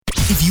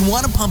If you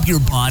want to pump your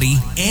body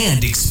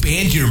and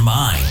expand your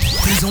mind,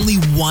 there's only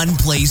one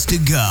place to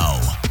go.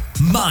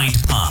 Mind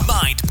Pump.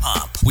 Mind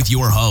Pump with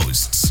your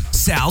hosts,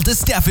 Sal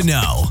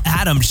DiStefano,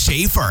 Adam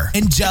Schafer,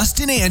 and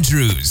Justin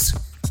Andrews.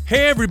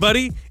 Hey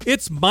everybody,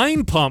 it's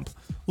Mind Pump.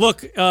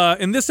 Look,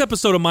 in this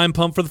episode of Mind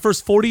Pump, for the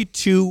first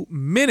 42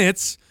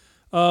 minutes,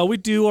 we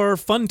do our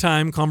fun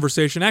time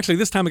conversation. Actually,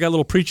 this time it got a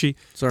little preachy.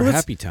 It's our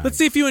happy time. Let's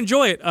see if you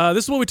enjoy it.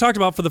 This is what we talked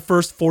about for the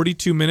first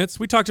 42 minutes.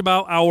 We talked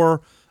about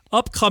our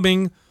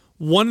upcoming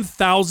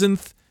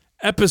 1,000th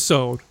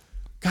episode.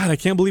 God, I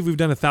can't believe we've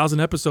done 1,000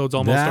 episodes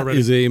almost already. That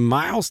is a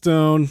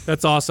milestone.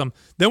 That's awesome.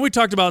 Then we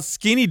talked about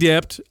Skinny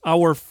Dipped,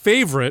 our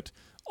favorite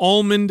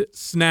almond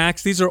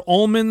snacks. These are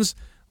almonds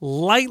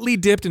lightly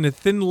dipped in a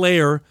thin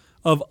layer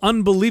of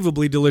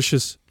unbelievably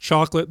delicious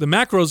chocolate. The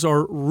macros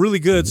are really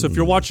good, so if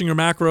you're watching your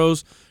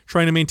macros,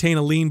 trying to maintain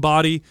a lean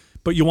body,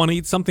 but you want to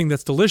eat something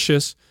that's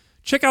delicious,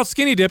 check out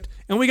Skinny Dipped,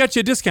 and we got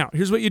you a discount.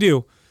 Here's what you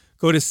do.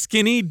 Go to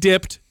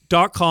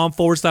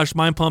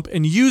skinnydipped.com/mindpump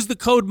and use the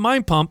code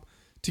mindpump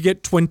to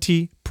get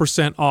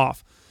 20%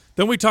 off.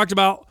 Then we talked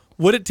about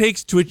what it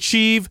takes to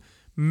achieve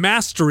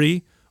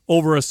mastery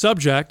over a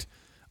subject.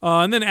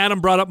 And then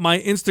Adam brought up my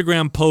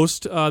Instagram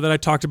post that I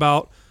talked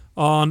about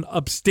on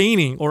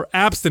abstaining or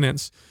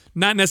abstinence.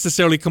 Not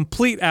necessarily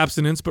complete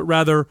abstinence, but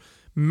rather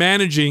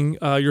managing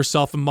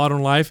yourself in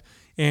modern life.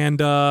 And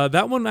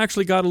that one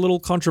actually got a little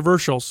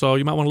controversial, so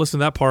you might want to listen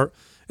to that part.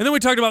 And then we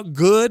talked about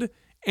good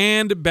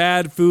and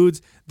bad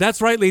foods. That's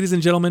right, ladies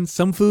and gentlemen.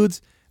 Some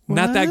foods,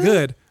 not that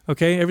good.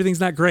 Okay, everything's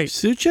not great.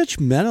 So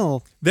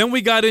judgmental. Then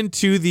we got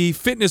into the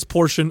fitness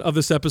portion of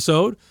this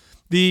episode.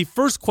 The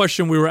first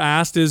question we were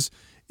asked is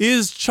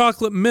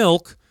chocolate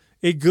milk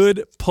a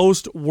good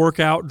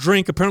post-workout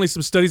drink? Apparently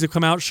some studies have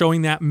come out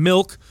showing that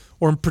milk,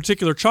 or in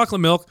particular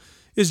chocolate milk,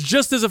 is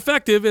just as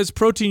effective as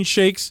protein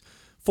shakes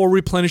for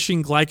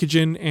replenishing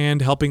glycogen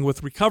and helping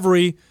with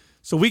recovery.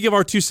 So we give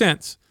our 2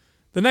 cents.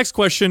 The next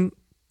question,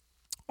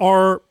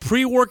 are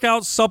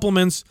pre-workout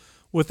supplements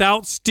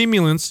without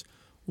stimulants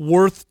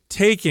worth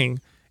taking?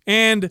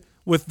 And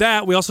with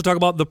that, we also talk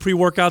about the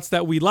pre-workouts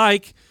that we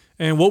like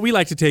and what we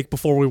like to take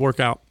before we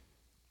work out.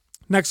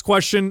 Next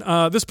question,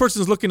 this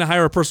person is looking to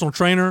hire a personal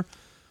trainer.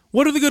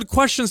 What are the good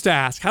questions to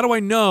ask? How do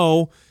I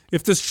know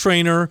if this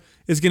trainer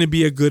is going to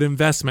be a good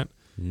investment?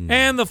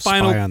 And the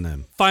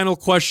final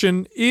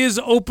question, is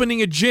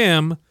opening a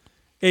gym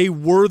a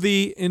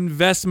worthy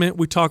investment?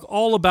 We talk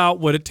all about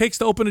what it takes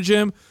to open a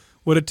gym,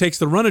 what it takes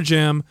to run a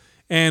gym,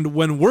 and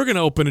when we're going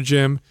to open a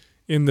gym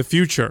in the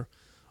future.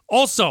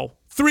 Also,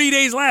 3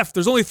 days left.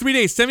 There's only 3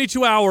 days,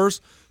 72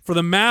 hours for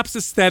the MAPS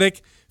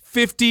Aesthetic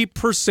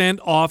 50%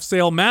 off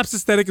sale. MAPS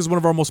Aesthetic is one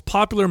of our most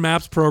popular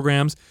MAPS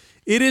programs.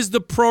 It is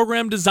the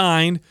program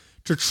designed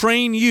to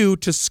train you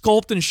to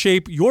sculpt and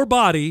shape your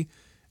body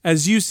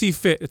as you see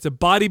fit. It's a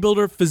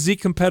bodybuilder,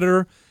 physique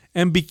competitor,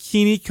 and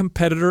bikini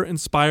competitor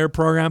inspired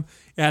program.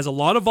 It has a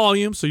lot of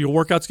volume, so your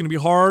workout's going to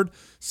be hard.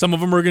 Some of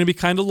them are going to be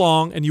kind of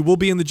long, and you will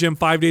be in the gym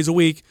 5 days a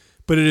week,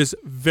 but it is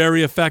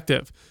very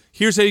effective.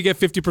 Here's how you get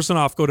 50%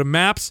 off. Go to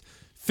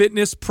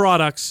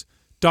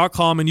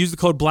mapsfitnessproducts.com and use the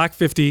code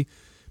BLACK50,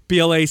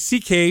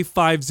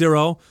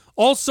 BLACK50.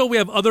 Also, we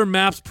have other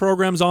MAPS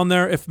programs on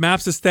there. If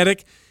MAPS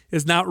Aesthetic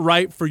is not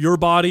right for your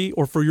body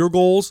or for your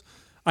goals,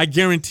 I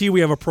guarantee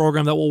we have a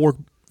program that will work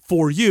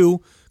for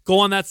you. Go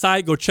on that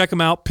site, go check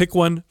them out, pick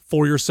one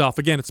for yourself.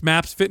 Again, it's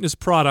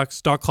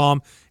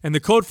mapsfitnessproducts.com, and the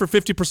code for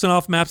 50%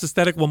 off MAPS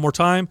Aesthetic, one more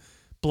time,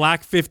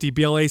 BLACK50,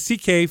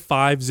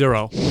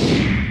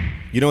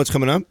 BLACK50. You know what's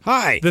coming up?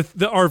 Hi.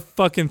 Our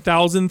fucking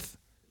 1,000th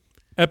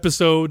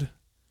episode.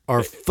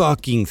 Our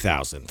fucking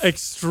 1,000th.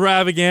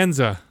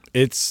 Extravaganza.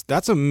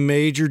 That's a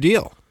major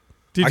deal.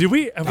 How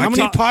many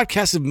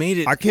podcasts have made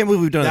it? I can't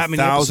believe we've done that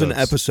 1,000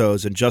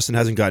 episodes and Justin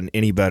hasn't gotten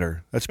any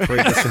better. That's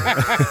crazy.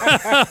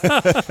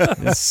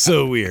 It's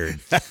so weird.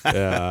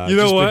 You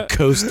know what? Been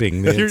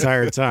coasting the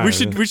entire time.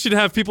 We should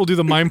have people do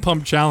the Mind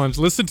Pump Challenge.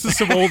 Listen to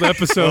some old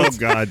episodes. Oh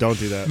God, don't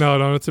do that.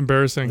 No, it's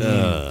embarrassing.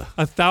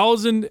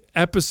 1,000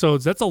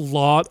 episodes. That's a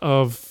lot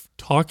of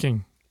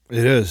talking.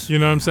 It is. You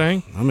know what I'm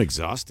saying? I'm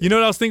exhausted. You know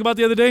what I was thinking about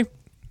the other day?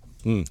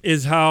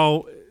 Is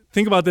how.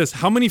 Think about this.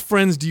 How many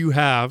friends do you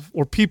have,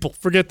 or people,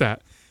 forget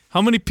that.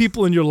 How many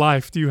people in your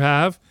life do you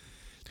have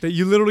that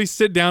you literally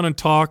sit down and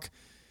talk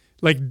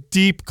like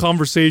deep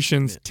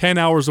conversations 10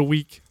 hours a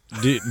week?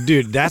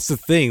 Dude, that's the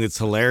thing that's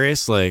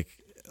hilarious. Like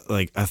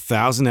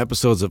 1,000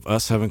 episodes of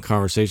us having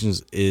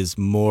conversations is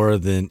more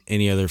than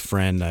any other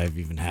friend I've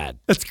even had.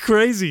 That's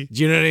crazy.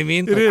 Do you know what I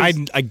mean? It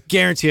is. I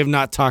guarantee I've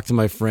not talked to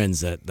my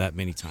friends that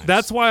many times.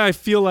 That's why I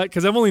feel like,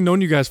 because I've only known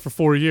you guys for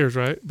 4 years,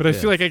 right? But I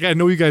feel like I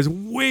know you guys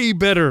way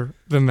better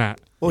than that.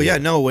 Well, yeah,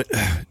 no.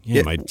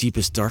 My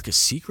deepest,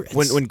 darkest secrets.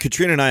 When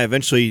Katrina and I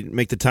eventually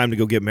make the time to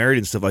go get married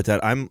and stuff like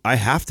that, I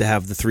have to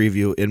have the three of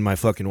you in my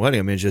fucking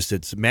wedding. I mean,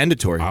 it's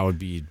mandatory. I would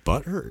be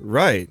butthurt.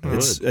 Right.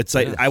 It's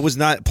like I was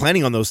not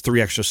planning on those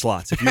 3 extra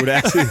slots. If you would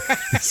actually,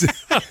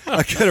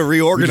 I kind of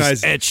reorganized. We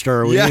just etched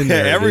our way in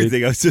there, everything.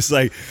 Dude. I was just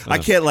like, I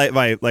can't let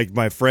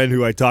my friend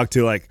who I talk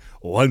to like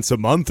once a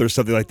month or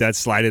something like that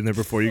slide in there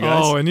before you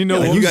guys. Oh, and you know,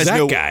 like, who's you guys that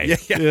know guy? Yeah,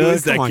 who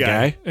is that come on,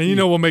 guy? and you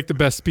know we'll make the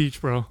best speech,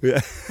 bro.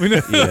 Yeah. We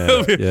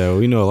know, Yeah,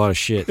 we know a lot of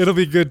shit. it'll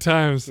be good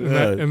times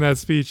in that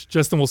speech.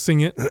 Justin will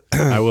sing it.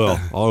 I will.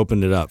 I'll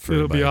open it up for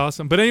It'll everybody. be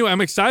awesome. But anyway,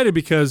 I'm excited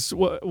because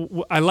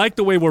I like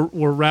the way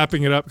we're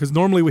wrapping it up, because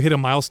normally we hit a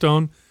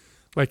milestone,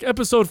 like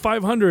episode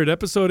 500,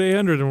 episode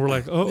 800, and we're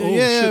like, oh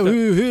yeah, shit,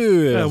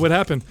 woo-hoo. what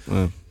happened?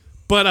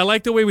 But I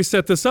like the way we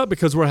set this up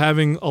because we're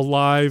having a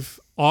live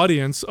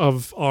audience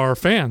of our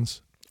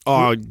fans.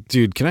 Oh,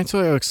 dude, can I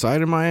tell you how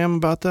excited I am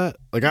about that?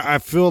 Like, I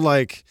feel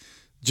like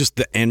just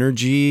the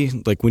energy,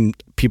 like when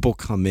people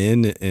come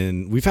in,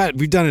 and we've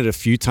done it a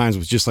few times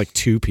with just like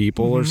 2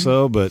 people or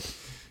so, but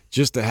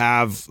just to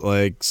have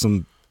like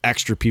some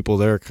extra people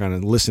there kind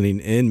of listening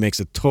in makes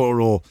a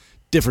total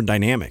different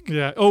dynamic.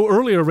 Yeah. Oh,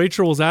 earlier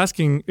Rachel was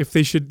asking if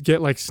they should get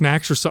like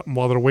snacks or something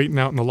while they're waiting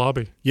out in the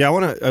lobby. Yeah, I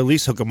want to at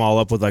least hook them all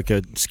up with like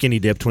a skinny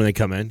dip when they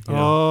come in. You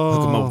know?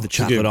 Hook them up with the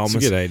chocolate almonds.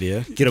 It's a good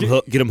idea. Get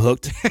them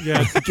hooked.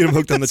 Yeah. Get them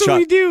hooked on the That's what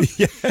we chocolate.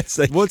 do. Yeah, it's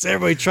like, Once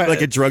everybody tries,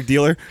 like a drug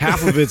dealer.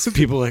 half of it's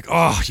people like,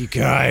 oh, you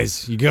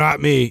guys, you got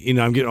me. You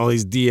know, I'm getting all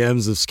these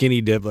DMs of skinny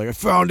dip. Like, I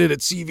found it at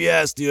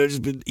CVS, dude. I've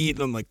just been eating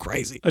them like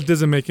crazy. It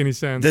doesn't make any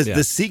sense. The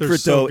They're secret,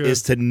 so though, good.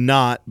 is to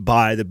not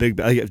buy the big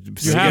bag. You have to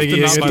gotta not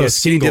get buy those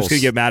Skinny dip's singles. going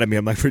to get mad at me.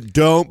 I'm like,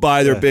 don't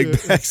buy their big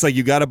bags. Like,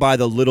 you got to buy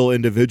the little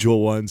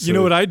individual ones. You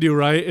know what I do,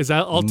 right? Is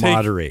I'll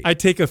Moderate.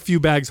 take a few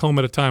bags home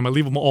at a time. I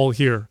leave them all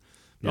here.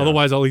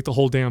 Otherwise, I'll eat the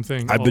whole damn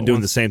thing. I've all been at doing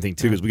once. the same thing,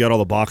 too, because we got all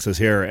the boxes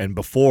here. And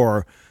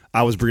before,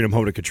 I was bringing them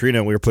home to Katrina,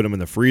 and we were putting them in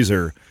the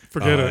freezer.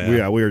 Forget it.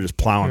 We were just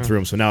plowing through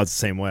them. So now it's the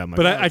same way. I'm like,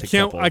 But I'll I take a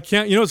couple.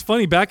 can't. You know, it's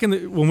funny. Back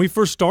when we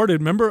first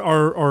started, remember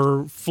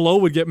our flow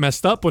would get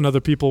messed up when other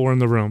people were in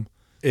the room,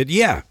 It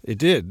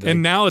did.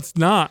 and now it's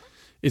not.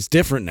 It's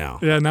different now.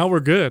 Yeah, now we're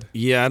good.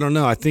 Yeah, I don't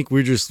know. I think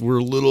we're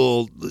a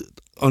little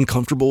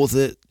uncomfortable with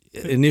it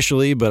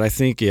initially, but I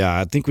think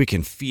we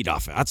can feed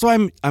off it. That's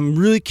why I'm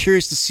really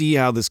curious to see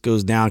how this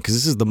goes down, because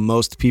this is the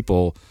most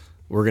people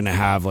we're gonna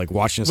have like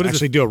watching us What is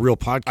actually do a real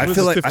podcast. I is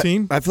feel this, like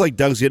 15? I feel like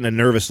Doug's getting a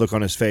nervous look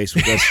on his face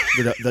with this,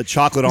 the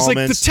chocolate It's like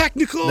almonds. the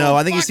technical. No,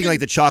 I think he's seeing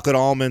like the chocolate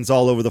almonds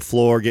all over the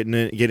floor, getting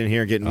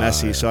here, getting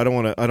messy. So I don't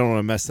want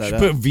to mess that up.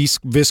 put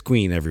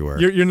Visqueen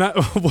everywhere. You're not.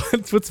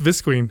 What's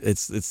Visqueen?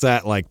 It's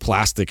that like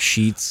plastic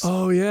sheets.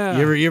 Oh yeah.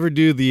 You ever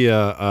do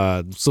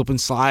the slip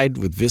and slide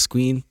with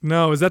Visqueen?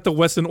 No, is that the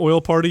Weston Oil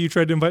party you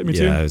tried to invite me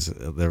Yeah,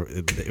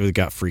 to? it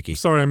got freaky.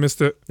 Sorry, I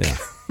missed it. Yeah,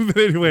 But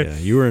anyway, yeah,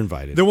 you were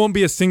invited. there won't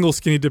be a single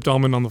skinny dipped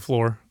almond on the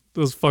floor.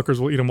 Those fuckers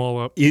will eat them all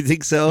up. You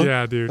think so?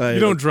 Yeah, dude. You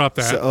don't drop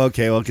that. So,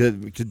 okay, well, 'cause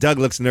Doug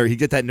looks nervous. He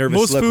get that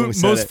nervous look when we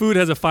said Most it. food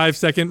has a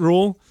 5-second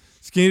rule.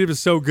 Skinny dip is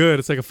so good,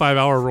 it's like a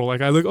 5-hour rule. Like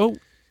I look, oh,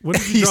 when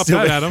did you You drop still-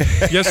 that, Adam?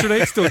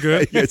 Yesterday, it's still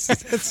good. Yes.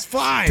 It's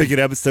fine. Pick it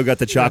up. It's still got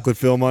the chocolate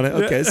film on it.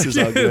 Okay, this is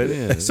all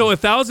good. So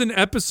 1,000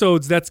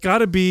 episodes, that's got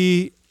to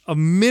be a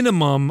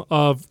minimum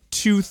of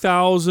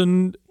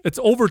 2,000. It's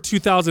over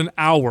 2,000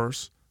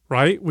 hours,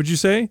 right? Would you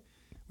say?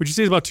 Would you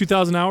say it's about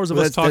 2,000 hours of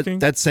us talking?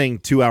 That's saying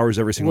 2 hours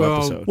every single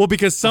episode. Well,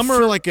 because some I are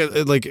feel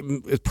like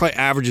it probably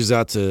averages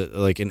out to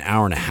like an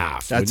hour and a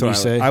half. That's wouldn't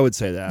what you say. I would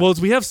say that. well,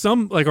 we have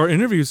some like our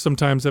interviews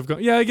sometimes have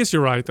gone. Yeah, I guess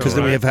you're right though. because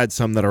then we right? have had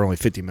some that are only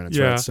 50 minutes,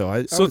 yeah. right?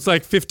 So it's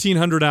like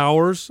 1,500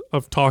 hours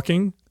of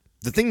talking.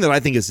 the thing that I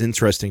think is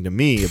interesting to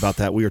me about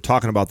that, we were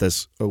talking about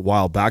this a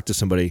while back to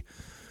somebody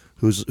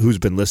who's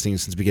been listening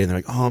since the beginning. They're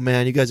like, "Oh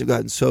man, you guys have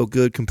gotten so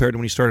good compared to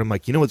when you started." I'm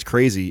like, you know what's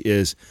crazy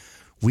is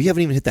we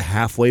haven't even hit the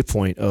halfway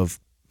point of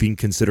being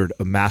considered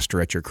a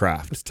master at your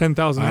craft. It's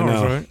 10,000 I hours,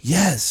 know. right?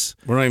 Yes,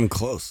 we're not even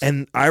close.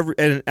 And I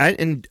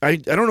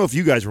don't know if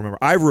you guys remember.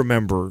 I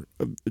remember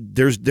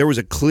there was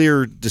a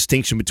clear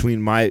distinction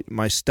between my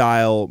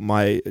style,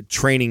 my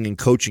training and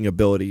coaching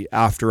ability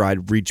after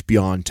I'd reached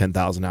beyond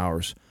 10,000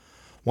 hours.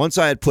 Once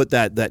I had put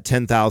that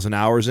 10,000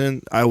 hours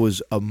in, I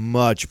was a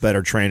much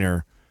better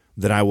trainer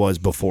than I was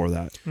before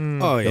that.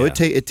 Oh yeah,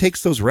 So it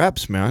takes those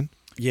reps, man.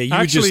 yeah. You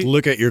Actually- just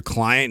look at your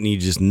client and you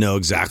just know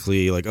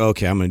exactly like,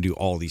 okay, I'm going to do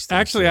all these things.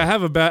 Actually, I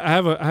have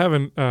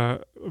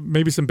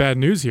maybe some bad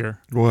news here.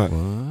 What?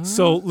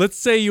 So let's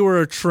say you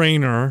were a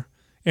trainer,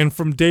 and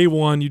from day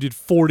one you did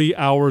 40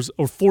 hours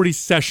or 40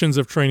 sessions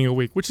of training a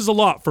week, which is a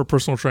lot for a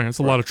personal trainer. It's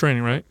a lot of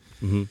training, right?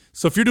 Mm-hmm.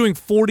 So if you're doing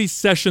 40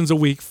 sessions a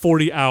week,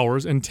 40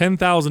 hours, and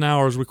 10,000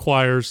 hours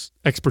requires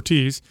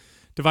expertise,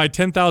 divide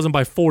 10,000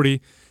 by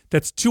 40,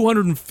 that's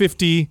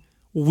 250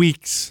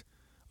 weeks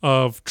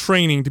of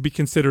training to be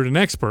considered an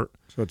expert.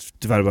 So it's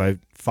divided by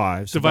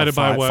 5. So Divided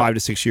about by what? 5 to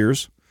 6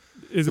 years.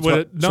 Is That's what?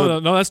 what- No, so-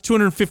 no, that's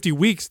 250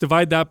 weeks.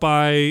 Divide that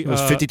by. It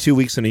was 52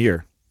 weeks in a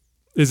year.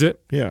 Is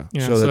it? Yeah.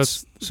 Yeah. So So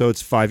that's So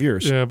it's 5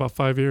 years. Yeah, about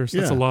 5 years.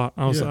 That's a Yeah. lot.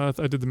 I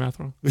did the math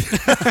wrong.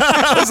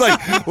 I was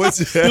like,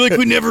 what's You're like,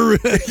 we never,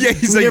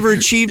 never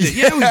achieved it.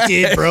 Yeah, we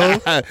did, bro.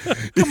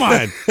 Come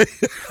on.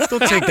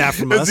 Don't take that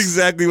from That's us.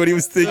 exactly what he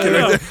was thinking.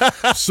 Right there.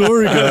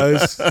 Sorry,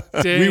 guys.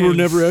 We Dang. were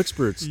never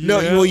experts.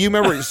 No, Yeah. well, you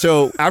remember.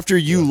 So after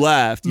you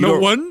left, you No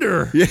don't-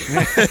 wonder. I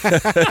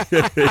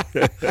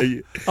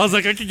was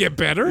like, I could get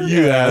better.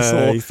 You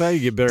asshole. You thought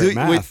you'd get better Dude,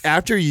 at math.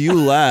 after you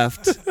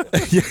left,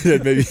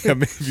 maybe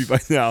by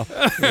now.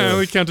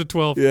 We counted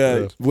 12.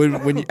 Yeah,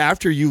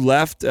 after you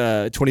left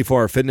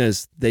 24 Hour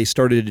Fitness, they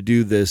started to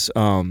do this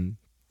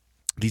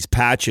these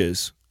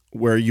patches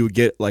where you would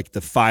get like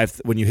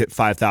when you hit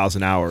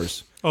 5,000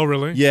 hours. Oh,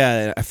 really?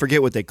 Yeah, I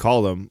forget what they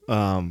call them.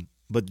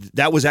 But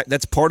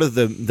that's part of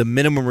the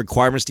minimum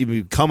requirements to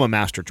even become a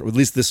master. Or at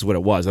least this is what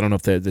it was. I don't know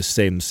if they're the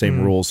same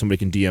rules. Somebody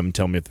can DM and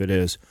tell me if it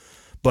is.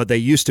 But they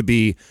used to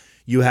be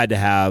you had to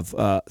have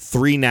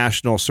 3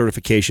 national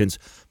certifications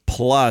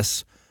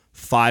plus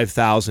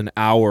 5,000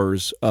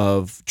 hours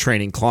of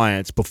training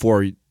clients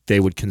before they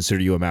would consider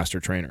you a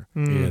master trainer.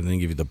 Yeah, and then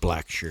give you the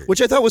black shirt.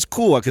 Which I thought was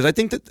cool because I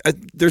think that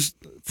there's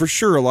for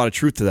sure a lot of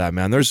truth to that,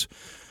 man. There's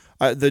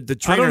the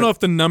trainer I don't know if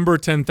the number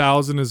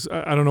 10,000 is,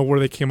 I don't know where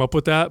they came up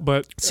with that,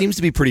 but. seems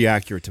to be pretty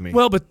accurate to me.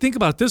 Well, but think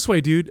about it this way,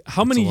 dude.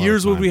 How many a lot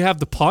years of would time. we have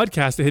the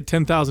podcast to hit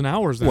 10,000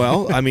 hours then?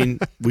 Well, I mean,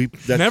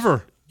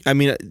 Never. I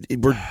mean,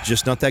 we're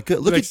just not that good.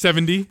 Look Like at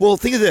 70. Well,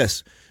 think of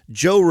this.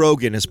 Joe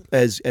Rogan is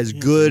as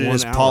good 1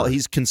 as hour.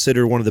 he's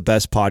considered one of the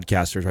best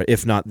podcasters, right?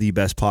 If not the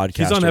best podcaster.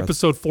 He's on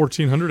episode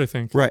 1400, I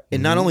think. Right.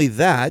 And not only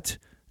that,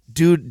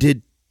 dude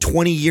did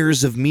 20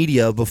 years of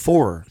media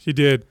before. He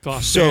did.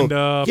 Stand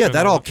up. yeah, and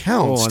that all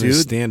counts, on dude.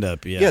 his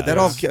stand-up, yeah. Yeah,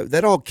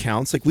 that all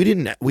counts. Like we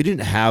didn't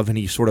have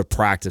any sort of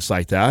practice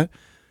like that.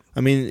 I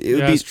mean, it would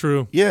Yeah, be it's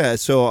true. Yeah,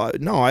 so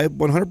no, I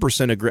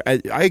 100% agree.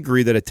 I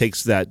agree that it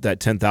takes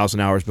that 10,000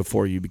 hours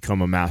before you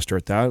become a master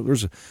at that.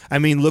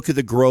 Look at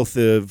the growth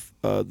of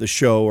the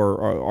show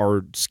or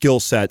our skill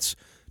sets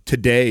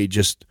today.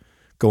 Just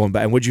going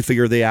back, and what'd you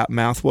figure the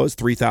math was?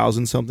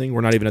 3,000 something.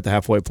 We're not even at the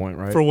halfway point,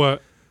 right? For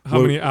what? How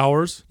many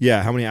hours?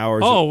 Yeah, how many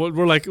hours? Oh,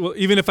 we're like, well,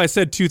 even if I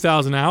said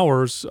 2,000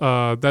 hours,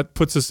 that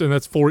puts us, and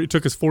it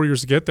took us 4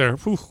 years to get there.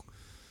 Whew.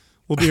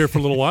 We'll be here for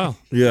a little while.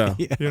 yeah.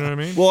 You know what I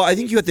mean? Well, I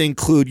think you have to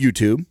include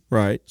YouTube,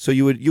 right? So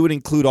you would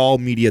include all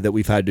media that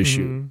we've had to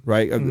shoot,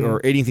 right,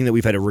 or anything that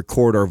we've had to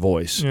record our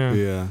voice. Yeah.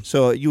 Yeah.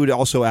 So you would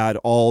also add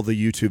all the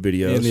YouTube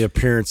videos. And the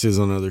appearances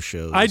on other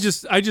shows. I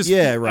just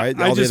yeah, right.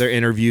 All the other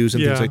interviews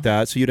and things yeah. like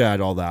that. So you'd add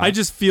all that. I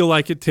just feel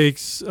like it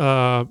takes,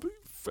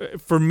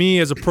 for me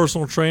as a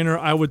personal trainer,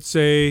 I would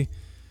say,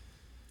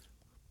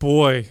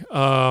 boy,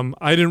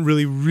 I didn't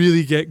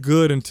really get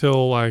good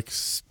until like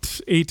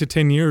 8 to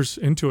 10 years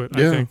into it,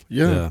 I think.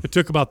 Yeah. It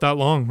took about that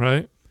long,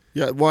 right?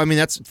 Yeah. Well, I mean,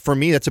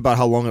 that's about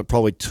how long it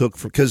probably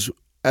took because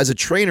as a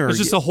trainer, It's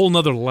just a whole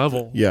nother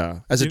level. yeah.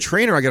 As a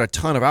trainer, I got a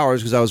ton of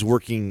hours because I was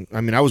working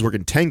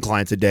 10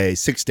 clients a day,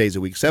 6 days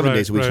a week, 7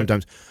 days a week right.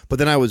 sometimes. But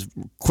then I was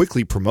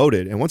quickly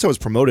promoted. And once I was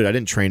promoted, I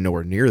didn't train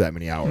nowhere near that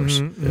many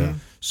hours. yeah.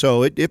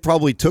 So it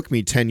probably took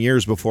me 10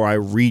 years before I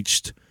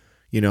reached,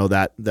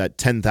 that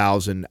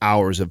 10,000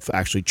 hours of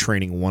actually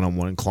training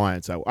one-on-one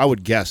clients. I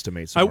would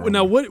guesstimate.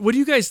 Now, what do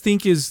you guys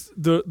think is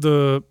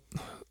the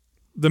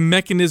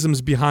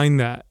mechanisms behind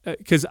that?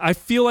 Because I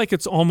feel like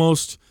it's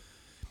almost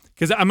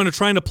because I'm going to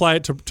try and apply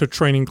it to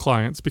training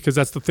clients because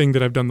that's the thing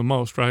that I've done the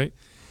most, right?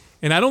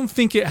 And I don't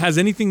think it has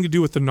anything to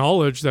do with the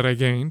knowledge that I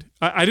gained.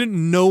 I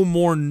didn't know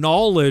more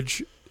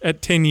knowledge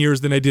at 10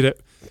 years than I did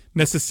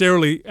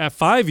necessarily at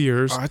 5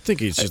 years. I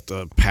think it's just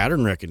a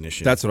pattern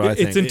recognition. That's what I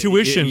think. It's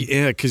intuition.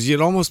 Yeah, because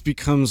it almost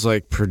becomes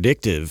like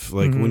predictive.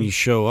 Like when you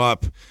show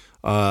up,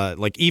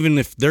 like even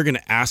if they're going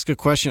to ask a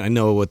question, I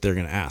know what they're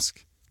going to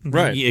ask.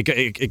 Right.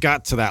 It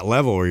got to that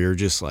level where you're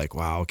just like,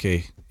 wow,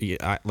 okay. Yeah,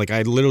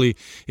 I literally,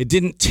 it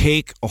didn't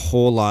take a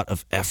whole lot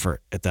of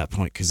effort at that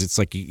point because it's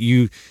like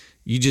you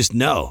just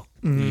know.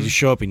 You just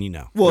show up and you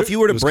know. Well, if you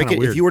were to was break kinda it,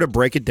 weird. if you were to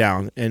break it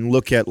down and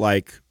look at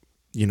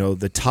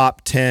the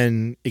top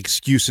 10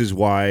 excuses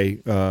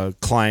why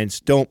clients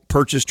don't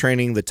purchase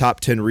training, the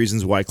top 10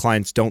 reasons why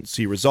clients don't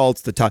see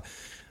results,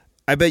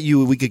 I bet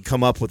we could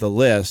come up with a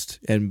list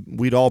and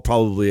we'd all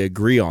probably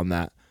agree on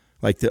that.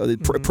 Like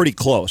pretty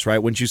close, right?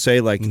 Wouldn't you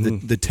say like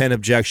the 10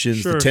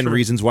 objections, the 10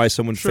 reasons why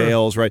someone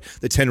fails, right?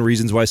 The 10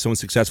 reasons why someone's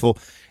successful.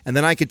 And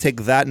then I could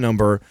take that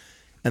number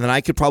and then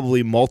I could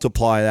probably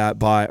multiply that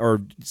by,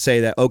 or say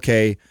that,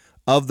 okay,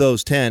 of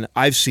those 10,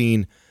 I've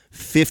seen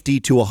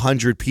 50 to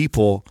 100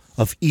 people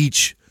of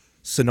each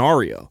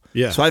scenario.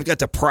 Yeah. So I've got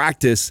to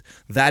practice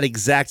that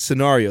exact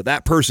scenario.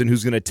 That person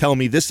who's going to tell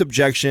me this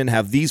objection,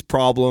 have these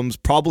problems,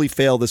 probably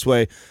fail this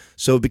way.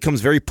 So it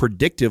becomes very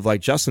predictive,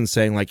 like Justin's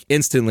saying, like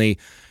instantly,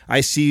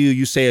 I see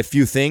you say a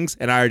few things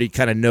and I already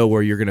kind of know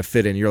where you're going to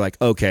fit in. You're like,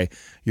 okay,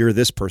 you're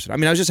this person. I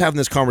mean, I was just having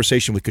this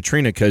conversation with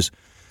Katrina because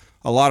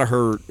a lot of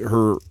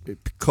her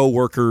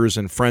coworkers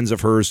and friends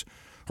of hers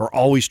are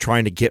always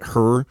trying to get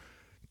her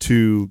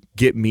to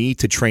get me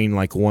to train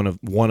like one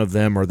of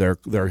them or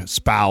their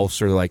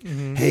spouse or like,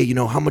 hey,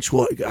 how much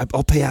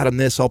I'll pay Adam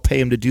this, I'll pay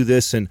him to do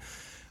this. And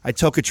I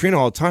tell Katrina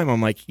all the time,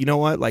 I'm like, you know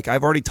what? Like,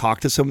 I've already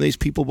talked to some of these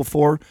people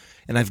before,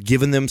 and I've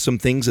given them some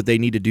things that they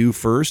need to do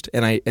first,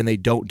 and they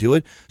don't do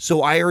it.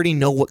 So I already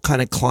know what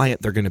kind of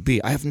client they're going to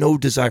be. I have no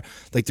desire.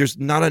 Like, there's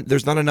not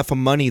enough of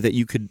money that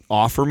you could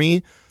offer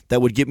me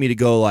that would get me to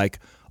go like,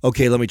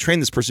 okay, let me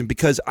train this person,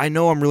 because I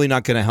know I'm really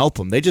not going to help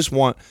them. They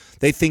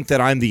think that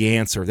I'm the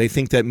answer. They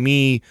think that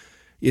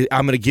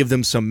I'm going to give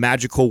them some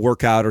magical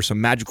workout or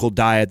some magical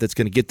diet that's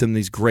going to get them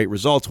these great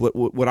results.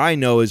 What I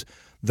know is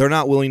they're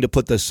not willing to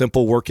put the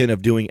simple work in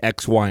of doing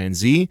X, Y, and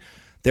Z.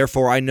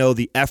 Therefore, I know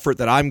the effort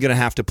that I'm going to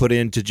have to put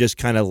in to just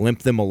kind of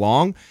limp them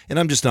along, and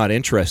I'm just not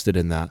interested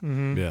in that.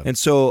 Mm-hmm. Yeah. And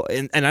so,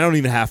 and I don't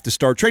even have to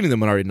start training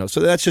them when I already know. So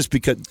that's just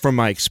because from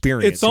my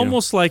experience. It's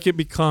almost like it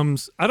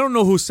becomes, I don't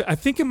know who said, I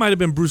think it might have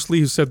been Bruce Lee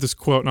who said this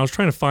quote, and I was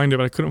trying to find it,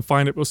 but I couldn't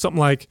find it. It was something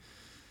like,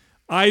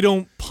 I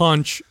don't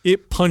punch,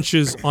 it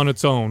punches on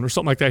its own, or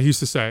something like that he used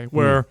to say,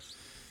 where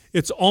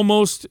it's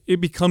almost,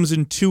 it becomes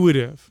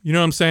intuitive. You know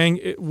what I'm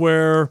saying?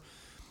 Where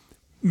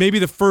maybe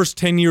the first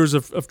 10 years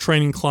of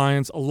training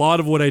clients, a lot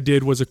of what I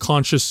did was a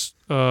conscious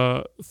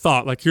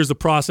thought. Like, here's the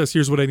process,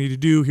 here's what I need to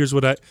do, here's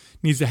what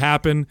needs to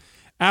happen.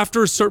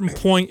 After a certain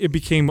point, it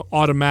became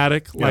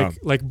automatic,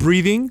 like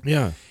breathing.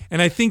 Yeah.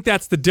 And I think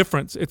that's the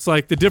difference. It's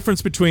like the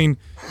difference between,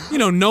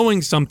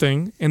 knowing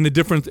something, and the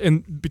difference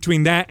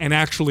between that and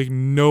actually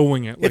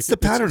knowing it. It's the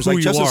patterns, like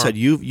Justin said.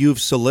 You've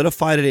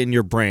solidified it in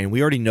your brain.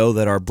 We already know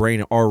that our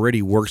brain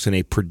already works in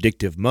a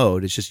predictive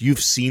mode. It's just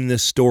you've seen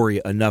this story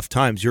enough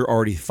times. You're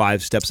already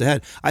 5 steps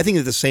ahead. I think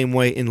it's the same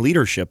way in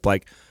leadership.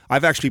 Like,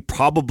 I've actually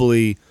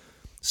probably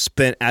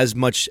spent as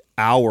much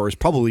hours,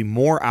 probably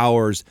more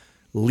hours,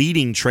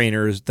 leading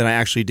trainers than I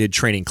actually did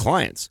training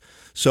clients.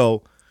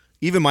 So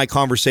even my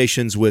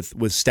conversations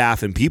with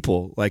staff and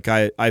people, like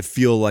I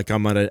feel like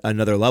I'm at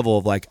another level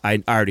of like,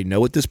 I already know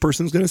what this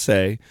person's going to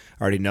say.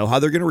 I already know how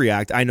they're going to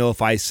react. I know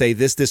if I say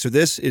this, this, or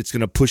this, it's going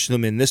to push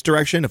them in this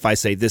direction. If I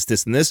say this,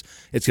 this, and this,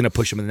 it's going to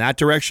push them in that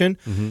direction.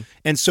 Mm-hmm.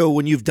 And so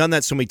when you've done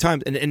that so many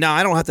times, and now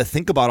I don't have to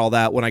think about all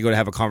that when I go to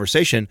have a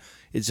conversation.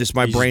 It's just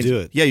my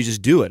brain. Yeah, you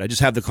just do it. I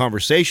just have the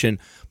conversation,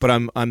 but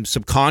I'm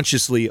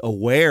subconsciously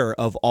aware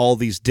of all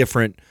these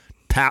different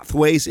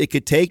pathways it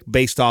could take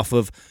based off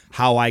of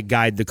how I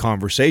guide the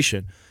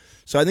conversation.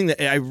 So I think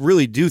that I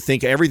really do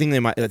think everything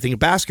I think of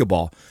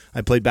basketball.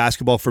 I played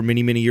basketball for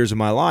many, many years of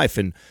my life,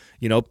 and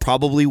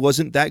probably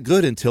wasn't that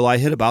good until I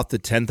hit about the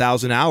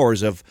 10,000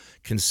 hours of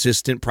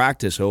consistent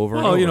practice over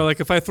and over. Like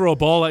if I throw a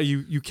ball at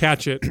you, you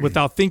catch it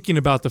without thinking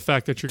about the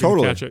fact that you're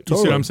going to catch it. You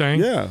see what I'm saying?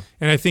 Yeah.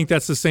 And I think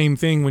that's the same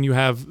thing when you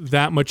have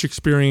that much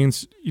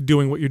experience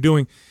doing what you're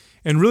doing.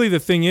 And really the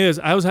thing is,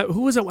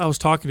 who was it I was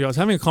talking to? I was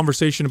having a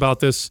conversation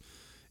about this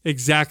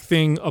exact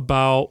thing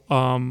about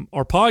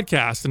our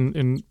podcast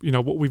and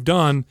what we've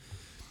done,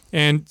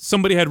 and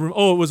somebody had it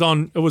was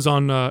on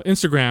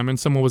Instagram, and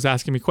someone was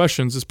asking me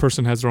questions. This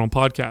person has their own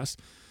podcast,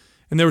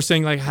 and they were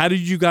saying, like, how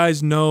did you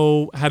guys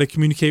know how to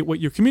communicate what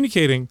you're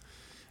communicating?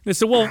 And I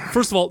said, well,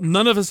 first of all,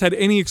 none of us had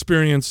any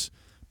experience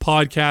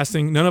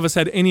podcasting. None of us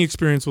had any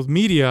experience with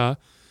media.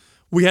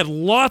 We had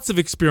lots of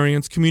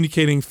experience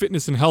communicating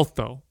fitness and health,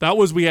 though.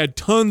 We had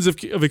tons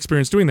of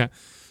experience doing that.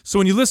 So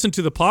when you listen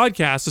to the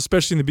podcast,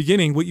 especially in the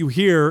beginning, what you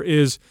hear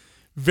is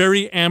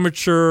very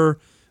amateur,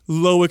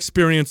 low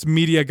experience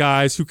media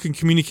guys who can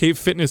communicate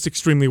fitness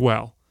extremely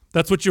well.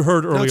 That's what you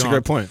heard early on. That's a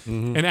great point.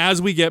 Mm-hmm. And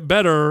as we get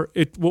better,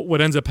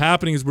 what ends up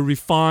happening is we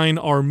refine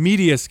our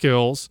media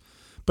skills,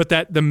 but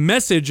that the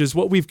message is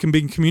what we've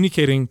been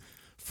communicating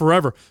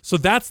forever. So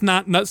that's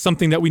not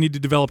something that we need to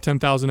develop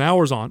 10,000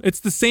 hours on. It's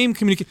the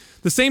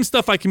same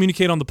stuff I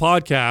communicate on the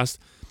podcast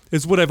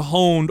is what I've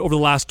honed over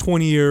the last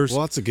 20 years. Well,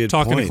 that's a good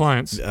talking point. To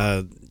clients.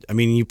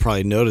 You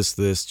probably noticed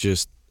this,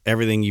 just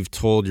everything you've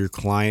told your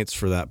clients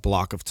for that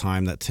block of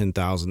time, that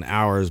 10,000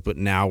 hours, but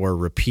now we're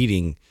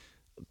repeating,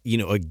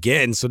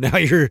 again. So now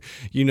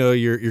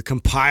you're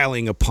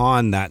compiling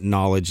upon that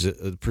knowledge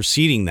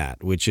preceding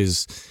that, which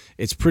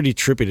it's pretty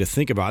trippy to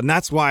think about. And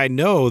that's why I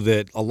know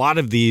that a lot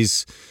of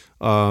these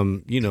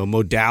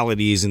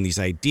modalities and these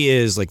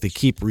ideas, like they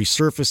keep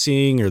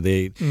resurfacing, or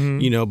they,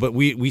 but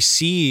we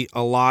see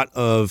a lot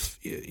of,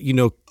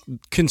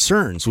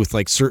 concerns with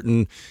like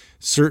certain,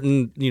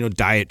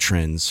 diet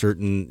trends,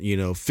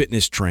 certain,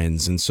 fitness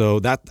trends. And so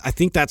I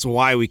think that's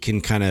why we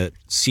can kind of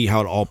see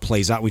how it all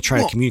plays out. We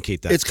try to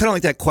communicate that. It's kind of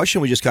like that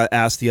question we just got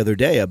asked the other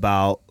day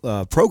about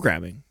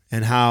programming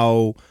and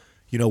how,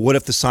 what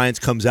if the science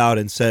comes out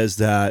and says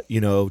that,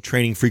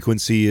 training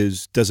frequency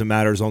doesn't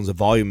matter as long as the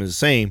volume is the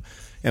same.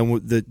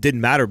 And that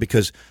didn't matter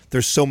because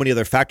there's so many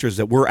other factors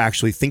that we're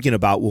actually thinking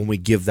about when we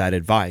give that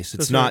advice.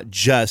 It's not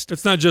just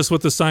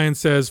what the science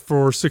says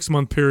for a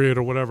 6-month period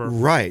or whatever.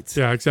 Right.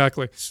 Yeah,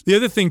 exactly. The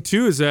other thing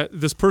too is that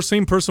this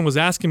same person was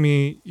asking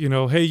me,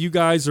 hey, you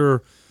guys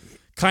are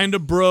kind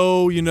of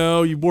bro,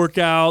 you work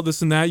out,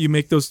 this and that, you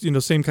make those,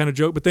 same kind of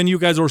joke, but then you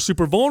guys are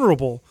super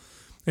vulnerable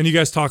and you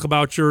guys talk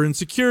about your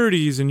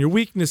insecurities and your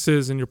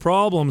weaknesses and your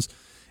problems.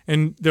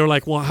 And they're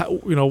like, well,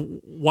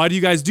 why do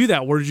you guys do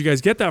that? Where did you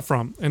guys get that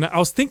from? And I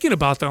was thinking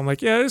about that. I'm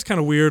like, yeah, it is kind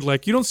of weird.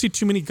 Like, you don't see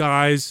too many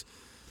guys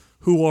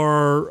who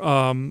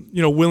are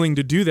willing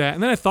to do that.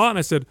 And then I thought, and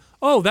I said,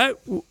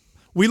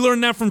 we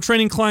learned that from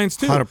training clients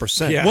too.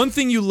 100%. Yeah. One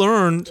thing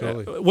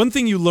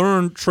you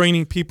learn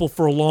training people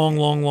for a long,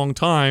 long, long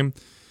time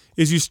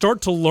is you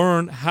start to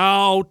learn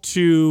how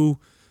to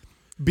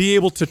be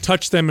able to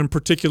touch them in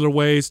particular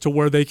ways to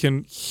where they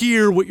can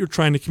hear what you're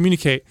trying to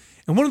communicate.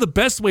 And one of the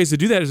best ways to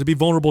do that is to be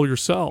vulnerable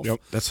yourself. Yep.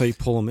 That's how you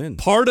pull them in.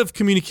 Part of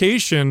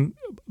communication,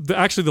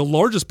 actually the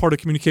largest part of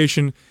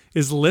communication,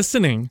 is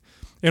listening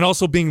and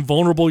also being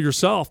vulnerable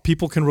yourself.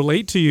 People can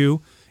relate to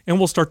you and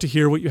will start to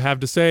hear what you have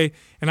to say.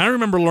 And I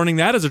remember learning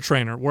that as a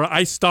trainer, where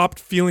I stopped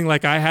feeling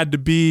like I had to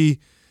be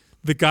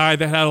the guy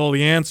that had all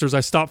the answers.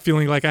 I stopped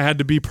feeling like I had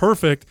to be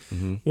perfect.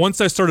 Mm-hmm.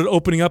 Once I started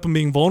opening up and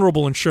being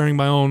vulnerable and sharing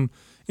my own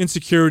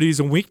insecurities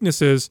and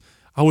weaknesses,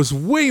 I was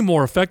way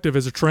more effective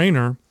as a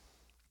trainer.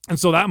 And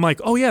so that I'm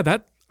like, oh yeah,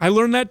 that I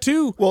learned that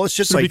too. Well, it's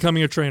just like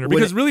becoming a trainer,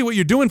 because really what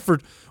you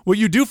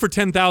do for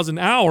 10,000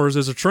 hours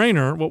as a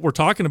trainer, what we're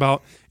talking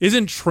about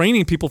isn't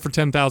training people for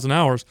 10,000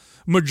 hours.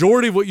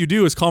 Majority of what you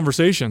do is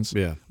conversations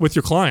with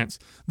your clients.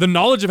 The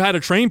knowledge of how to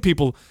train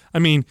people, I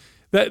mean,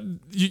 that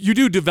you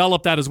do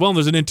develop that as well. And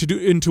there's an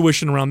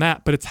intuition around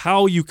that, but it's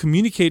how you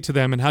communicate to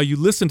them and how you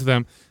listen to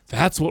them.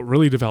 That's what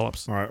really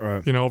develops,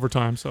 right. Over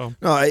time. So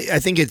no, I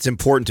think it's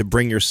important to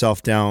bring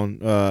yourself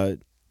down.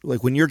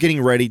 Like when you're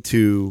getting ready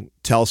to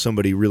tell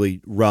somebody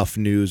really rough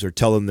news or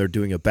tell them they're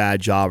doing a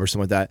bad job or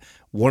something like that,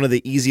 one of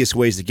the easiest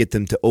ways to get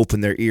them to open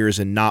their ears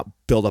and not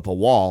build up a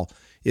wall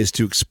is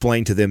to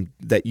explain to them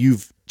that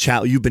you've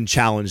been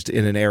challenged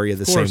in an area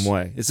the same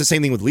way. It's the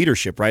same thing with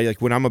leadership, right?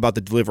 Like when I'm about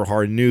to deliver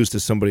hard news to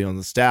somebody on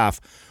the staff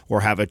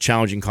or have a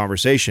challenging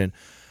conversation,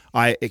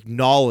 I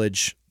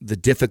acknowledge the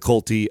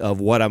difficulty of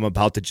what I'm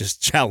about to just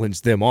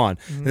challenge them on.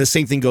 Mm-hmm. And the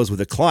same thing goes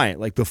with a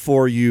client. Like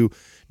before you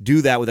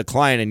do that with a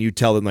client and you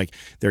tell them like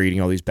they're eating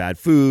all these bad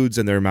foods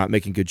and they're not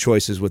making good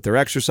choices with their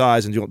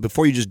exercise, and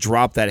before you just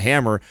drop that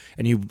hammer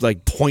and you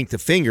like point the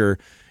finger,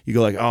 you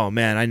go like, oh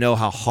man, I know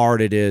how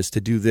hard it is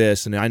to do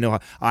this, and I know how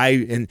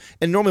and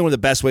normally one of the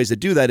best ways to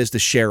do that is to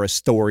share a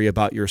story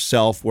about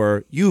yourself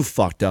where you've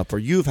fucked up or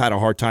you've had a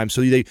hard time,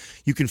 so you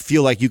can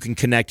feel like you can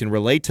connect and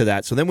relate to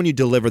that. So then when you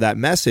deliver that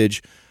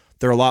message,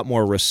 they're a lot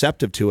more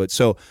receptive to it.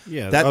 So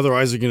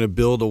otherwise they're going to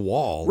build a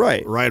wall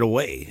right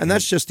away. And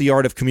that's just the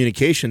art of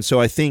communication. So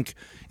I think,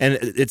 and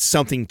it's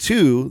something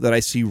too that I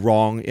see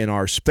wrong in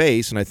our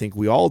space, and I think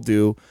we all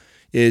do,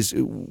 is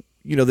a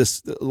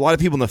lot of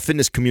people in the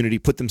fitness community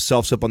put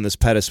themselves up on this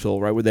pedestal,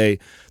 right, where they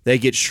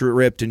get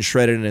ripped and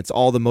shredded, and it's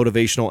all the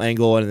motivational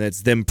angle, and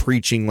it's them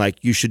preaching like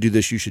you should do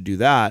this, you should do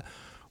that.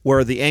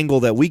 Where the angle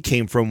that we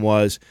came from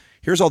was,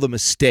 here's all the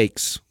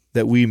mistakes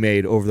that we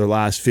made over the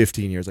last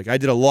 15 years. Like I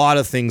did a lot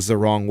of things the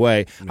wrong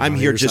way. I'm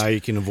here just how you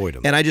can avoid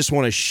them. And I just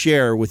want to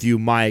share with you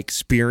my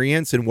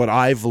experience and what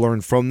I've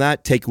learned from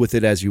that. Take with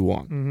it as you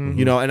want.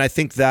 Mm-hmm. And I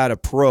think that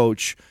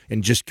approach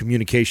and just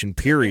communication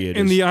period.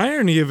 And the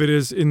irony of it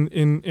is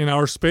in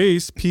our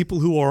space,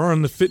 people who are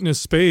in the fitness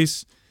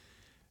space,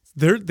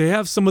 they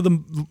have some of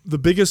the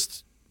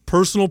biggest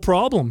personal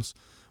problems.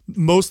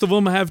 Most of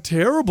them have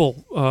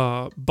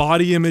terrible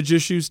body image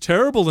issues,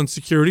 terrible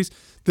insecurities.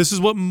 This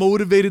is what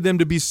motivated them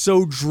to be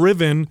so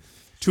driven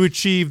to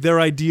achieve their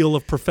ideal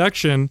of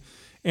perfection.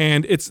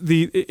 And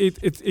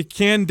it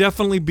can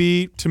definitely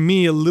be, to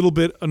me, a little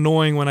bit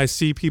annoying when I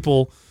see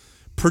people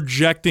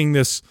projecting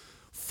this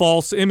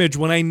false image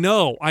when I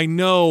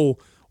know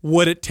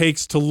what it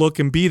takes to look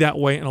and be that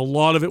way. And a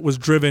lot of it was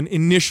driven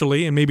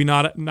initially, and maybe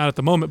not at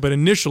the moment, but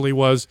initially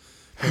was,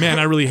 man,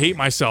 I really hate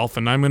myself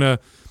and I'm going to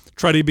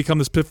try to become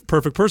this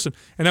perfect person.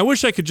 And I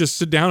wish I could just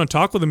sit down and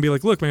talk with them and be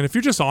like, look, man, if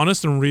you're just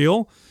honest and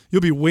real,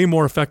 you'll be way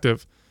more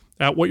effective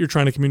at what you're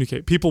trying to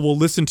communicate. People will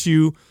listen to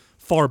you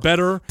far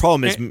better.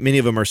 Problem is, many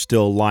of them are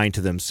still lying to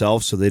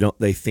themselves, so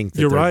they think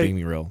that they're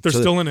being real. They're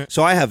still in it.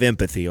 So I have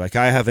empathy. Like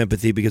I have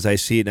empathy because I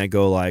see it and I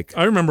go like,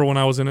 I remember when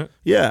I was in it.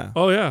 Yeah.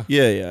 Oh yeah.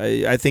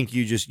 Yeah. I think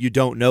you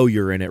don't know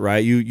you're in it, right?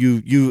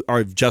 You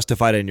are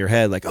justified in your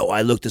head, like, oh,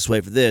 I look this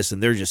way for this,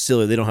 and they're just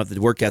silly. They don't have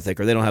the work ethic,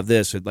 or they don't have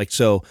this, or like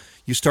so.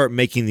 You start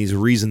making these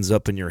reasons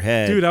up in your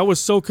head. Dude, I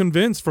was so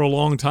convinced for a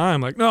long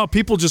time. Like, no,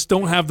 people just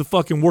don't have the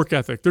fucking work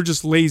ethic. They're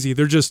just lazy.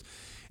 They're just.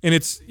 And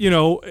it's,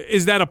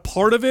 is that a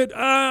part of it?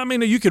 I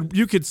mean, you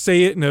could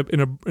say it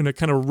in a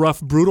kind of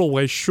rough, brutal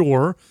way,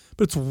 sure,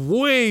 but it's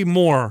way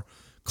more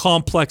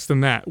complex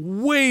than that,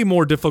 way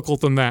more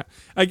difficult than that.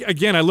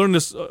 Again, I learned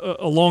this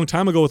a long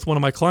time ago with one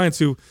of my clients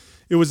it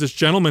was this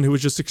gentleman who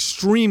was just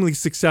extremely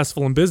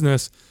successful in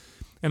business,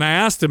 and I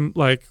asked him,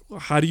 like,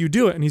 how do you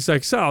do it? And he's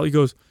like, Sal, he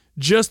goes,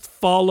 just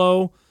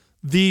follow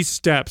these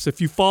steps. If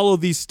you follow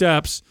these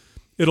steps,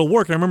 it'll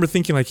work. And I remember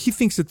thinking, like, he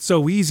thinks it's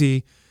so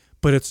easy.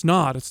 But it's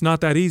not. It's not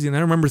that easy. And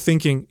I remember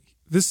thinking,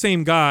 this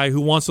same guy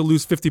who wants to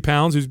lose 50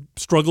 pounds, who's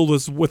struggled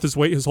with his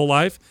weight his whole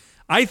life,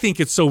 I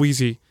think it's so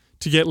easy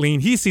to get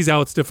lean. He sees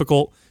how it's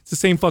difficult. It's the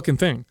same fucking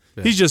thing.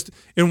 Yeah. He's just,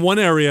 in one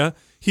area,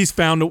 he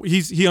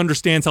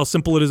understands how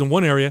simple it is in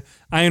one area.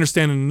 I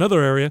understand in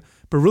another area.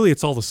 But really,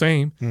 it's all the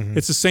same. Mm-hmm.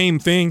 It's the same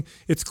thing.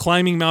 It's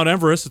climbing Mount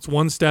Everest. It's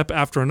one step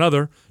after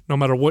another, no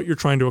matter what you're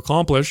trying to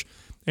accomplish.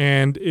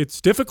 and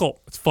it's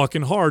difficult. It's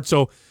fucking hard.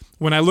 So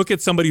when I look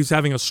at somebody who's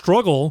having a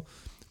struggle,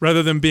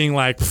 rather than being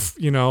like,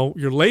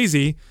 you're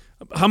lazy,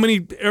 how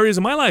many areas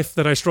of my life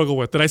that I struggle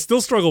with, that I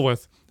still struggle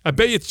with? I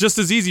bet you it's just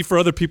as easy for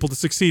other people to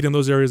succeed in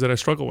those areas that I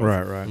struggle with.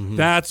 Right. Mm-hmm.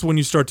 That's when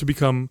you start to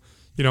become,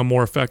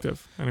 more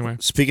effective. Anyway.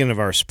 Speaking of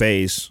our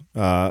space,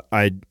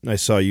 I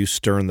saw you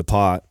stirring the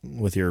pot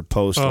with your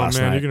post last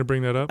night. You're going to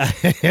bring that up?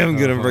 I am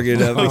going to bring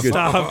it up because,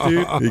 Stop,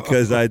 dude.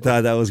 because I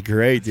thought that was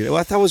great. Dude. Well,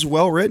 I thought it was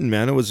well written,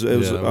 man. It was.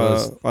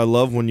 I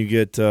love when you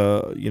get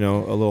a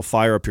little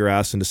fire up your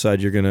ass and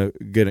decide you're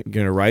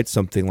gonna write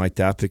something like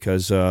that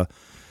because.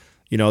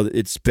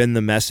 It's been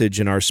the message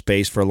in our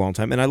space for a long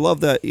time. And I love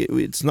that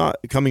it's not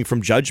coming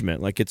from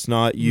judgment. Like it's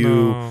not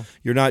you're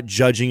not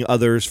judging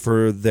others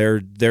for their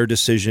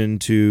decision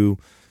to,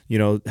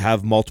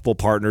 have multiple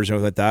partners or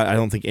like that. I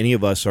don't think any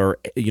of us are,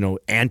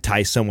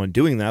 anti someone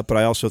doing that. But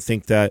I also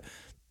think that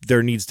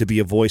there needs to be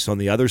a voice on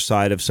the other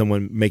side of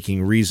someone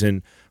making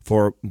reason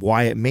for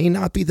why it may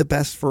not be the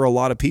best for a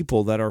lot of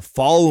people that are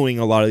following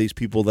a lot of these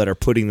people that are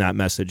putting that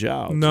message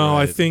out. No,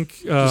 Right. I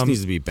think It just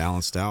needs to be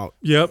balanced out.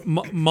 Yep,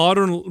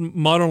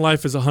 modern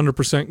life is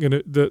 100%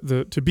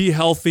 going to be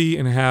healthy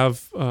and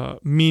have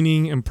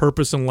meaning and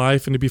purpose in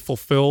life and to be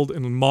fulfilled.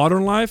 And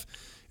modern life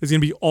is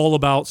going to be all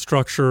about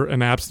structure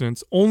and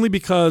abstinence, only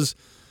because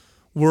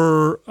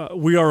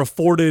we are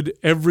afforded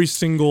every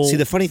single See,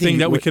 the funny thing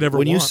that we could ever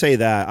when want. you say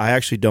that, I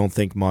actually don't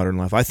think modern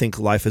life. I think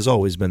life has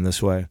always been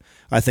this way.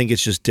 I think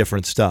it's just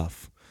different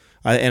stuff.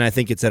 And I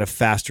think it's at a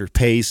faster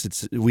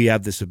pace. We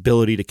have this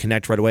ability to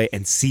connect right away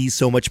and see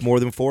so much more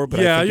than before.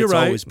 But I think you're it's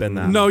right. always been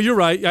that. No, you're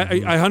right.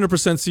 I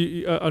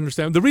 100%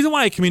 understand. The reason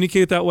why I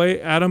communicate it that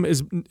way, Adam,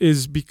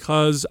 is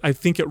because I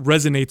think it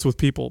resonates with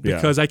people.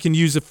 Because I can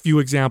use a few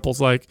examples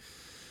like,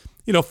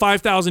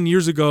 5,000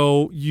 years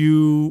ago,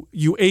 you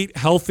ate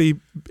healthy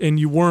and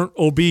you weren't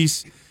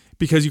obese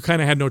because you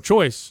kind of had no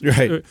choice.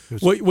 Right.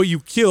 What you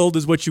killed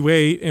is what you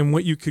ate, and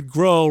what you could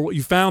grow, what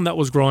you found that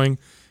was growing,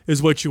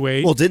 is what you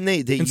ate. Well, didn't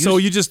they? So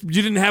you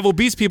didn't have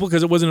obese people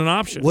because it wasn't an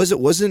option.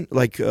 Wasn't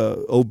like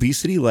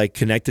obesity like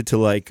connected to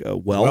like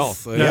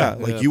wealth? Yeah.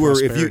 Like you were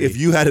if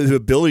you had the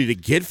ability to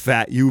get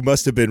fat, you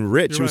must have been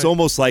rich. You're It was right.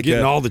 almost like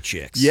Getting all the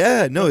chicks.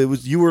 Yeah, no, it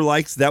was. You were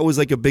like that was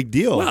like a big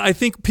deal. Well, I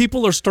think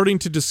people are starting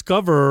to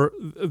discover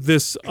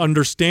this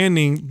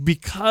understanding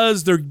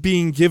because they're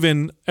being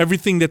given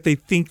everything that they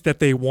think that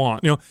they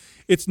want.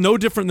 It's no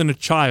different than a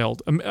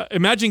child.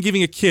 Imagine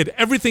giving a kid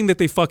everything that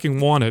they fucking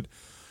wanted.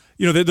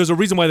 There's a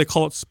reason why they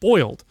call it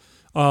spoiled.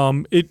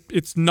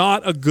 It's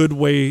not a good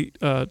way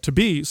to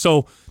be.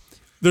 So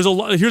there's a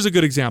lot. Here's a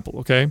good example.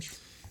 Okay,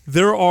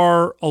 there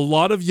are a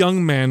lot of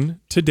young men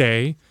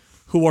today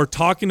who are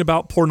talking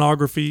about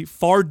pornography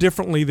far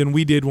differently than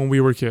we did when we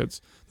were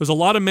kids. There's a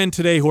lot of men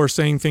today who are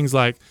saying things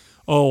like,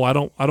 "Oh, I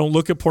don't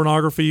look at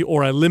pornography,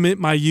 or I limit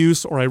my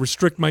use, or I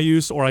restrict my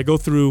use, or I go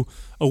through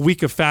a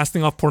week of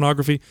fasting off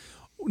pornography."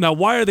 Now,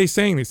 why are they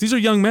saying this? These are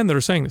young men that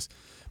are saying this.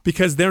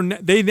 Because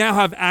they now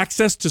have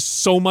access to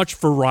so much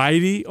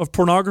variety of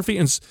pornography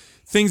and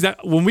things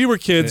that when we were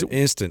kids,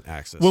 Instant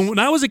access. when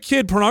I was a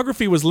kid,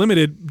 pornography was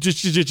limited.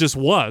 Just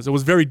was. It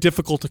was very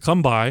difficult to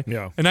come by.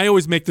 Yeah. And I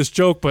always make this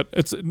joke, but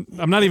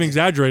I'm not even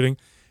exaggerating.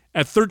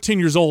 At 13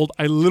 years old,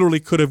 I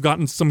literally could have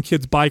gotten some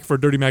kid's bike for a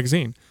dirty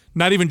magazine.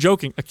 Not even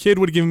joking. A kid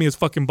would have given me his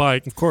fucking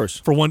bike. Of course.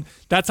 For one.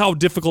 That's how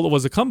difficult it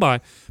was to come by.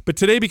 But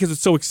today, because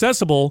it's so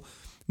accessible,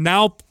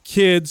 now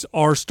kids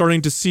are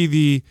starting to see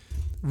the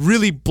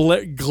really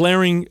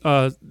glaring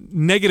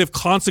negative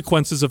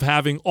consequences of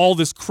having all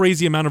this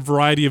crazy amount of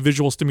variety of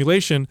visual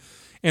stimulation,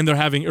 and they're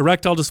having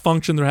erectile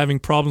dysfunction, they're having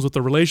problems with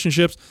their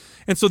relationships,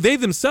 and so they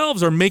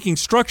themselves are making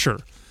structure.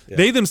 Yeah.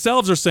 They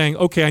themselves are saying,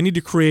 okay, I need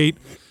to create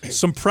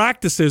some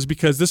practices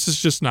because this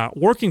is just not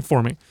working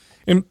for me.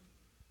 And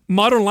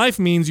modern life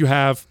means you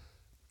have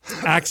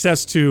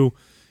access to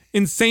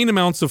insane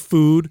amounts of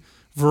food,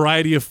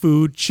 variety of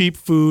food, cheap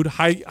food,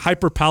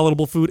 hyper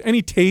palatable food,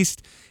 any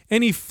taste,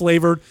 any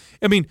flavored.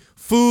 I mean,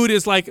 food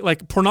is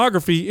like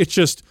pornography.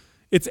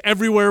 It's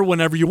everywhere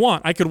whenever you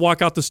want. I could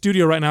walk out the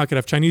studio right now. I could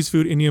have Chinese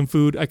food, Indian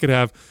food. I could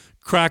have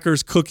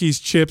crackers, cookies,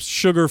 chips,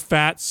 sugar,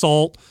 fat,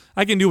 salt.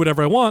 I can do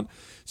whatever I want.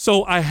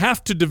 So I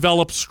have to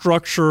develop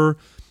structure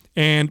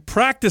and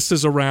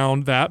practices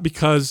around that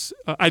because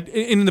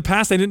in the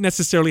past, I didn't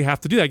necessarily have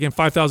to do that. Again,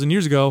 5,000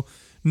 years ago,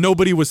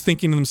 nobody was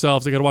thinking to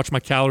themselves, I got to watch my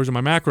calories and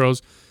my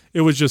macros.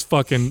 It was just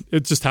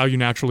it's just how you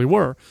naturally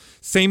were.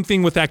 Same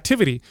thing with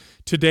activity.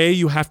 Today,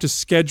 you have to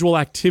schedule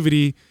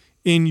activity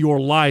in your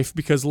life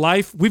because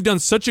we've done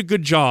such a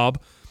good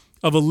job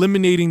of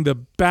eliminating the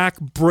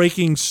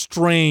back-breaking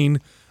strain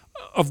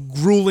of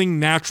grueling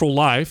natural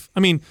life. I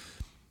mean,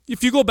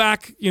 if you go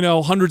back,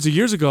 hundreds of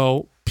years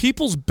ago,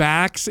 people's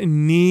backs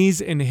and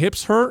knees and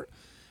hips hurt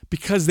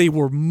because they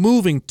were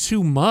moving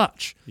too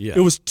much. Yeah.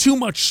 It was too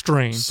much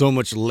strain. So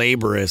much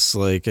laborious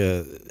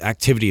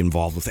activity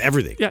involved with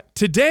everything. Yeah.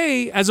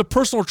 Today, as a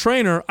personal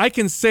trainer, I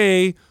can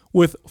say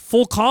with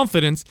full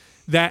confidence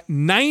that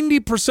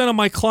 90% of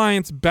my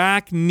clients'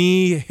 back,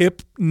 knee,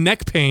 hip,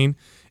 neck pain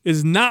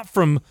is not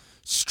from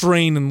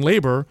strain and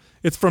labor.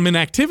 It's from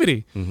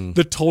inactivity.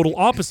 The total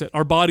opposite.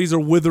 Our bodies are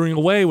withering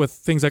away with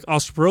things like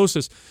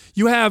osteoporosis.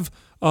 You have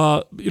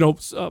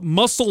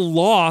muscle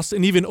loss,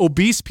 and even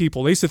obese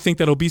people. They used to think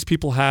that obese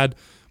people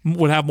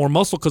would have more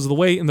muscle because of the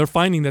weight, and they're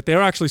finding that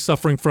they're actually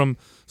suffering from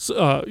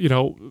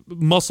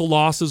muscle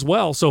loss as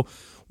well. So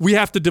we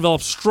have to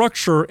develop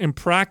structure and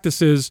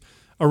practices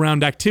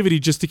around activity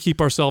just to keep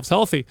ourselves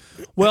healthy.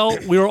 Well,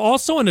 we are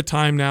also in a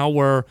time now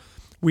where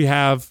we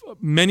have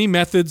many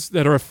methods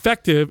that are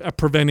effective at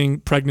preventing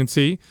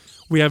pregnancy.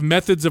 We have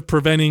methods of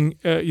preventing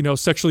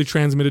sexually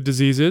transmitted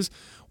diseases.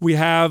 We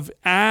have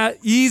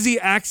easy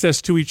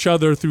access to each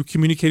other through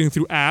communicating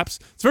through apps.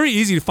 It's very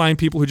easy to find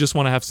people who just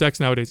want to have sex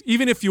nowadays,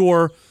 even if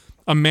you're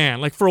a man.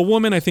 Like for a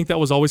woman, I think that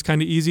was always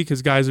kind of easy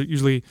because guys are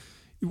usually,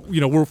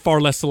 we're far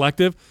less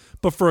selective.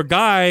 But for a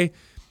guy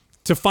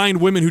to find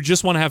women who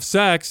just want to have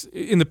sex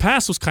in the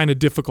past was kind of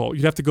difficult.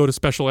 You'd have to go to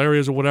special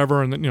areas or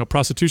whatever, and then,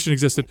 prostitution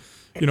existed,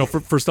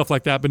 for stuff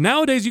like that. But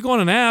nowadays you go on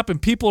an app and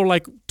people are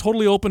like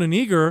totally open and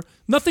eager.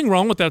 Nothing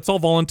wrong with that. It's all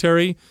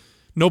voluntary.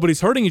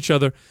 Nobody's hurting each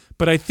other.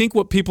 But I think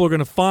what people are going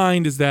to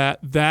find is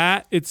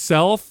that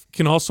itself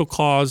can also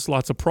cause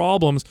lots of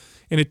problems,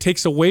 and it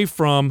takes away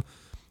from,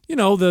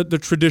 the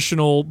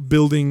traditional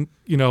building,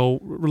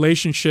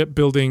 relationship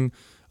building,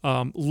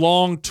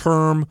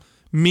 long-term,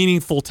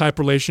 meaningful type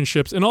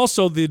relationships, and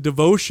also the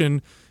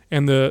devotion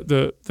and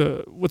the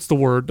what's the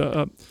word?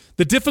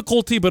 The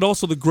difficulty, but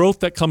also the growth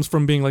that comes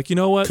from being like,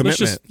 what? Commitment. Let's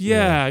just,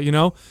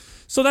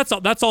 So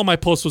that's all my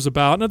post was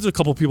about. And there's a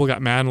couple of people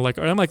got mad and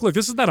I'm like, look,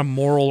 this is not a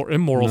moral or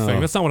immoral thing.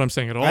 That's not what I'm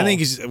saying at all. I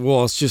think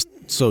it's just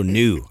so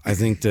new. I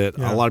think that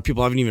a lot of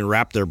people haven't even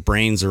wrapped their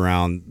brains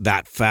around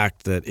that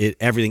fact that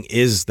everything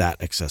is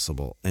that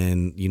accessible.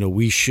 And,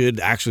 we should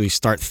actually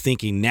start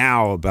thinking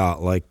now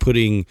about like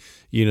putting,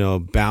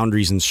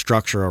 boundaries and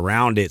structure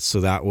around it.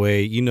 So that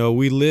way,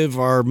 we live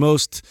our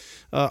most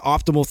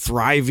optimal,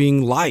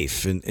 thriving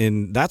life.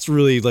 And that's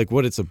really like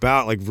what it's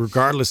about. Like,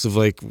 regardless of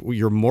like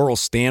your moral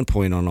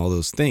standpoint on all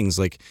those things,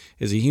 like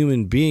as a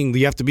human being,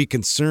 you have to be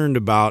concerned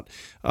about,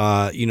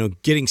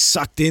 getting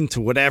sucked into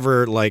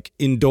whatever like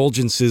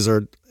indulgences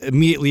are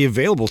immediately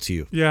available to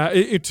you. Yeah.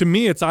 To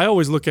me, I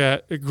always look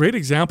at a great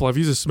example. I've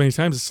used this many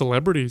times is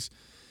celebrities.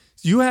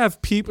 You have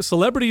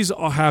celebrities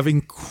have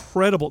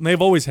incredible, and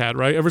they've always had,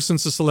 right? Ever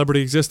since the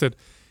celebrity existed,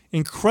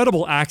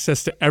 incredible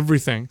access to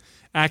everything.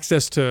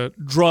 Access to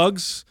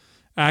drugs,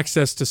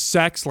 access to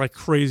sex like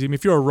crazy. I mean,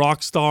 if you're a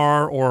rock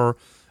star or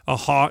a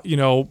hot,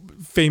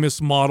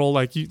 famous model,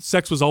 like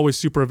sex was always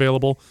super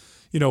available.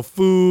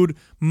 Food,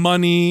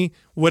 money,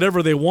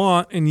 whatever they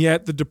want, and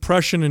yet the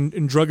depression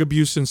and drug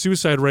abuse and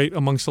suicide rate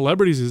among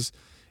celebrities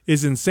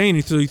is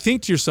insane. So you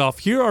think to yourself,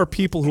 here are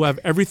people who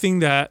have everything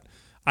that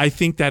I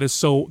think that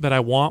I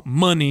want,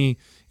 money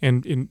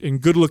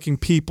and good-looking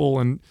people,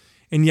 and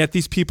yet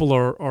these people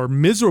are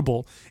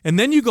miserable. And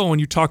then you go and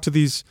you talk to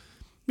these,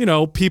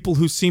 people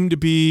who seem to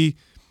be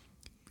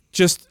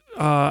just,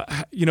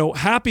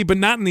 happy, but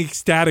not in the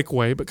ecstatic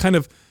way, but kind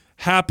of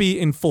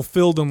happy and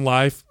fulfilled in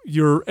life.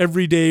 Your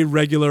everyday,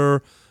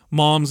 regular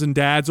moms and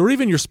dads, or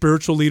even your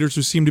spiritual leaders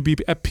who seem to be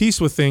at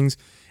peace with things.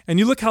 And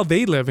you look how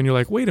they live, and you're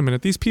like, wait a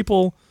minute, these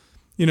people,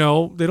 they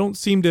don't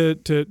seem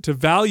to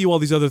value all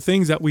these other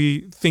things that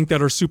we think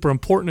that are super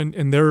important,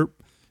 and they're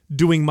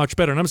doing much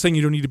better. And I'm saying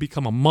you don't need to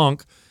become a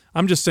monk.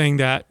 I'm just saying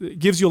that it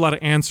gives you a lot of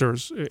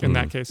answers in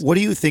that case. What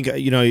do you think,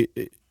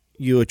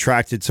 you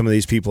attracted some of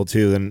these people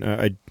too,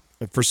 and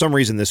for some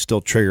reason this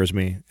still triggers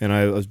me, and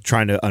I was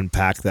trying to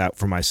unpack that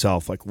for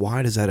myself. Like,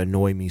 why does that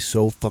annoy me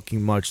so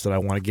fucking much that I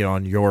want to get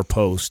on your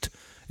post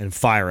and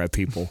fire at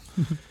people?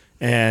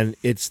 And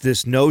it's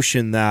this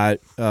notion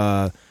that,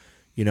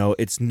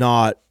 it's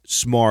not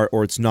smart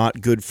or it's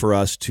not good for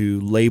us to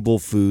label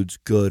foods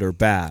good or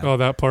bad. Oh,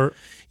 that part.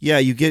 Yeah,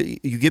 you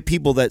get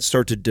people that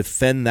start to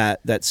defend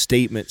that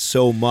statement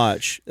so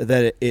much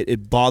that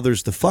it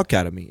bothers the fuck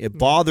out of me. It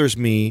bothers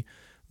me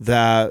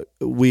that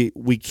we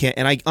can't,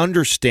 and I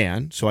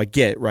understand, so I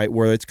get right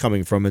where it's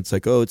coming from. It's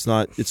like, oh, it's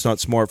not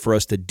smart for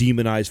us to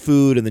demonize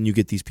food, and then you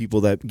get these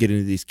people that get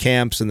into these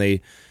camps and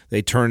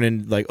they turn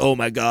in like, oh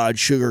my God,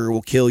 sugar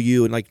will kill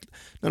you, and like,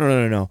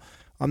 no.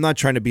 I'm not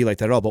trying to be like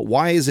that at all, but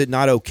why is it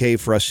not okay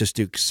for us just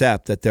to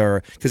accept that there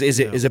are, because is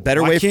it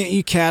better way? Why can't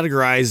you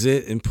categorize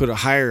it and put a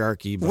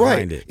hierarchy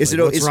behind it?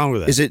 What's wrong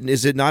with that?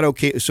 Is it not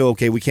okay? So,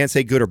 okay, we can't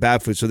say good or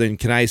bad food. So then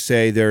can I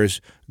say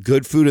there's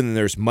good food and then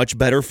there's much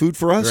better food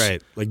for us?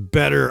 Right. Like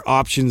better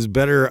options,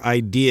 better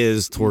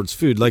ideas towards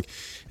food. Like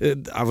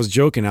I was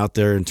joking out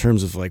there in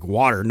terms of like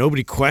water.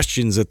 Nobody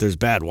questions that there's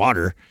bad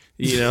water.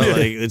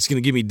 Like it's going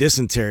to give me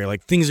dysentery.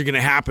 Like things are going to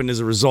happen as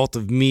a result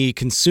of me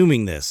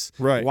consuming this.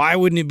 Right. Why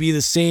wouldn't it be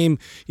the same?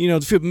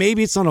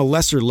 Maybe it's on a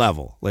lesser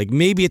level. Like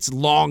maybe it's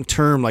long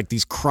term, like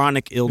these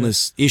chronic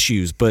illness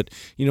issues. But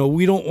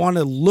we don't want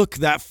to look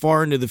that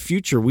far into the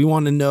future. We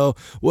want to know,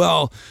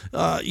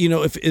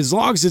 if as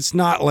long as it's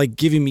not like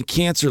giving me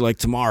cancer like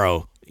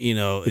tomorrow.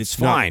 it's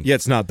fine. Yeah,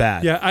 it's not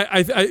bad. Yeah,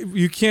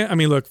 you can't. I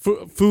mean, look,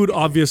 food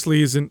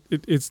obviously isn't.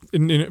 It's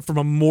from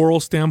a moral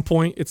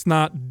standpoint, it's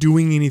not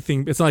doing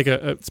anything. It's not like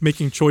it's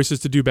making choices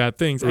to do bad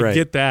things. I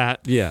get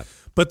that. Yeah.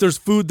 But there's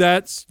food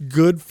that's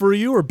good for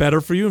you or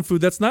better for you, and food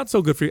that's not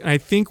so good for you. And I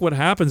think what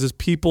happens is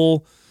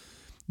people,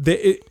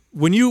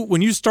 when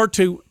you start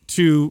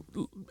to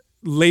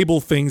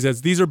label things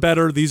as these are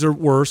better, these are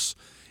worse,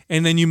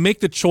 and then you make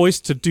the choice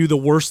to do the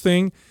worst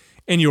thing,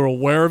 and you're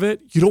aware of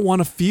it, you don't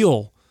want to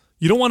feel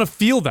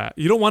that.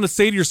 You don't want to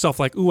say to yourself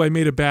like, "Ooh, I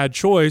made a bad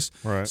choice."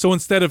 Right. So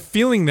instead of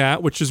feeling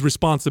that, which is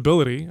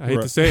responsibility, I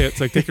hate to say it,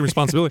 it's like taking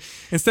responsibility.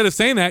 Instead of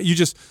saying that, you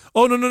just,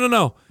 "Oh,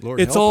 no. Lord,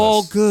 it's help all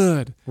us."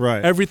 good.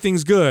 Right.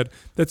 Everything's good."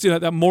 That's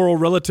that moral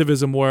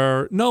relativism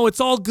where, no,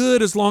 it's all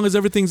good as long as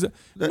everything's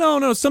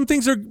No, some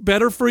things are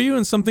better for you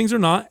and some things are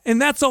not.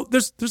 And that's all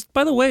there's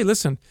by the way,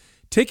 listen,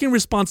 taking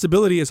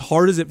responsibility, as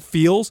hard as it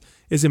feels,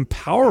 is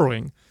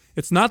empowering.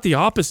 It's not the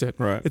opposite.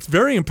 Right. It's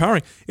very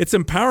empowering. It's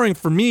empowering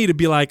for me to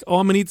be like, oh,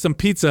 I'm going to eat some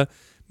pizza.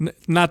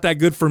 Not that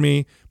good for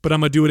me, but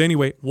I'm going to do it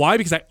anyway. Why?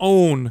 Because I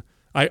own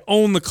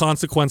the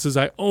consequences.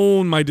 I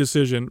own my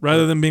decision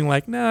rather than being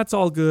like, nah, it's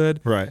all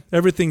good. Right.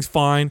 Everything's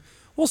fine.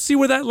 We'll see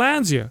where that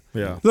lands you.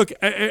 Yeah. Look,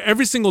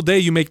 every single day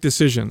you make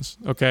decisions,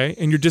 okay?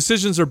 And your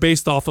decisions are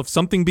based off of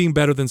something being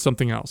better than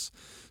something else.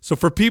 So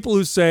for people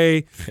who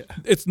say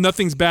it's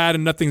nothing's bad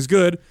and nothing's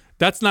good,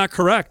 that's not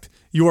correct.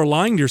 You are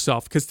lying to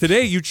yourself because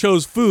today you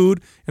chose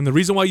food, and the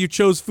reason why you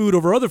chose food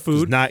over other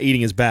food, not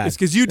eating is bad. is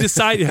because you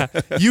decided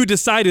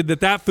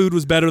that food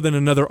was better than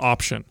another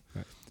option.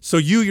 Right. So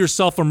you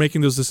yourself are making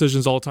those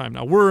decisions all the time.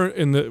 Now we're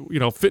in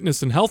the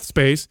fitness and health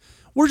space.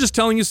 We're just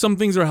telling you some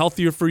things are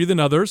healthier for you than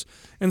others,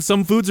 and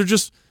some foods are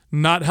just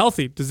not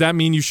healthy. Does that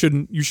mean you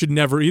should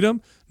never eat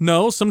them?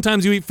 No.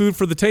 Sometimes you eat food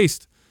for the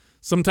taste.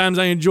 Sometimes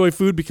I enjoy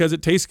food because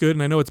it tastes good,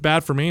 and I know it's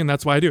bad for me, and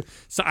that's why I do.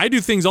 So I do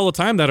things all the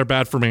time that are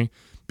bad for me,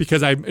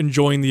 because I'm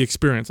enjoying the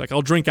experience. Like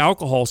I'll drink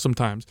alcohol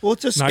sometimes. Well,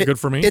 it's just not good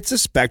for me. It's a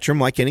spectrum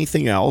like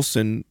anything else.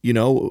 And,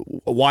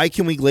 why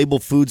can we label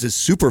foods as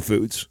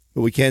superfoods?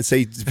 We can't say,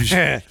 you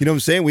know what I'm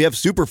saying? We have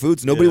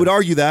superfoods. Nobody would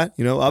argue that.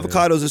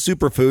 Avocado is a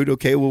superfood.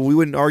 Okay, well, we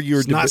wouldn't argue.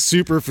 It's not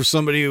super for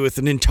somebody with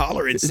an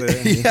intolerance.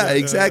 Yeah,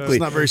 exactly.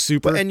 It's not very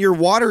super. And your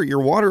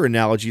water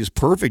analogy is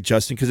perfect,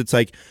 Justin, because it's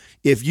like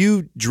if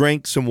you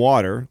drank some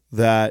water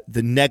that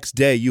the next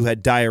day you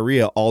had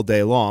diarrhea all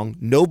day long,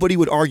 nobody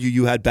would argue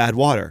you had bad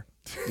water.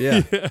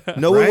 Yeah.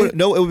 No, right? It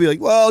would be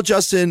like, well,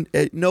 Justin,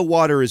 no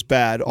water is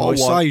bad. I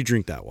saw you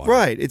drink that water.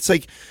 Right. It's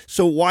like,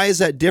 so why is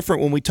that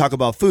different when we talk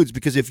about foods?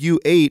 Because if you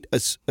ate a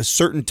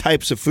certain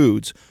types of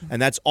foods and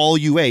that's all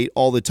you ate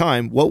all the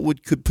time,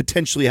 what could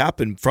potentially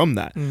happen from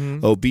that?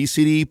 Mm-hmm.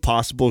 Obesity,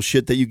 possible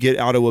shit that you get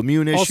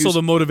autoimmune issues. Also,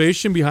 the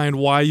motivation behind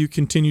why you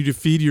continue to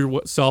feed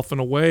yourself in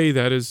a way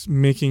that is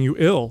making you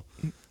ill.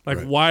 Like,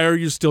 right. Why are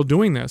you still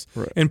doing this?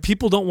 Right. And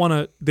people don't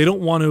want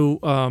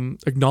to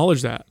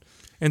acknowledge that.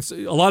 And so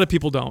a lot of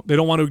people don't. They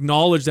don't want to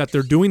acknowledge that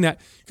they're doing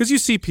that because you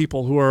see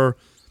people who are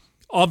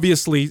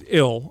obviously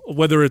ill,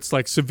 whether it's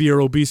like severe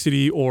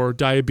obesity or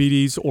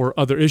diabetes or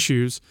other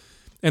issues,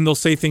 and they'll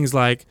say things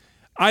like,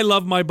 "I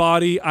love my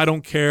body. I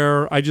don't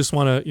care. I just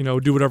want to,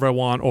 do whatever I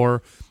want."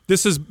 Or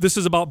this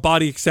is about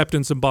body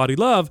acceptance and body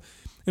love.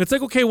 And it's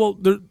like, okay, well,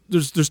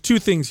 there's two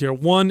things here.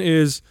 One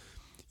is,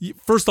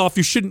 first off,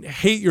 you shouldn't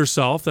hate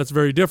yourself. That's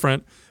very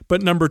different.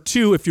 But number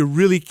two, if you're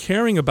really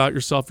caring about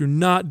yourself, you're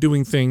not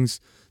doing things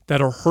that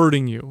are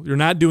hurting you. You're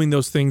not doing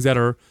those things that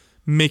are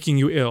making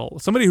you ill.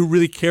 Somebody who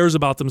really cares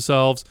about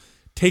themselves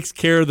takes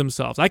care of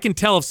themselves. I can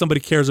tell if somebody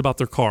cares about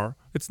their car.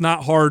 It's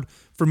not hard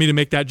for me to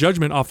make that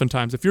judgment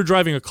oftentimes. If you're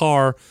driving a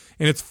car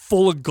and it's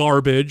full of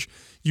garbage,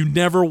 you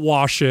never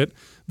wash it,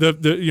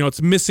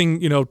 it's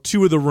missing,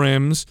 two of the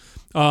rims,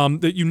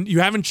 that you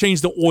haven't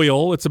changed the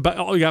oil, it's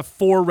about, you got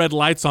 4 red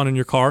lights on in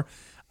your car,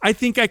 I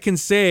think I can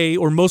say,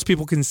 or most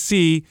people can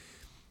see,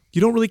 you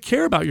don't really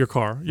care about your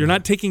car. You're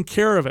not taking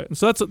care of it. And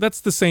so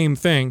that's the same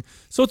thing.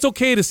 So it's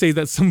okay to say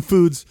that some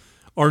foods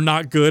are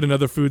not good and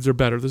other foods are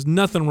better. There's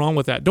nothing wrong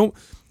with that. Don't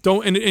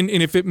and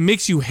if it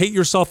makes you hate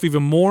yourself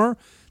even more,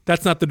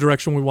 that's not the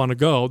direction we want to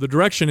go. The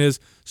direction is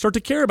start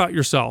to care about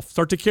yourself.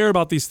 Start to care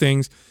about these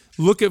things.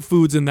 Look at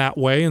foods in that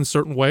way, in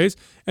certain ways,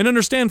 and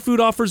understand food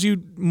offers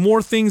you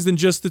more things than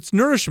just its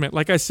nourishment.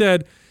 Like I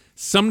said,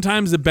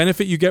 sometimes the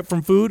benefit you get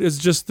from food is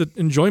just the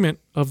enjoyment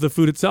of the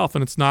food itself,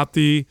 and it's not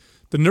the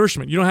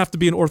nourishment. You don't have to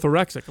be an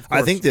orthorexic, of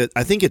course.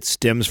 I think it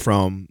stems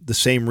from the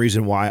same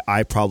reason why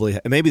I probably,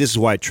 maybe this is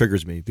why it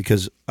triggers me,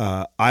 because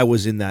I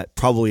was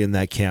probably in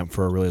that camp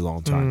for a really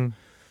long time.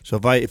 So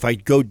if I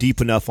go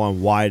deep enough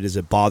on why does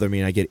it bother me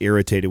and I get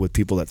irritated with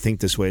people that think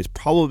this way, it's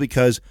probably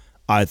because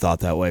I thought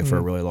that way for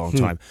a really long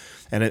time.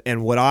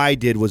 And what I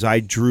did was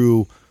I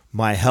drew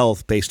my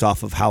health based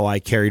off of how I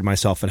carried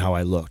myself and how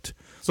I looked.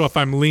 So if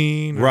I'm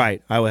lean.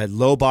 Right. I had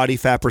low body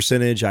fat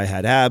percentage. I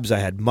had abs. I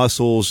had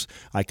muscles.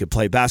 I could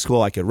play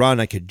basketball. I could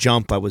run. I could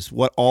jump.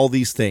 All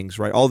these things,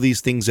 right? All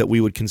these things that we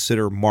would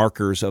consider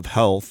markers of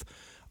health,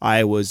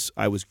 I was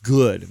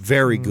good,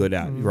 very good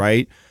at,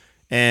 right?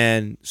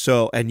 And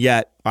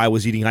yet I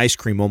was eating ice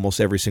cream almost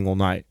every single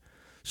night.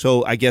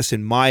 So I guess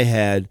in my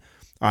head,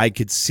 I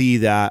could see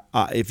that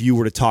if you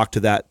were to talk to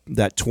that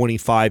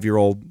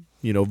 25-year-old,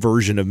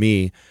 version of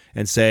me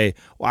and say,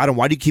 well, Adam,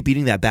 why do you keep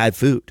eating that bad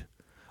food?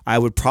 I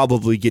would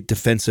probably get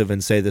defensive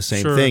and say the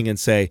same thing and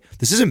say,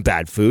 this isn't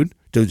bad food.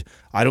 Do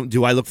I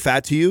look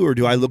fat to you, or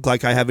do I look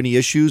like I have any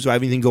issues? Do I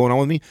have anything going on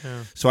with me?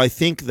 Yeah. So I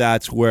think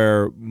that's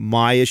where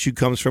my issue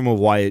comes from, of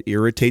why it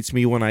irritates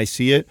me when I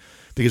see it,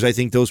 because I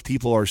think those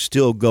people are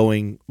still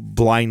going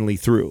blindly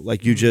through.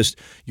 Like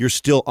you're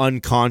still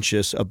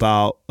unconscious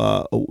about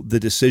the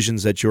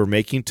decisions that you're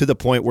making, to the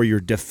point where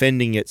you're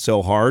defending it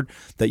so hard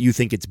that you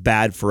think it's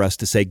bad for us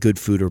to say good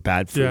food or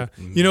bad food.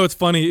 Yeah. What's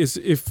funny is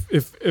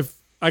if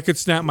I could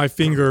snap my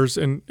fingers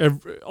and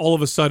all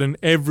of a sudden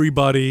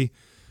everybody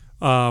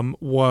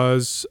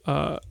was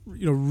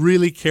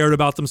really cared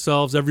about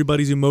themselves.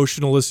 Everybody's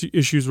emotional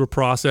issues were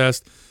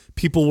processed.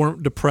 People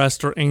weren't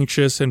depressed or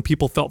anxious, and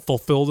people felt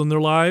fulfilled in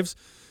their lives.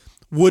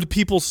 Would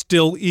people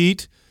still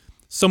eat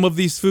some of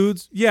these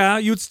foods? Yeah,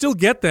 you would still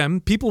get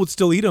them. People would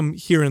still eat them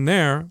here and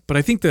there, but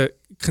I think the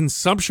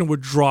consumption would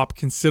drop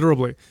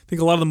considerably. I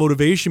think a lot of the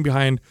motivation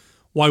behind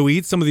why we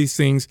eat some of these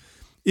things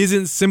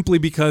isn't simply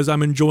because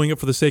I'm enjoying it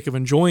for the sake of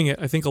enjoying it.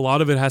 I think a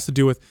lot of it has to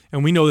do with,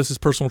 and we know this as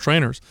personal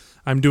trainers,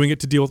 I'm doing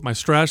it to deal with my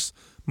stress,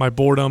 my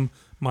boredom,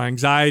 my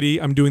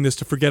anxiety. I'm doing this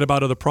to forget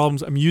about other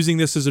problems. I'm using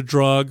this as a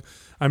drug.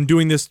 I'm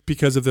doing this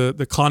because of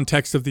the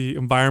context of the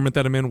environment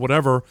that I'm in,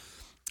 whatever.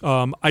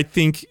 I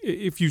think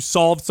if you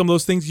solved some of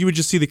those things, you would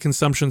just see the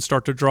consumption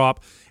start to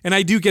drop. And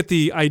I do get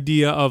the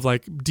idea of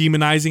like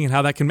demonizing and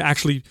how that can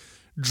actually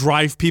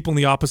drive people in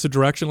the opposite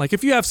direction. Like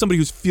if you have somebody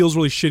who feels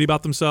really shitty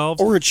about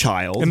themselves, or a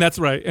child, and that's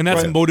right, and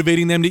that's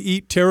motivating them to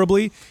eat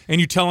terribly, and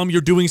you tell them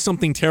you're doing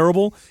something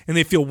terrible and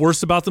they feel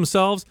worse about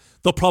themselves,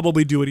 they'll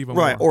probably do it even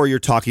more. Right. Or you're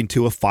talking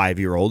to a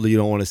 5-year-old, you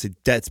don't want to say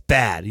that's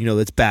bad,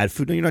 that's bad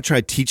food. No, you're not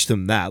trying to teach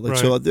them that. Like,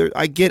 so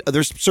I get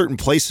there's certain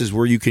places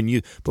where you can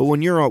use, but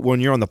when you're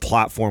on the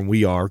platform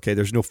we are, okay,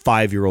 there's no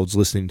 5-year-olds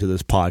listening to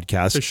this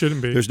podcast. They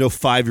shouldn't be. There's no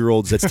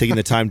 5-year-olds that's taking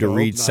the time to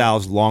read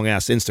Sal's long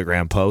ass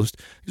Instagram post.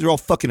 These are all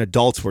fucking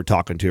adults we're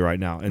talking to right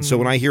now. And so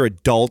when I hear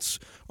adults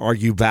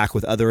argue back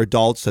with other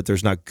adults that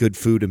there's not good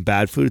food and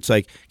bad food, it's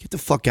like, get the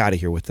fuck out of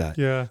here with that.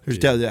 Yeah.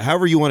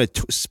 However you want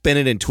to spin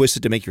it and twist it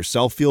to make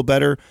yourself feel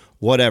better,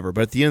 whatever.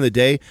 But at the end of the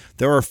day,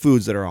 there are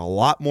foods that are a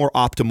lot more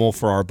optimal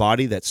for our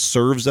body that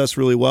serves us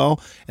really well.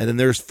 And then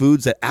there's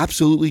foods that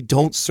absolutely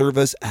don't serve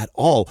us at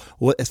all.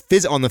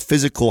 On the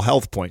physical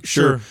health point,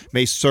 sure,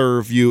 may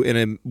serve you in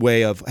a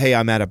way of, hey,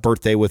 I'm at a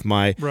birthday with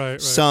my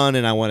son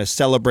and I want to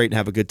celebrate and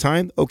have a good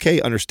time.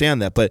 Okay,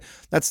 understand that. But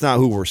that's not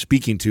who we're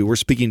speaking to. We're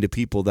speaking to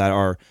people that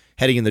are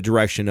heading in the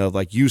direction of,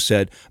 like you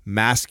said,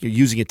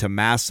 using it to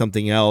mask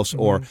something else,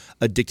 or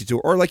addicted to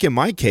it. Or like in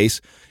my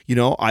case,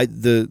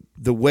 the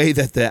way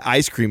that the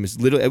ice cream is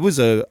it was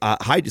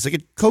it's like a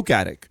Coke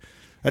addict.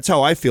 That's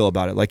how I feel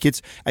about it. Like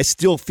I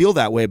still feel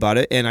that way about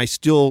it, and I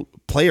still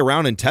play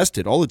around and test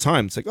it all the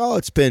time. It's like, oh,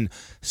 it's been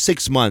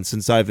 6 months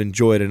since I've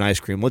enjoyed an ice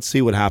cream. Let's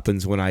see what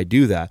happens when I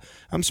do that.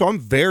 So I'm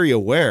very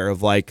aware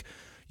of like,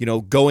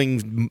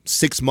 going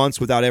 6 months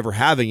without ever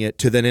having it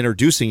to then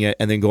introducing it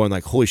and then going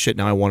like, holy shit,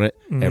 now I want it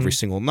every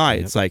single night.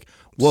 Yep. It's like,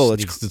 whoa,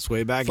 it's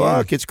way back.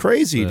 Fuck, it's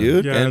crazy,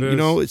 dude. Yeah,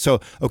 and so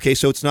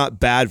it's not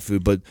bad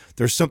food, but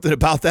there's something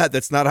about that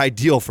that's not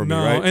ideal for me,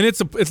 right? And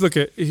it's look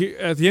at the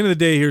end of the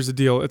day, here's the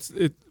deal.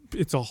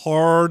 It's a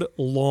hard,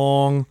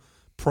 long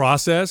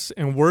process,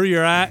 and where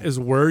you're at is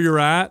where you're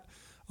at.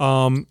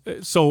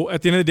 So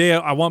at the end of the day,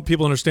 I want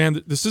people to understand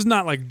that this is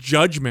not like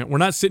judgment. We're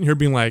not sitting here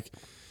being like,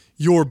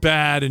 you're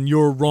bad and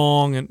you're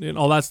wrong and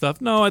all that stuff.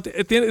 No, at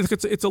the end,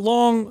 it's a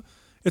long,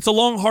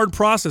 hard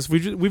process.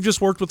 We've just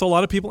worked with a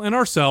lot of people and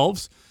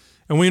ourselves,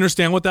 and we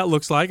understand what that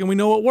looks like, and we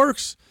know what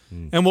works.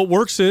 And what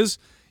works is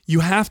you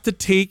have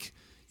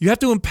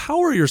to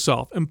empower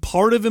yourself, and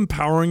part of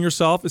empowering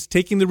yourself is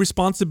taking the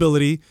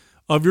responsibility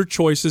of your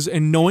choices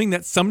and knowing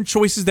that some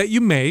choices that you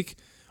make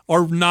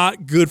are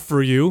not good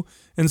for you,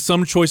 and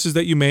some choices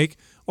that you make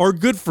are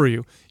good for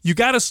you. You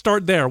got to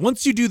start there.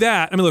 Once you do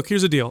that, look,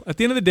 here's the deal. At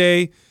the end of the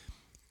day,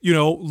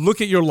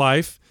 look at your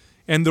life,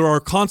 and there are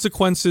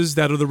consequences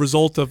that are the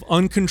result of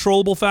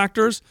uncontrollable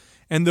factors,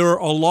 and there are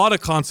a lot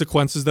of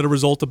consequences that are a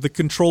result of the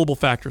controllable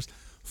factors.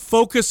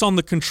 Focus on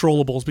the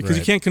controllables, because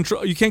you can't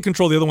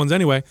control the other ones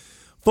anyway.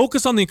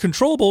 Focus on the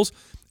controllables,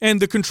 and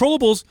the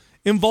controllables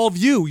involve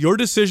you, your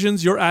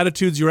decisions, your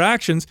attitudes, your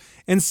actions,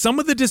 and some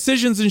of the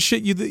decisions and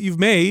shit that you've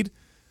made,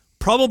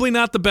 probably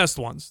not the best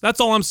ones. That's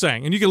all I'm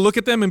saying. And you can look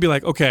at them and be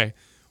like, okay,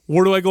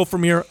 where do I go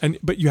from here?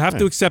 But you have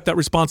to accept that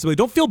responsibility.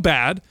 Don't feel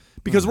bad,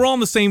 because we're all in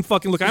the same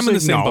fucking look. I'm in the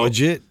same boat.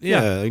 Acknowledge it.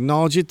 Yeah,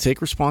 acknowledge it.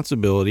 Take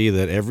responsibility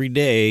that every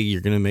day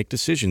you're going to make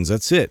decisions.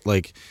 That's it.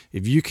 Like,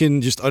 if you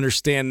can just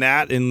understand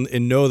that and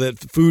know that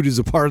food is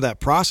a part of that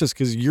process,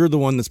 because you're the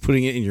one that's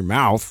putting it in your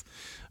mouth.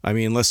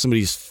 Unless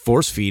somebody's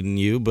force feeding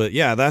you, but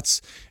yeah,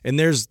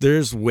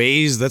 there's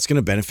ways that's going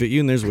to benefit you,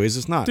 and there's ways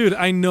it's not. Dude,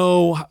 I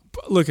know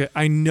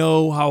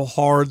how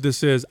hard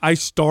this is. I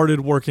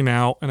started working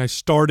out and I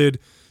started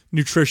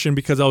nutrition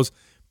because I was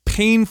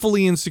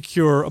painfully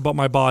insecure about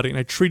my body, and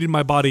I treated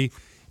my body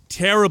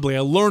terribly. I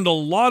learned a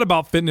lot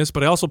about fitness,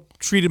 but I also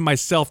treated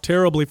myself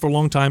terribly for a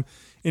long time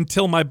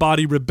until my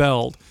body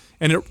rebelled.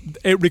 And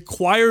it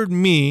required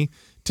me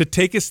to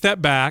take a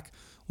step back,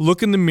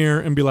 look in the mirror,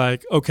 and be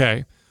like,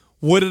 okay,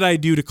 what did I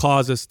do to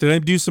cause this? Did I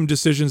do some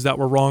decisions that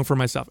were wrong for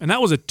myself? And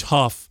that was a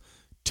tough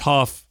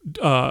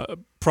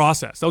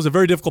process. That was a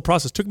very difficult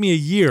process. It took me a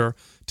year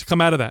to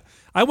come out of that.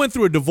 I went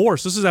through a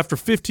divorce. This is after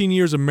 15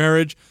 years of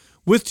marriage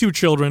with 2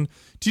 children.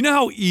 Do you know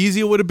how easy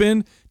it would have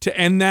been to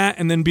end that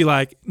and then be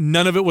like,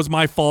 none of it was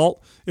my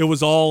fault. It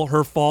was all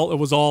her fault. It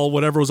was all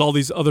whatever. It was all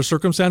these other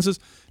circumstances.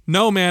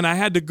 No, man, I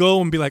had to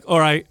go and be like, all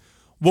right,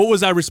 what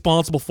was I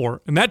responsible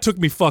for? And that took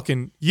me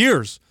fucking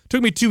years. It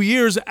took me 2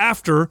 years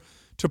after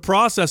to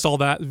process all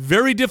that.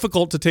 Very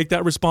difficult to take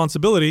that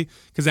responsibility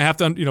because I have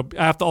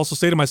to also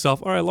say to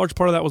myself, all right, a large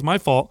part of that was my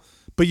fault.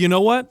 But you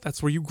know what?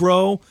 That's where you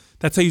grow.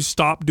 That's how you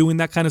stop doing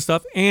that kind of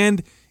stuff.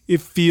 And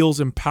it feels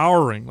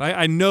empowering.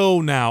 I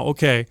know now,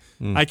 okay,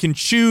 I can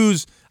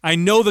choose. I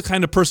know the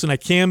kind of person I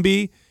can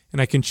be, and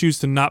I can choose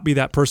to not be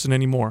that person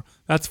anymore.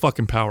 That's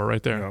fucking power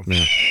right there. Yeah.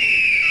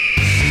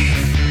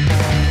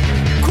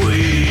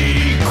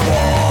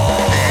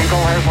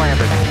 Eagle has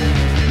landed.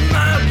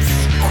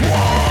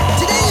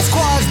 Today's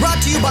Squad is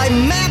brought to you by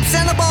MAPS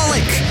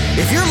Anabolic.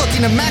 If you're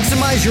looking to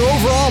maximize your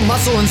overall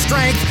muscle and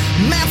strength,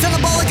 MAPS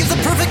Anabolic is the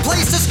perfect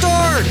place to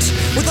start.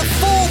 With a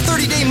full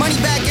 30-day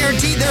money-back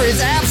guarantee, there is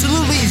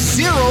absolutely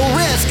zero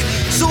risk.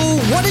 So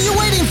what are you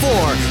waiting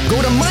for?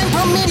 Go to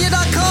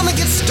mindpumpmedia.com and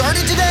get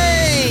started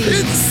today.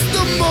 It's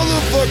the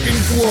motherfucking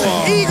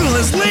Quad. Eagle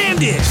has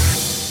landed.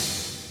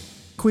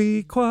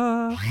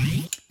 Quee-qua.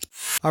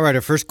 All right,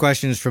 our first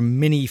question is from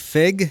Minnie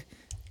Fig.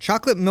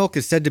 Chocolate milk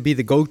is said to be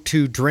the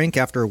go-to drink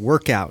after a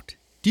workout.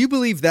 Do you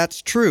believe that's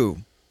true?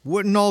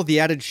 Wouldn't all the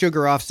added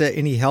sugar offset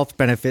any health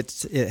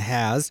benefits it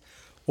has?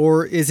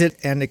 Or is it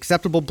an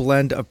acceptable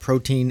blend of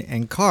protein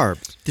and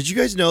carbs? Did you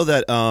guys know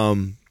that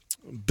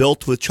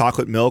Built with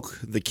Chocolate Milk,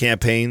 the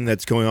campaign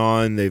that's going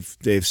on,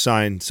 they've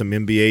signed some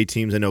NBA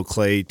teams. I know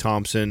Klay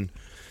Thompson.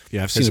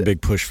 Yeah, I've seen a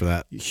big push for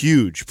that.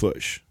 Huge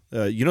push.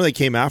 They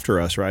came after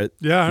us, right?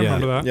 Yeah, I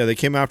remember that. Yeah, they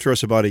came after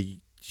us about a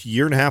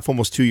year and a half,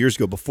 almost 2 years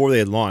ago, before they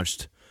had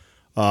launched.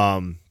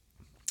 And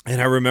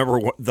I remember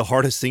the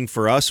hardest thing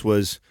for us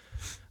was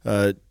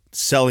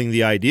selling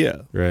the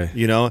idea. Right.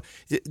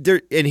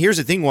 And here's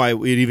the thing why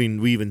we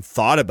even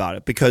thought about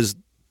it, because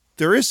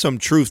there is some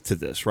truth to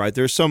this, right?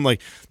 There's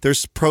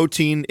there's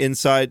protein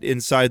inside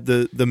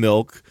the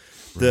milk.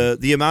 Right.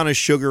 The amount of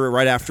sugar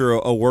right after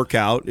a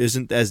workout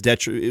isn't as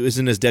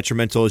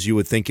detrimental as you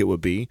would think it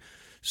would be.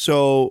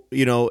 So,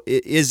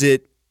 is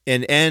it?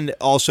 And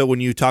also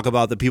when you talk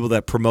about the people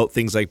that promote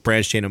things like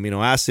branched chain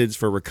amino acids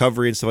for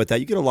recovery and stuff like that,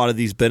 you get a lot of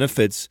these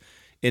benefits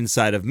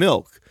inside of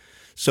milk.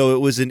 So it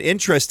was an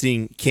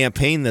interesting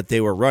campaign that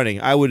they were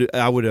running. I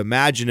would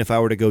imagine if I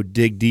were to go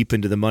dig deep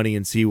into the money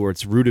and see where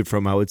it's rooted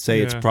from, I would say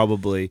it's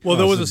probably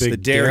there was the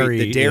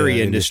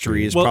dairy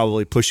industry is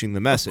probably pushing the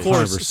message. Of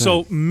course. 100%.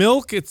 So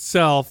milk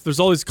itself, there's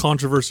always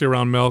controversy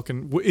around milk,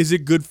 and is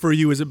it good for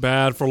you? Is it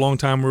bad? For a long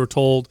time we were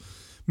told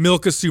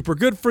milk is super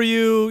good for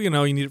you. You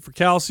need it for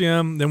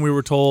calcium. Then we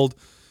were told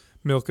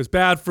milk is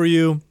bad for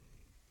you.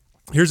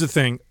 Here's the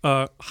thing.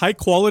 High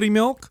quality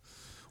milk,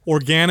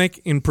 organic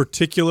in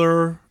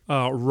particular,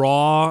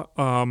 raw,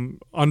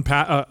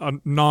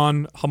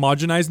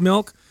 non-homogenized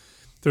milk.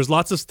 There's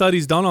lots of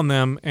studies done on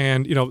them.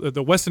 And,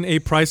 the Weston A.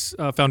 Price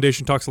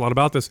Foundation talks a lot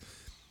about this.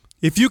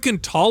 If you can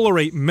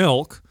tolerate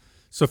milk,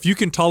 so if you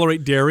can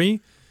tolerate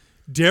dairy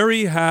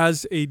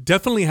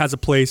definitely has a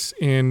place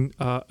in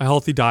a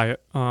healthy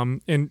diet.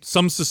 And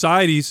some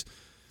societies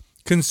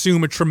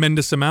consume a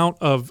tremendous amount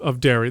of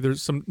dairy.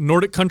 There's some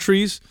Nordic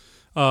countries,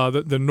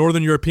 the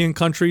Northern European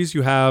countries.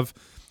 You have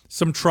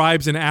some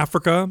tribes in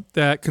Africa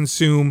that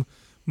consume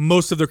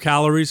most of their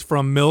calories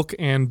from milk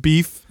and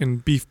beef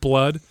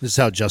blood. This is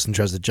how Justin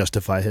tries to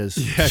justify his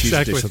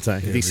exactly.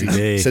 He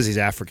says he's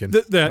African.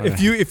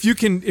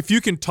 If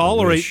you can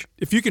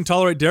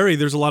tolerate dairy,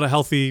 there's a lot of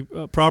healthy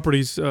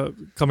properties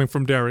coming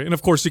from dairy, and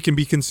of course it can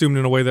be consumed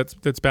in a way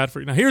that's bad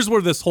for you. Now here's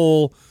where this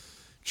whole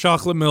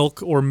chocolate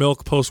milk or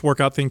milk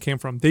post-workout thing came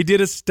from. They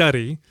did a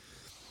study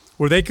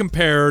where they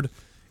compared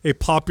a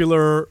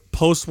popular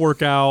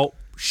post-workout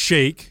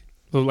shake,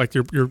 like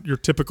your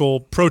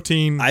typical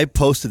protein. I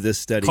posted this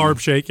study, carb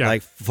shake,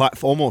 like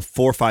almost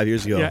 4 or 5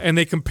 years ago. Yeah, and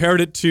they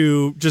compared it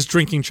to just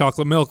drinking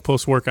chocolate milk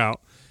post-workout.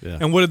 Yeah.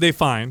 And what did they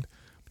find?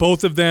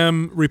 Both of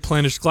them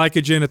replenished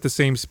glycogen at the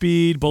same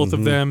speed. Both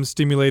of them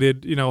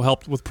stimulated,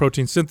 helped with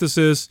protein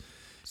synthesis.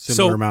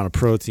 Similar amount of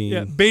protein.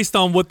 Yeah, based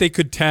on what they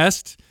could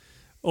test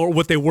or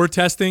what they were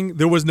testing,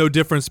 there was no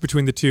difference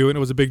between the two, and it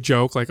was a big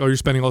joke. Like, you're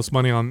spending all this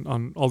money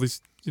on all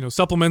these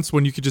supplements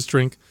when you could just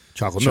drink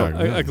chocolate milk,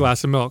 a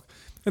glass of milk.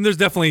 And there's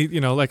definitely,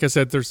 like I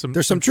said, there's some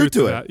truth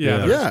to it. That.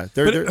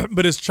 Yeah.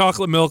 But is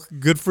chocolate milk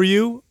good for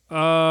you?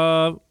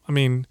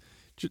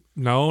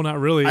 No, not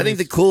really. I think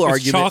the cooler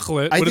it's argument.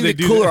 chocolate. I What do think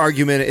they the do cooler there?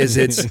 argument is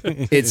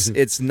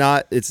it's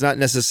not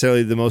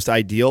necessarily the most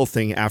ideal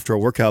thing after a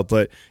workout,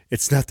 but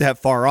it's not that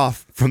far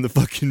off from the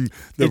fucking.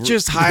 It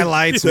just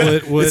highlights what I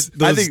those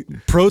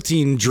think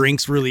protein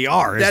drinks really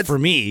are. That's- For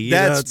me, you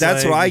that's- know, it's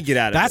that's what I get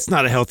out of That's it.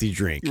 not a healthy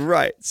drink.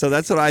 right. So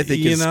that's what I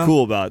think You is know?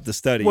 cool about the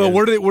study. Well, And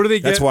where do they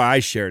get? That's why I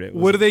shared it.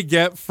 What do they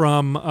get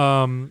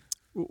from?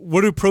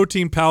 Where do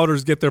protein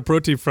powders get their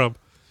protein from?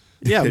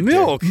 Yeah,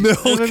 milk.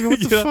 Milk. What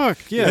the Yeah. fuck?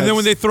 Yeah. And then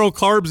when they throw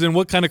carbs in,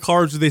 what kind of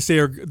carbs do they say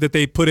that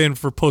they put in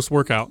for post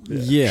workout?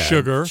 yeah,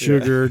 Sugar,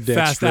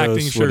 fast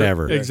acting sugar,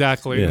 whatever.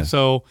 Exactly. Yeah.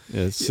 So,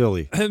 Yeah, it's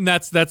silly. and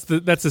that's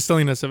the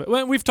silliness of it.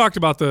 Well, we've talked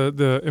about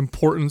the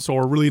importance,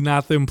 or really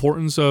not the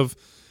importance, of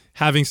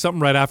having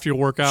something right after your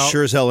workout.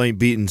 Sure as hell ain't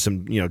beating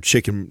some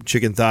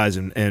chicken thighs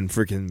and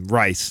freaking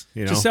rice.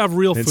 Just have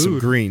real and food. some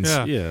greens.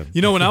 Yeah.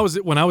 You know, when I was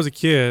a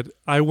kid,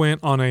 I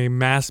went on a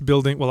mass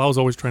building. Well, I was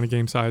always trying to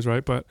gain size,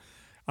 right? But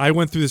I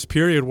went through this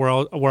period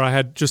where I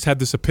had just had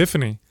this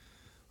epiphany,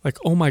 like,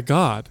 oh my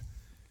God,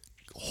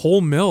 whole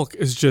milk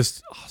is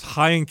just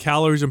high in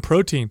calories and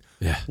protein.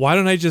 Yeah. Why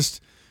don't I just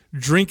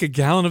drink a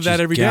gallon of that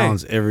every day?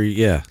 Gallons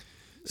every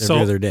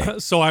other day.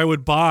 So I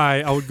would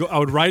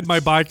ride my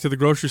bike to the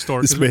grocery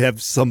store. This may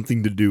have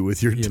something to do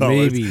with your Yeah,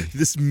 intolerance. maybe.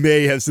 This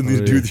may have something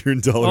to do with your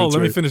intolerance. Oh,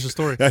 let me right? finish the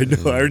story. I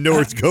know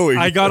where it's going.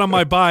 I got on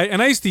my bike, and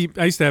I used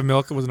to have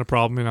milk. It wasn't a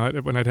problem,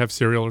 when I'd have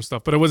cereal or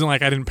stuff. But it wasn't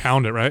like I didn't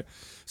pound it, right?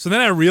 So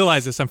then I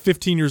realized this. I'm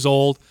 15 years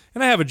old,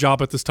 and I have a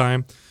job at this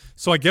time.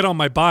 So I get on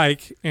my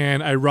bike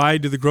and I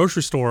ride to the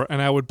grocery store,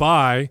 and I would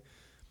buy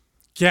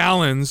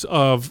gallons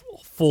of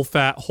full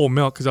fat whole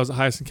milk because I was the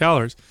highest in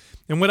calories.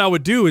 And what I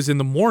would do is in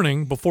the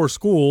morning before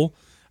school,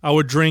 I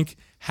would drink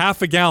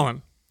half a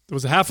gallon. It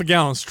was a half a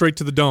gallon straight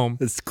to the dome.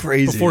 That's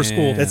crazy. Before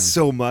school. That's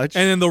so much.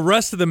 And then the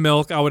rest of the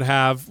milk I would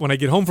have when I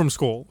get home from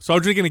school. So I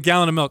was drinking a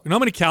gallon of milk. You know how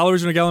many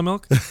calories in a gallon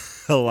of milk?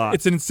 a lot.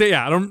 It's insane.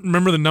 Yeah, I don't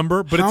remember the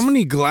number, but How it's,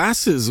 many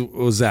glasses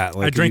was that?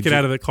 I drank it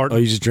out of the carton. Oh,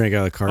 you just drank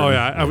out of the carton? Oh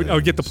yeah, I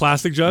would get the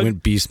plastic jug.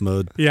 Went beast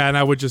mode. Yeah, and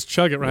I would just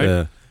chug it, right?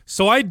 Yeah.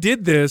 So I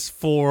did this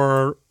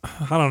for,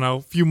 I don't know,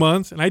 a few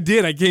months, and I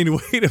gained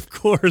weight, of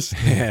course,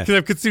 because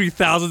I'm consuming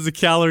thousands of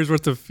calories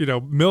worth of,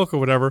 milk or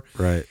whatever.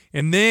 Right.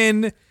 And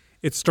then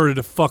it started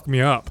to fuck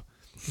me up.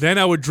 Then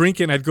I would drink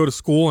it, and I'd go to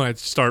school, and I'd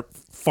start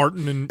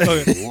farting and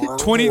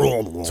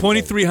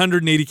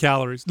 2,380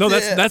 calories. No,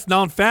 that's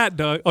non-fat,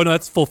 Doug. Oh, no,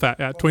 that's full fat.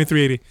 Yeah,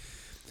 2,380.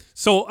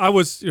 So I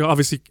was,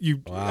 obviously,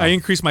 I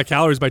increased my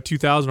calories by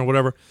 2,000 or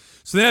whatever.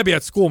 So then I'd be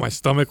at school, my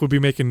stomach would be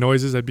making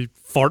noises, I'd be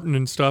farting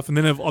and stuff, and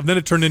then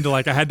it turned into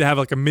like I had to have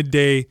like a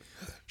midday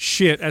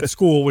shit at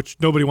school, which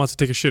nobody wants to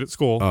take a shit at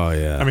school. Oh,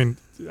 yeah. I mean,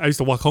 I used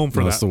to walk home for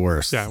that. That's the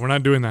worst. Yeah, we're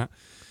not doing that.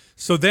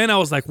 So then I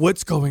was like,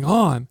 what's going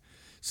on?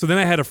 So then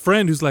I had a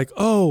friend who's like,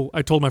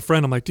 I told my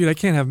friend, I'm like, dude, I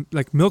can't have,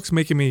 like, milk's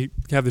making me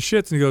have the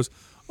shits. And he goes,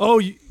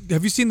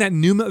 have you seen that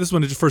new milk? This is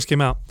when it just first came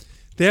out.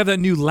 They have that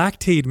new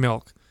Lactaid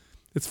milk.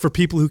 It's for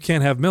people who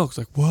can't have milk. It's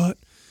like, what?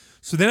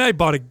 So then I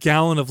bought a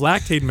gallon of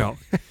Lactaid milk.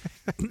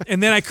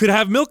 And then I could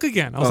have milk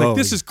again. I was like,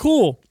 this is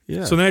cool.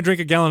 Yeah. So then I drank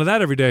a gallon of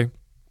that every day.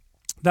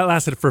 That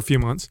lasted for a few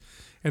months.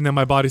 And then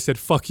my body said,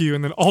 fuck you.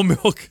 And then all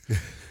milk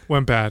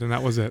went bad. And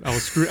that was it. I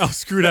was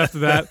screwed after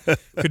that.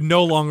 Could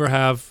no longer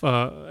have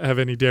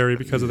any dairy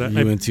because of that.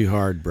 You went too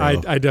hard,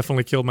 bro. I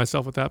definitely killed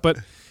myself with that. But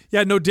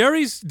yeah, no,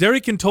 dairy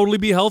can totally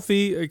be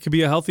healthy. It can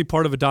be a healthy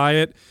part of a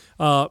diet.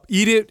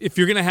 Eat it. If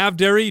you're going to have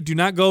dairy, do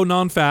not go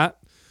non-fat.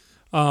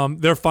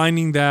 They're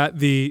finding that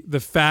the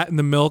fat in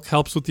the milk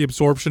helps with the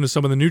absorption of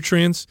some of the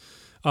nutrients.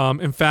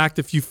 In fact,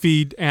 if you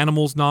feed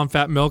animals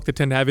non-fat milk, they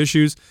tend to have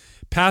issues.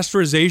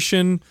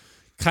 Pasteurization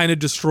kind of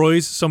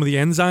destroys some of the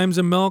enzymes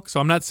in milk.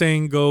 So I'm not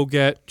saying go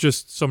get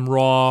just some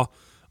raw,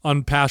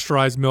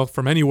 unpasteurized milk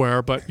from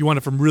anywhere, but you want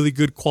it from really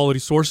good quality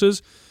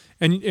sources.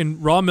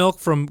 And raw milk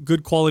from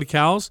good quality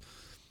cows,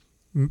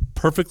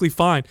 perfectly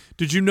fine.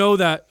 Did you know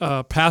that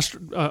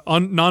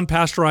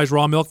non-pasteurized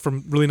raw milk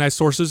from really nice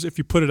sources, if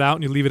you put it out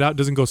and you leave it out, it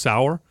doesn't go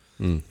sour?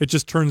 It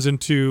just turns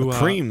into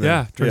cream.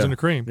 Then. Turns into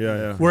cream.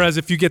 Yeah. Whereas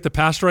if you get the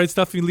pasteurized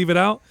stuff and you leave it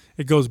out,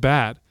 it goes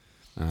bad.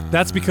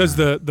 That's because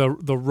the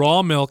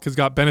raw milk has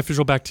got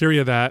beneficial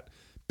bacteria that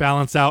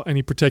balance out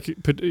any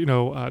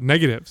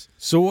negatives.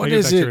 So what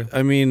Negative is bacteria. it?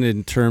 I mean,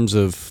 in terms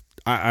of,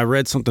 I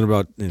read something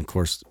about, and of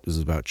course, this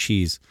is about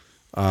cheese.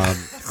 But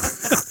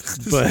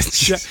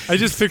Yeah, I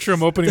just picture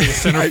him opening the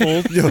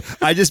centerfold.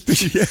 I just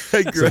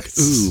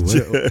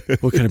ooh,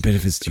 what kind of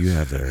benefits do you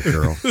have there,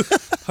 girl?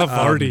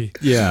 Havarti.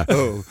 Yeah.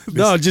 Oh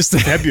No, just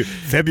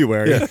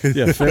February.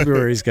 yeah.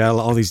 February's got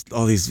all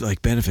these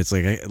like benefits,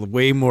 like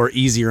way more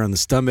easier on the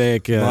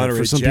stomach for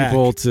Monterey some Jack.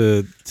 people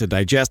to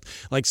digest.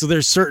 Like, so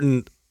there's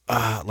certain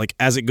like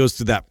as it goes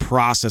through that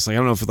process, like I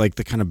don't know if like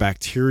the kind of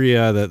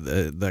bacteria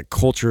that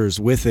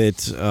cultures with it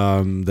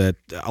that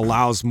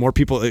allows more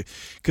people,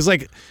 because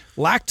like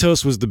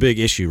lactose was the big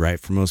issue, right,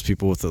 for most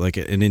people with like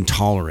an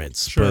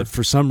intolerance. Sure. But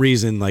for some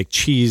reason, like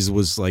cheese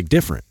was like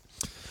different.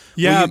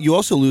 Yeah. Well, you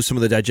also lose some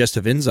of the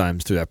digestive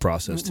enzymes through that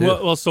process too.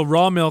 Well, so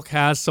raw milk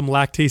has some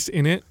lactase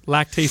in it.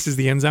 Lactase is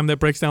the enzyme that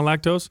breaks down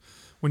lactose.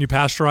 when you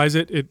pasteurize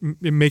it, it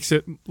makes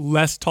it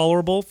less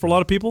tolerable for a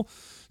lot of people.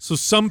 So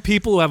some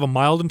people who have a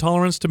mild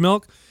intolerance to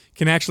milk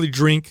can actually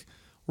drink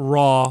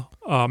raw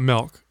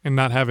milk and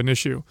not have an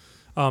issue.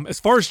 As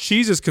far as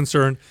cheese is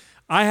concerned,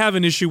 I have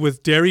an issue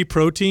with dairy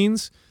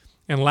proteins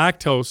and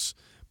lactose,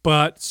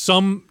 but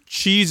some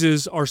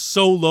cheeses are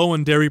so low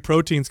in dairy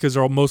proteins because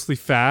they're all mostly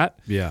fat,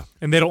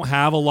 and they don't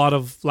have a lot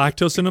of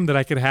lactose in them that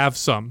I could have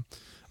some.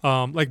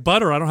 Like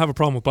butter, I don't have a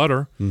problem with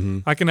butter.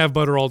 I can have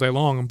butter all day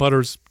long, and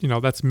butter's,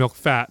 that's milk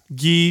fat.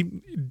 Ghee,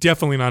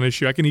 definitely not an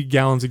issue. I can eat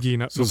gallons of ghee.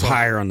 So it's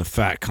higher on the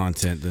fat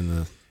content than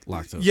the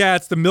lactose. Yeah,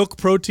 it's the milk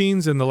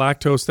proteins and the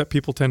lactose that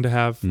people tend to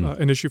have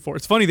an issue for.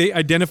 It's funny, they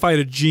identified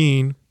a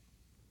gene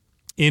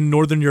in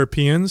Northern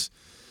Europeans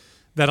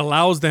that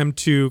allows them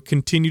to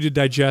continue to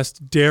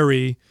digest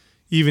dairy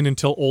even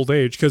until old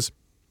age, because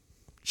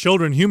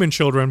human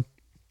children,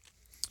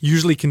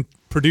 usually can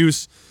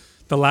produce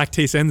the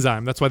lactase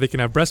enzyme. That's why they can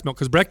have breast milk,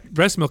 because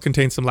breast milk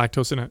contains some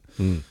lactose in it.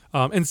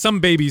 And some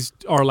babies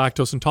are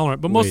lactose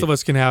intolerant, but most of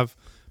us can have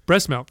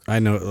breast milk. I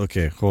know.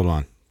 Okay, hold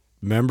on.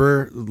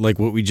 Remember, like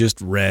what we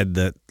just read,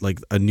 that like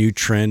a new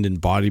trend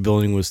in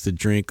bodybuilding was to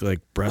drink like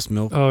breast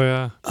milk. Oh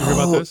yeah, you heard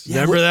about this?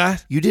 Remember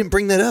that? You didn't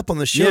bring that up on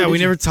the show. Yeah, we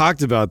did never you?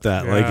 talked about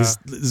that. Yeah. Like, is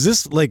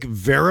this like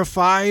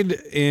verified?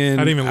 And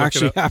I didn't even look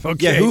actually it up. have.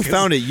 Okay, Yeah, who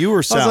found it? You or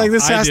I Sal? was like,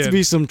 this I has to did.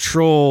 be some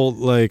troll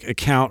like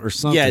account or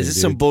something. Yeah, is this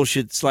dude. some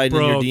bullshit sliding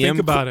Bro, in your DM think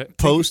about it.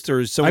 post,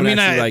 or is someone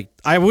actually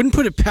I wouldn't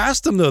put it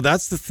past them though.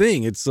 That's the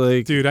thing. It's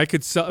like, Dude, I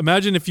could sell.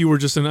 Imagine if you were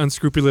just an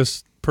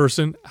unscrupulous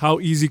person. How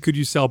easy could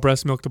you sell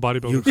breast milk to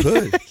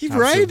bodybuilders? you could,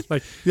 right?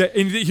 Like, yeah.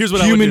 And here's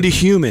what Human I would to do.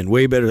 human,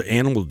 way better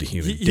animal to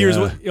human.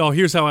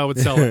 Here's how I would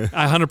sell it.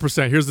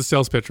 100%. Here's the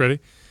sales pitch.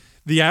 Ready?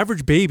 The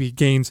average baby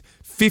gains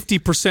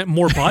 50%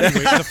 more body weight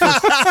in the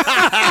first.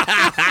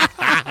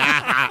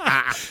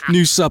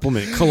 New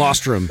supplement,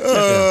 colostrum.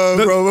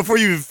 bro. Before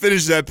you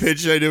finish that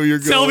pitch, I know you're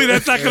going. Tell me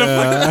that's not going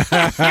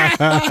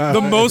to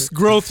the most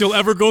growth you'll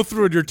ever go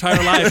through in your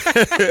entire life.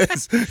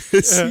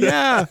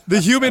 Yeah. The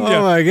human.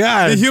 Oh my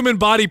God. The human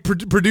body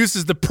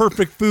produces the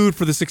perfect food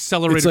for this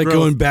accelerated It's like growth.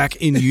 going back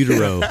in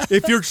utero.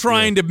 If you're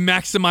trying to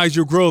maximize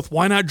your growth,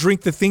 why not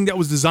drink the thing that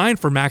was designed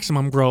for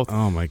maximum growth?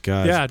 Oh my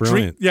God. yeah, it's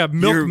brilliant.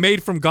 milk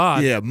made from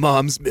God Yeah,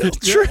 mom's milk.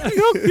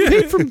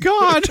 Made from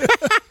God.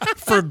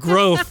 for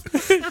growth.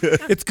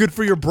 It's good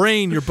for your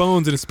brain, your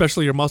bones, and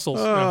especially your muscles.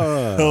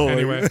 Oh,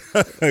 Anyway,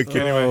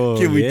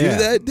 Can we do yeah.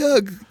 that,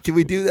 Doug? Can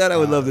we do that? I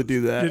would love to do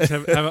you that. just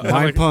have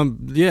Wine pump,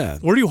 yeah.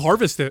 where do you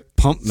harvest it?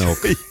 Pump milk.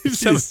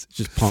 Just have-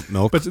 Just pump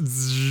milk. But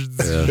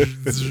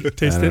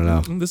taste I don't it.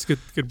 know. This is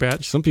good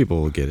batch. Some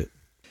people will get it.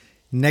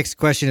 Next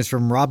question is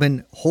from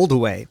Robin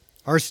Holdaway.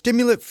 Are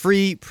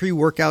stimulant-free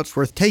pre-workouts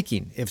worth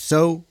taking? If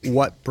so,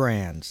 what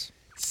brands?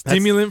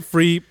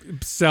 Stimulant-free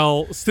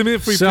Sell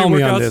pre-workouts.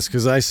 me on this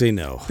because I say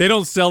no. They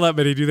don't sell that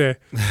many, do they?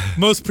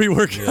 Most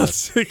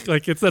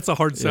pre-workouts, that's a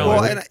hard sell.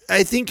 Well, and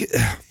I think,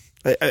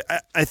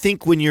 I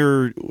think when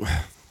you're,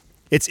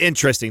 it's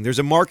interesting. There's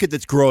a market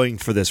that's growing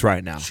for this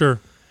right now. Sure.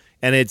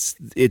 And it's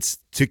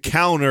to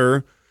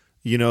counter,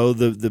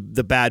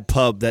 the bad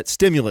pub that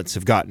stimulants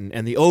have gotten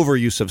and the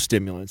overuse of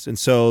stimulants. And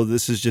so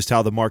this is just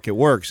how the market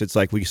works. It's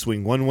like we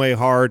swing one way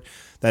hard,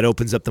 that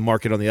opens up the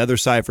market on the other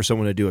side for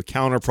someone to do a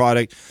counter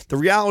product. The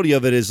reality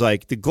of it is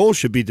like the goal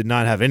should be to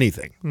not have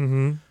anything.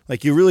 Mm-hmm.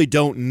 Like you really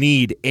don't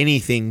need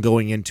anything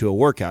going into a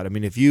workout. I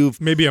mean, if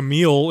you've Maybe a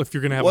meal if you're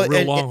going to have a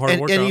real long,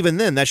 hard workout. and even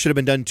then, that should have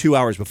been done 2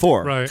 hours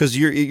before, Right. Because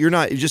you're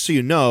not, just so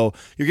you know,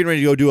 you're getting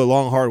ready to go do a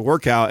long, hard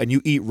workout, and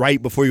you eat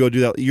right before you go do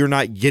that. You're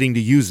not getting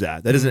to use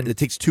that. That doesn't. It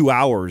takes 2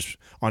 hours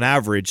on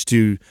average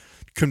to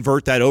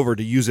convert that over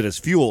to use it as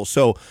fuel.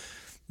 So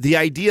the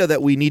idea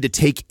that we need to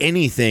take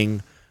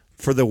anything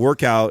for the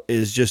workout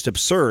is just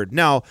absurd.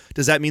 Now,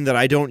 does that mean that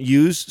I don't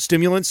use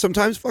stimulants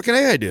sometimes? Fucking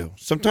A, I do.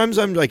 Sometimes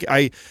I'm like,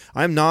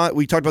 I'm not.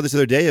 We talked about this the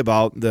other day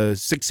about the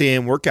 6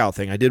 a.m. workout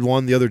thing. I did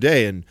one the other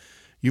day, and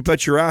you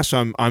bet your ass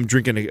I'm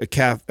drinking a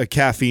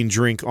caffeine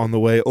drink on the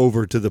way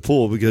over to the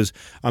pool because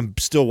I'm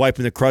still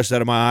wiping the crust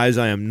out of my eyes.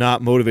 I am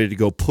not motivated to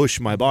go push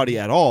my body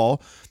at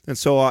all. And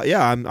so,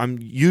 I'm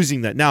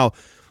using that. Now,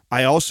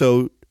 I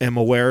also am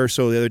aware.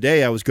 So the other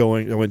day I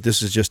went,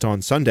 this is just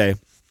on Sunday.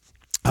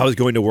 I was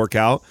going to work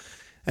out,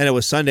 and it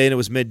was Sunday, and it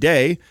was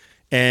midday,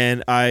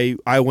 and I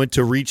went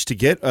to reach to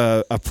get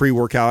a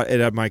pre-workout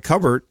at my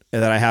cupboard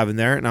that I have in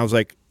there, and I was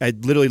like, I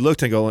literally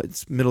looked and go,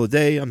 it's middle of the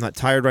day, I'm not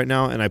tired right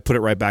now, and I put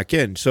it right back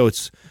in. So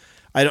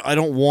I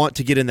don't want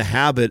to get in the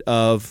habit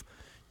of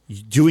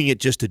doing it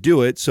just to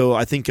do it, so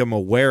I think I'm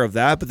aware of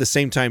that, but at the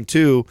same time,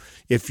 too,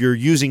 if you're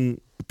using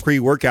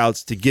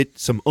pre-workouts to get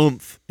some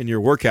oomph in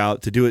your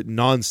workout, to do it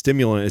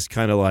non-stimulant is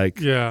kind of like...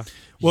 Yeah.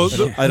 Well,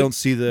 I don't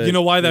see the... You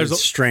know why It's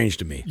strange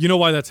to me. You know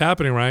why that's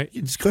happening, right?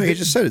 I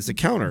just said it's a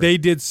counter. They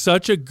did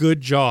such a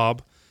good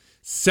job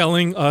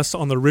selling us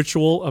on the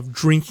ritual of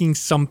drinking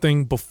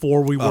something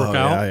before we work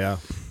out. Yeah.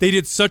 They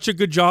did such a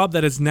good job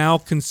that is now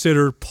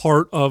considered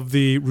part of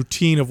the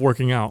routine of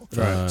working out.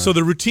 Right. So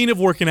the routine of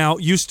working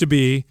out used to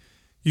be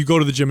you go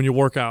to the gym and you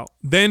work out.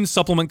 Then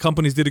supplement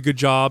companies did a good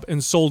job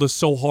and sold us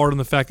so hard on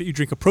the fact that you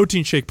drink a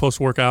protein shake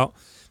post-workout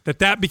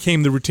that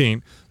became the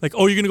routine. Like,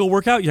 oh, you're going to go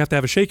work out? You have to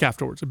have a shake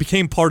afterwards. It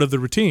became part of the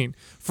routine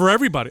for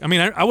everybody. I mean,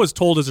 I was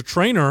told as a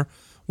trainer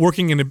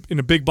working in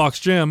a big box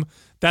gym,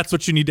 that's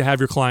what you need to have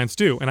your clients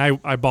do. And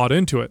I bought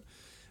into it.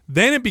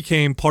 Then it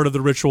became part of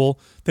the ritual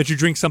that you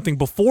drink something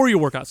before you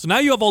work out. So now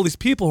you have all these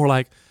people who are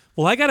like,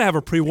 well, I got to have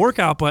a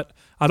pre-workout, but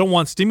I don't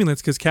want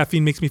stimulants because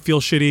caffeine makes me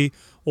feel shitty,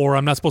 or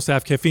I'm not supposed to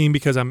have caffeine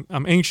because I'm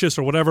anxious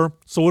or whatever.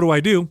 So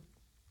what do?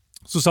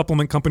 So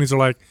supplement companies are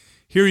like,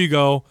 here you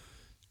go.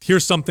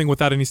 Here's something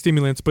without any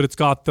stimulants, but it's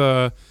got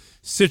the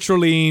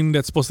citrulline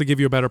that's supposed to give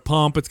you a better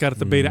pump. It's got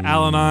the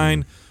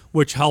beta-alanine,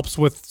 which helps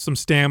with some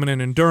stamina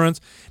and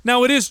endurance.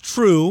 Now, it is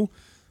true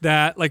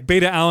that like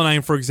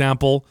beta-alanine, for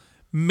example,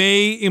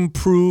 may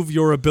improve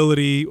your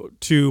ability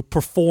to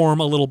perform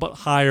a little bit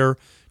higher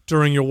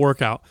during your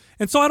workout.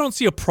 And so I don't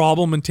see a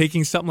problem in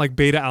taking something like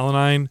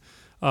beta-alanine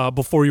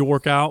before you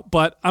work out.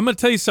 But I'm going to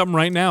tell you something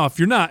right now. If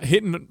you're not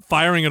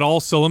firing at all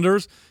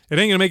cylinders, it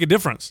ain't going to make a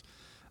difference.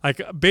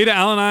 Like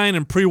beta-alanine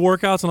and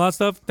pre-workouts and all that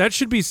stuff, that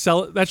should be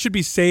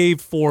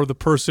saved for the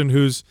person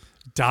who's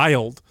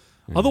dialed.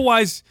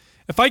 Otherwise,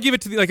 if I give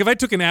it to if I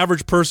took an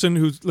average person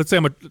who's, let's say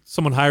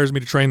someone hires me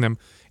to train them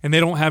and they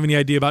don't have any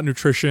idea about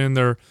nutrition,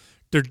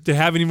 they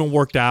haven't even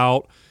worked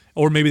out,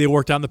 or maybe they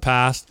worked out in the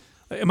past,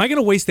 am I going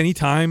to waste any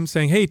time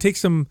saying, hey, take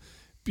some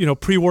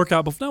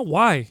pre-workout? But no,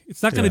 why?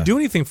 It's not going to do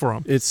anything for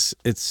them. It's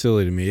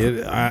silly to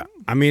me.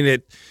 I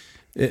mean,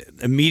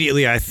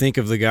 immediately I think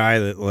of the guy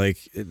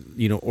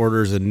that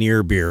orders a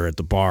near beer at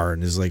the bar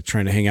and is like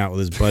trying to hang out with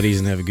his buddies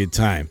and have a good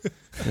time.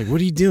 Like,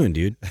 what are you doing,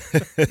 dude?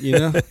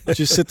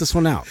 Just sit this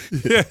one out.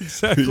 Yeah,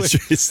 exactly.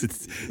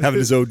 Just having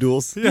his own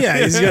duels. Yeah,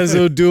 he's got his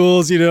own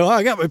duels.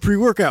 I got my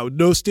pre-workout with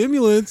no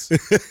stimulants.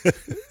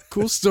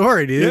 Cool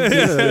story, dude.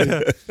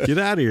 Yeah. Get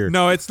out of here.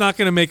 No, it's not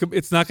going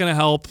to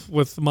help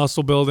with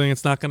muscle building.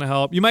 It's not going to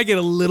help. You might get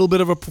a little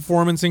bit of a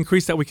performance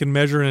increase that we can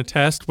measure in a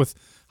test with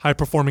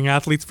high-performing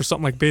athletes for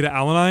something like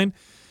beta-alanine.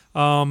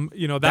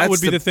 That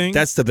would be the thing.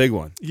 That's the big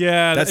one.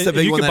 Yeah, that's the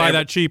big you one. You can buy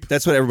that cheap.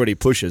 That's what everybody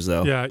pushes,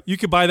 though. Yeah, you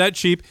could buy that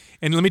cheap.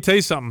 And let me tell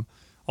you something.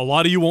 A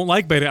lot of you won't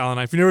like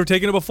beta-alanine. If you've never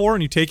taken it before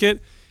and you take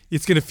it,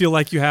 it's going to feel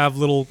like you have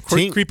little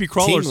creepy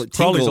crawlies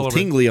all over.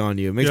 Tingly on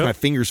you. It makes my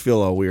fingers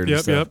feel all weird.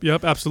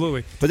 Yep,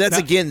 absolutely. But that's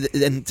again,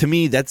 and to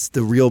me, that's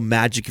the real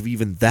magic of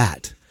even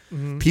that.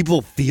 Mm-hmm.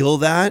 People feel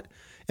that.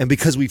 And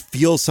because we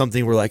feel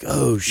something, we're like,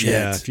 oh, shit.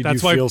 Yeah, if you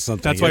feel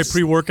something. That's why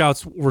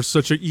pre-workouts were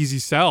such an easy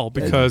sell,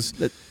 because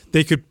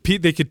they could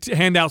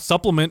hand out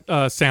supplement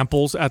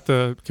samples at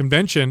the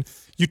convention.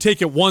 You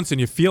take it once and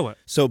you feel it.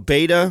 So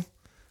beta,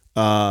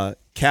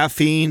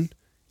 caffeine,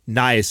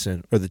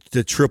 niacin are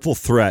the triple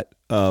threat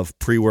of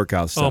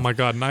pre-workout stuff. Oh, my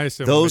God,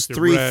 niacin. Those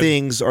three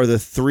things are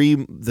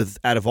the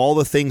out of all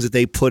the things that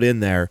they put in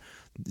there,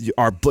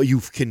 but you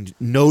can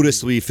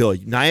noticeably feel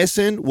it.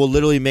 Niacin will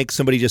literally make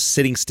somebody just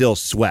sitting still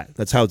sweat.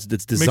 That's how it's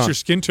designed. Makes your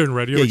skin turn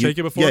red. You ever take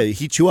it before? Yeah, it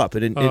heats you up.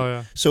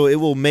 So it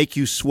will make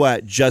you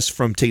sweat just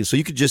from taking. So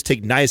you could just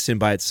take niacin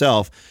by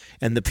itself.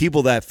 And the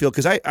people that feel,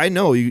 because I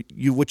know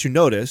you what you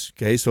notice.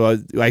 Okay, so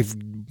I've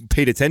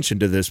paid attention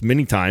to this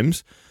many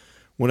times.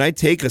 When I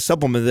take a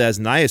supplement that has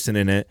niacin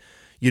in it,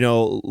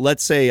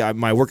 let's say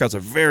my workouts are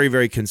very,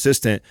 very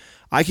consistent.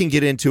 I can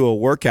get into a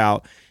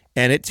workout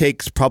and it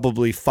takes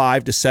probably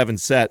 5 to 7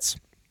 sets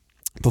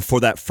before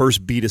that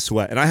first bead of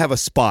sweat. And I have a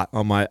spot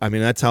on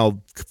that's how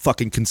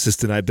fucking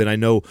consistent I've been. I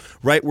know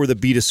right where the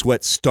bead of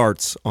sweat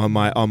starts on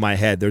my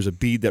head. There's a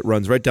bead that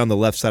runs right down the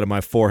left side of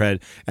my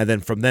forehead. And then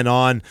from then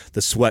on,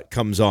 the sweat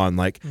comes on.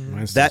 Like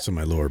mine starts on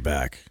my lower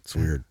back. It's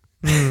weird.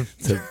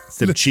 It's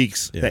the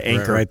cheeks, the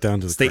anchor. Right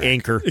down to the crack.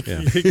 Anchor.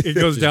 Yeah. It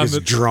goes down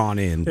drawn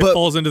in. It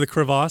falls into the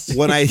crevasse.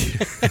 When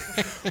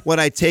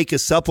I take a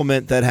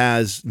supplement that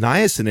has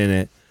niacin in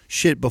it,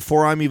 shit,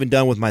 before I'm even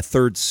done with my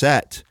third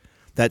set,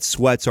 that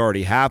sweat's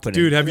already happening.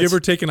 Dude, have you ever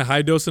taken a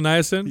high dose of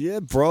niacin? Yeah,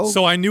 bro.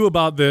 So I knew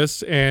about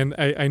this, and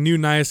I knew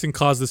niacin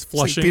caused this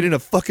flushing. It's like being in a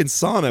fucking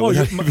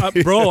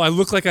sauna. Bro, I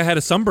looked like I had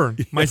a sunburn.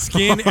 My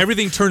skin,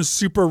 everything turned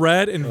super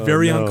red and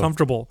very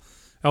uncomfortable.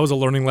 That was a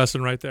learning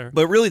lesson right there.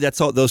 But really, that's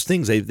all those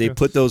things. They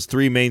put those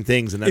three main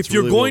things, and that's if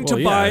you're really going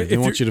to buy, they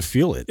want you to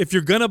feel it. If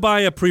you're going to buy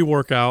a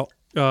pre-workout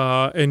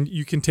and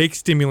you can take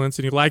stimulants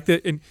and you like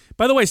that, and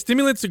by the way,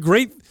 stimulants are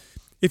great.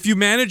 If you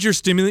manage your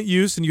stimulant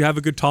use and you have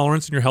a good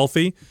tolerance and you're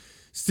healthy,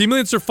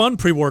 stimulants are fun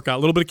pre-workout. A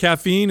little bit of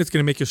caffeine, it's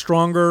going to make you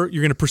stronger.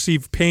 You're going to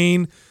perceive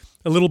pain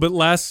a little bit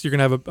less. You're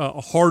going to have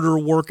a harder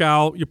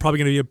workout. You're probably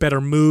going to be in a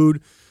better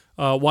mood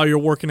while you're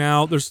working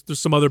out. There's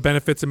some other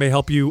benefits that may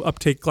help you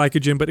uptake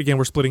glycogen, but again,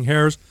 we're splitting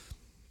hairs.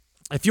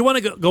 If you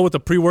want to go with a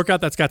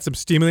pre-workout that's got some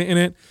stimulant in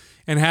it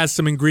and has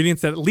some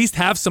ingredients that at least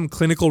have some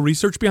clinical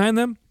research behind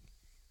them,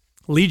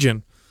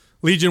 Legion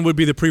would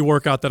be the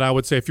pre-workout that I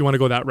would say if you want to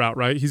go that route,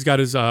 right? He's got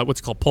his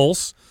what's called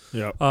Pulse.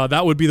 Yeah.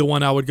 That would be the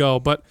one I would go.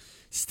 But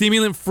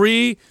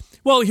stimulant-free,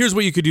 well, here's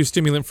what you could do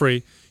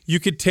stimulant-free. You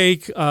could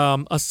take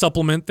a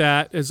supplement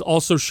that is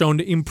also shown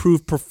to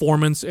improve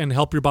performance and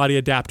help your body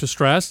adapt to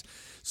stress.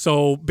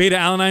 So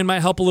beta-alanine might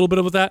help a little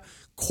bit with that.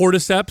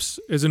 Cordyceps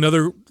is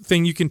another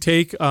thing you can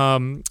take. Four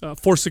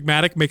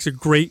Sigmatic makes a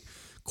great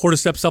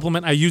cordyceps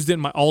supplement. I used it in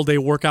my all-day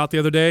workout the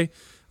other day,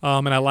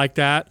 and I like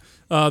that.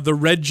 The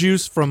red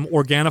juice from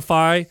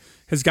Organifi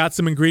has got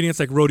some ingredients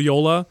like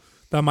rhodiola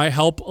that might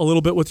help a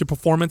little bit with your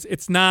performance.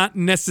 It's not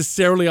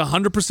necessarily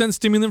 100%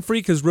 stimulant-free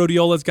because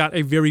rhodiola's got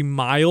a very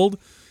mild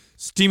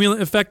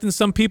stimulant effect in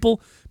some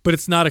people, but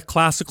it's not a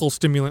classical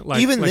stimulant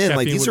like even then.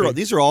 Like caffeine would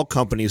be. these are all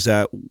companies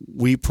that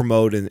we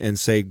promote and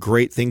say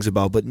great things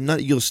about, but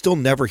you'll still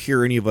never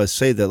hear any of us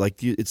say that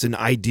like it's an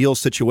ideal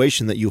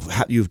situation that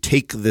you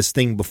take this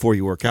thing before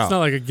you work out. It's not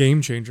like a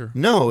game changer.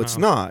 No, it's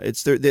not.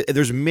 It's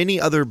there's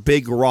many other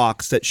big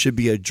rocks that should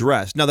be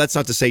addressed. Now, that's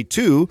not to say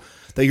too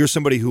that you're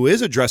somebody who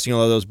is addressing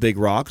all of those big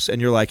rocks,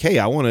 and you're like, hey,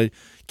 I want to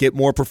get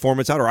more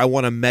performance out, or I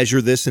want to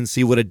measure this and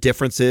see what a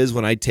difference is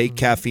when I take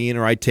caffeine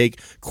or I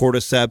take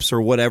cordyceps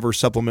or whatever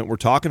supplement we're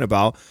talking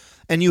about,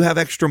 and you have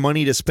extra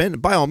money to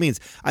spend, by all means.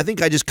 I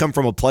think I just come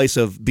from a place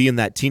of being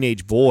that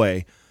teenage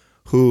boy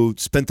who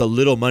spent the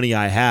little money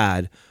I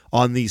had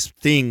on these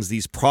things,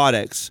 these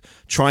products,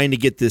 trying to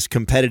get this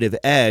competitive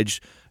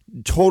edge,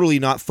 totally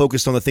not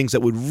focused on the things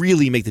that would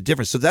really make the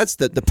difference. So that's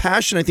the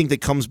passion, I think,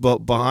 that comes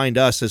behind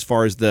us as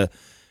far as the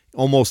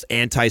almost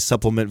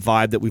anti-supplement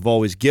vibe that we've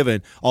always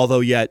given.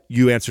 Although yet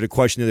you answered a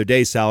question the other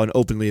day, Sal, and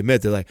openly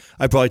admit they're like,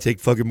 I probably take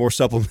fucking more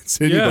supplements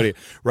than anybody,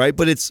 right?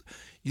 But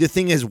the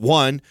thing is,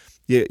 one,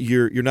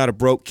 you're not a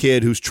broke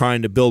kid who's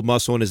trying to build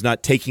muscle and is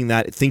not taking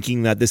that,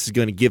 thinking that this is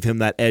going to give him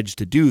that edge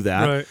to do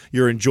that. Right.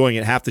 You're enjoying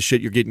it. Half the shit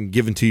you're getting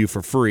given to you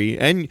for free,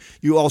 and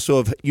you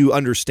also you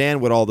understand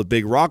what all the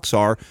big rocks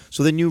are.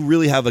 So then you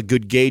really have a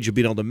good gauge of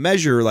being able to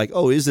measure, like,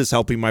 oh, is this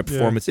helping my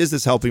performance? Is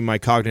this helping my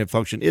cognitive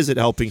function? Is it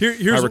helping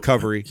my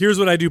recovery? Here's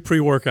what I do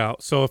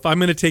pre-workout. So if I'm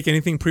going to take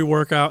anything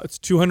pre-workout, it's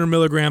 200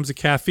 milligrams of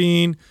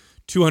caffeine,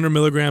 200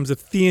 milligrams of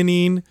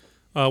theanine.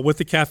 With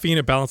the caffeine,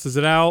 it balances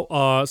it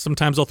out.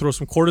 Sometimes I'll throw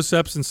some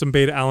cordyceps and some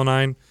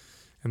beta-alanine,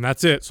 and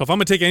that's it. So if I'm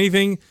going to take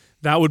anything,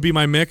 that would be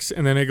my mix,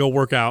 and then I go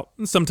work out.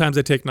 And sometimes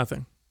I take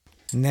nothing.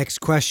 Next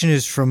question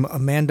is from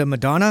Amanda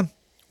Madonna.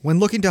 When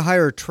looking to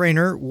hire a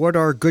trainer, what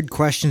are good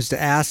questions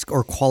to ask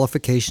or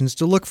qualifications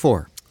to look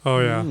for? Oh,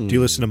 yeah. Do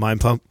you listen to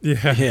Mind Pump?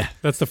 Yeah.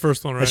 That's the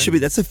first one, right?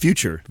 That's the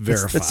future.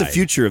 That's the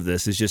future of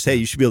this. Is just, hey,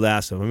 you should be able to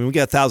ask them. I mean, we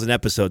got 1,000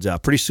 episodes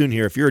out. Pretty soon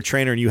here, if you're a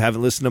trainer and you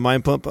haven't listened to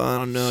Mind Pump, I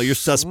don't know, you're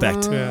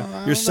suspect.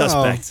 You're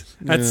suspect.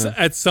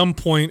 At some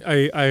point,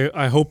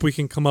 I hope we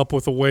can come up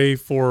with a way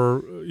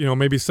for,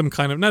 maybe some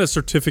kind of, not a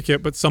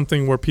certificate, but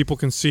something where people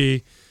can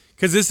see,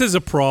 because this is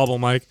a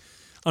problem. Like,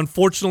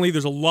 unfortunately,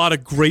 there's a lot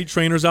of great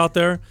trainers out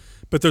there,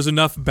 but there's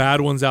enough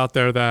bad ones out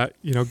there that,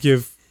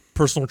 give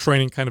personal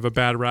training kind of a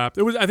bad rap.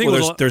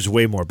 There's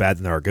way more bad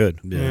than there are good.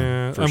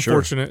 Yeah,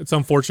 unfortunate. Sure. It's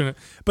unfortunate.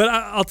 But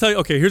I'll tell you.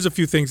 Okay, here's a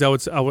few things I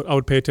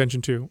would pay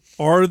attention to.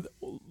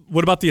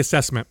 What about the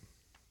assessment?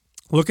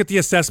 Look at the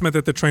assessment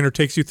that the trainer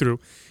takes you through.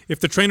 If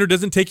the trainer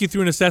doesn't take you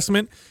through an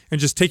assessment and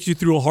just takes you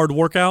through a hard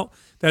workout,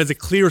 that is a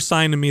clear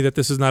sign to me that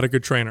this is not a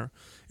good trainer.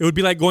 It would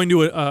be like going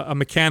to a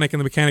mechanic and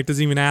the mechanic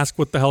doesn't even ask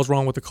what the hell's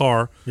wrong with the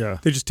car. Yeah.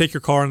 They just take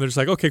your car and they're just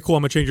like, okay, cool,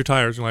 I'm going to change your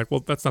tires. You're like,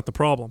 well, that's not the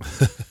problem.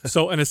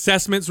 So an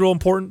assessment's real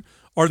important.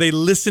 Are they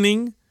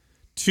listening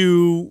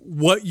to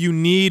what you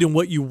need and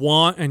what you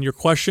want and your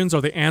questions?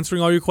 Are they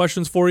answering all your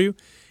questions for you?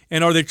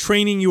 And are they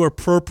training you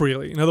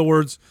appropriately? In other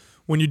words,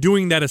 when you're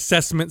doing that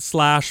assessment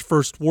 /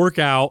 first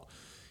workout,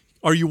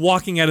 are you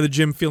walking out of the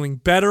gym feeling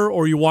better,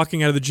 or are you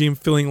walking out of the gym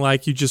feeling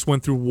like you just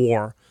went through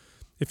war?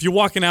 If you're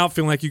walking out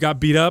feeling like you got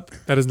beat up,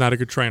 that is not a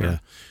good trainer. Yeah.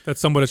 That's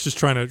somebody that's just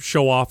trying to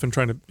show off and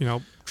trying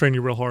to, train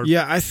you real hard.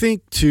 Yeah, I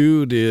think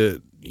too,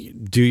 to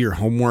do your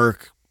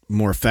homework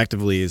more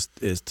effectively is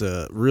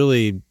to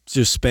really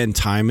just spend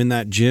time in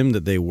that gym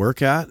that they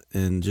work at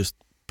and just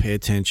pay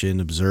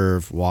attention,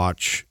 observe,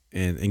 watch,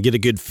 and get a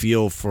good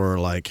feel for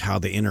like how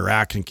they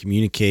interact and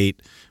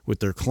communicate with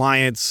their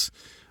clients.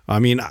 I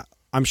mean,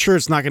 I'm sure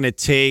it's not going to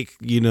take,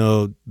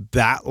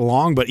 that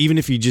long, but even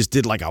if you just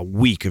did like a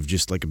week of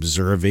just like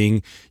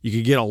observing, you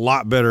could get a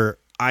lot better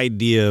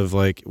idea of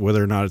like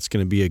whether or not it's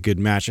going to be a good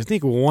match. I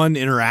think one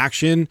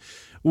interaction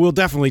will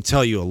definitely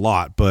tell you a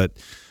lot, but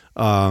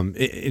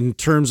in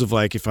terms of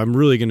like if I'm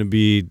really going to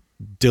be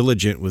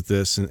diligent with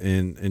this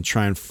and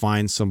try and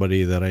find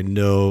somebody that I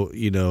know,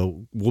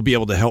 will be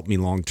able to help me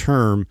long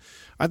term,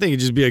 I think it'd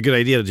just be a good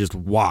idea to just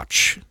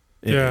watch.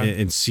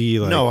 And see,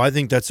 like, no, I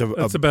think that's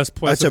the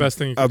best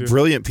thing you can do.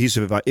 Brilliant piece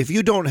of advice. If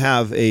you don't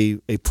have a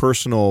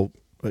personal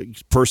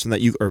person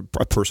that you, or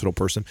a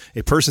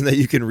person that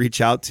you can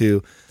reach out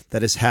to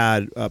that has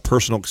had a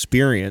personal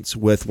experience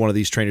with one of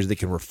these trainers they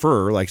can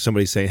refer, like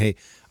somebody saying, hey,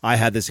 I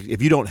had this.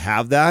 If you don't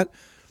have that,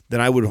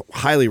 then I would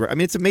highly. I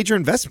mean, it's a major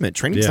investment.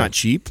 Training's not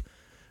cheap.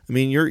 I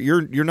mean,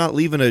 you're not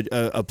leaving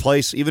a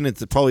place, even if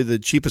probably the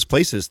cheapest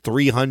place is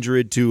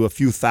 $300 to a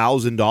few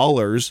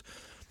 $1,000s.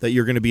 That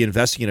you're going to be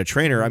investing in a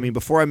trainer. I mean,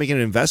 before I make an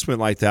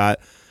investment like that,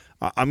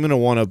 I'm going to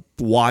want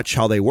to watch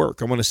how they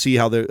work. I want to see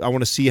how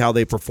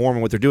they perform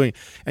and what they're doing.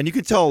 And you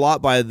can tell a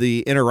lot by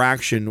the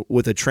interaction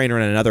with a trainer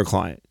and another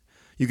client.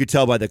 You could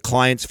tell by the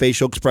client's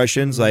facial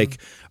expressions,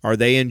 like, are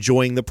they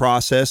enjoying the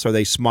process? Are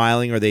they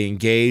smiling? Are they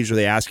engaged? Are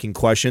they asking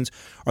questions?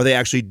 Are they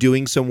actually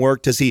doing some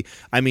work?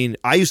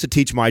 I used to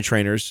teach my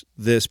trainers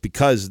this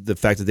because the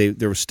fact that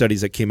there were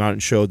studies that came out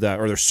and showed that,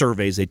 or there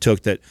surveys they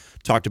took that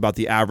talked about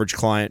the average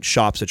client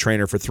shops a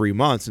trainer for 3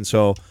 months. And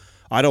so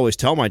I'd always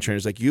tell my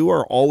trainers, like, you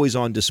are always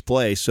on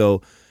display.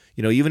 So,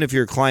 even if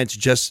your client's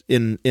just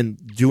in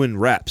doing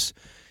reps,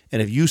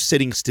 and if you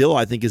sitting still,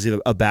 I think is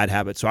a bad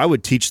habit. So I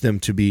would teach them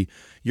to be,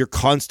 you're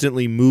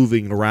constantly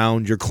moving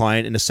around your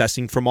client and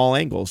assessing from all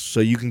angles, so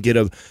you can get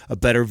a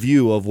better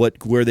view of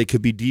where they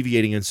could be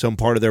deviating in some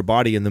part of their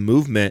body in the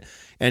movement.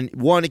 And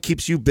one, it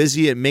keeps you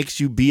busy. It makes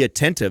you be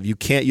attentive.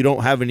 You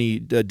don't have any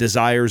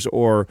desires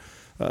or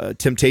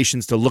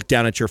temptations to look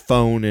down at your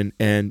phone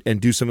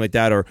and do something like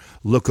that, or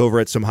look over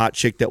at some hot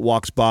chick that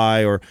walks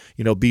by, or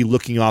be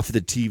looking off of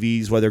the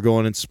TVs while they're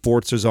going and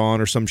sports is on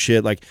or some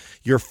shit. Like,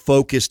 you're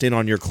focused in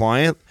on your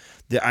client.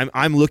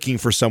 I'm looking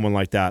for someone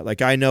like that.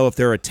 Like, I know if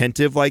they're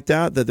attentive like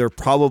that they're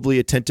probably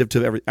attentive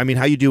to every.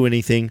 How you do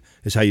anything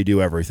is how you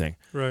do everything.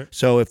 Right.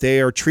 So if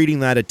they are treating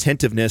that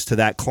attentiveness to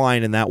that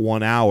client in that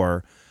 1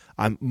 hour,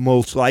 I'm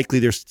most likely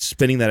they're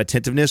spending that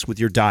attentiveness with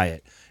your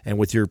diet and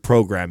with your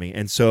programming.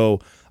 And so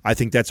I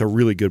think that's a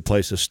really good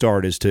place to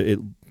start, is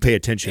to pay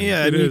attention.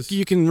 Yeah,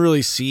 you can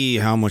really see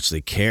how much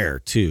they care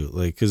too.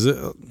 Like, because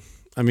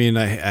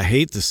I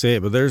hate to say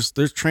it, but there's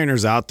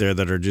trainers out there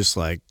that are just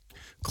like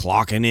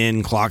clocking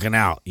in, clocking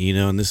out,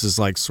 and this is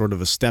like sort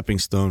of a stepping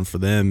stone for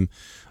them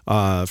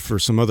for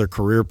some other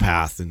career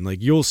path. And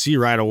like, you'll see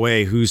right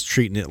away who's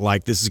treating it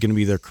like this is going to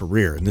be their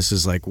career, and this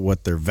is like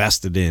what they're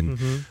vested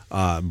in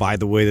by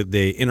the way that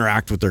they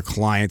interact with their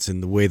clients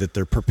and the way that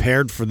they're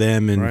prepared for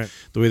them, and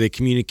the way they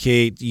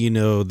communicate,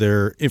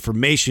 their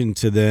information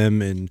to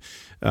them, and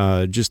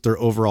just their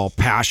overall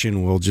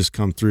passion will just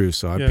come through.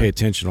 So I pay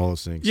attention to all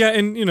those things. Yeah,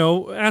 and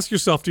ask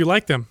yourself, do you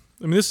like them?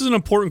 This is an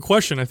important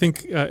question. I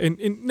think,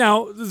 and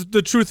now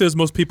the truth is,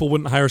 most people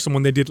wouldn't hire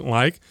someone they didn't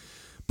like.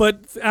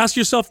 But ask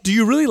yourself, do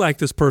you really like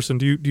this person?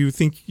 Do you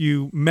think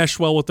you mesh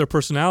well with their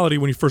personality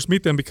when you first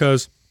meet them?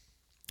 Because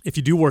if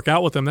you do work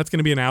out with them, that's going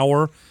to be an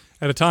hour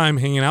at a time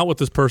hanging out with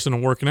this person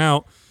and working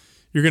out.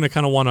 You're going to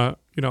kind of want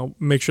to,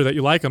 make sure that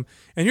you like them.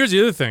 And here's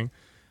the other thing.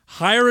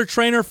 Hire a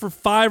trainer for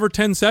 5 or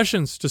 10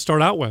 sessions to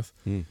start out with.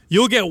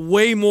 You'll get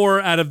way more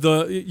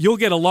you'll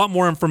get a lot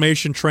more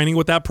information training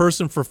with that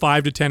person for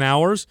 5 to 10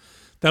 hours.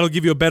 That'll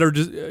give you a better,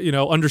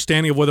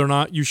 understanding of whether or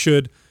not you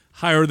should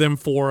hire them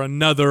for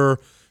another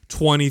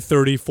 20,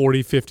 30,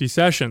 40, 50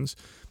 sessions.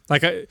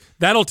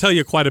 That'll tell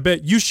you quite a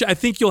bit. I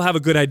think you'll have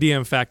a good idea.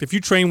 In fact, if you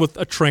train with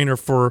a trainer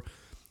for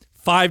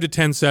 5 to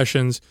 10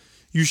 sessions,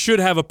 you should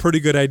have a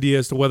pretty good idea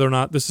as to whether or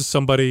not this is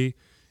somebody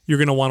you're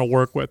going to want to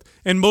work with.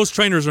 And most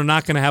trainers are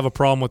not going to have a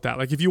problem with that.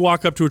 Like, if you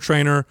walk up to a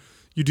trainer,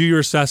 you do your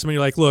assessment,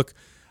 you're like, look,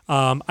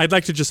 I'd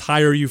like to just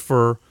hire you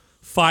for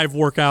 5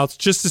 workouts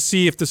just to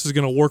see if this is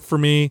going to work for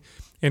me,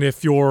 and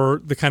if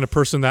you're the kind of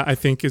person that I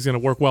think is going to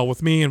work well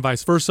with me, and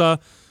vice versa.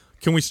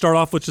 Can we start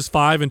off with just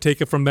 5 and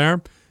take it from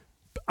there?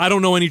 I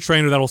don't know any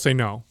trainer that will say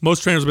no.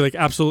 Most trainers will be like,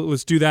 absolutely,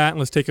 let's do that, and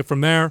let's take it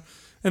from there.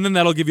 And then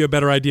that'll give you a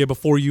better idea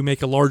before you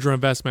make a larger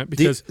investment.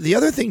 Because the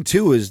other thing,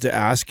 too, is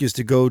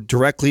to go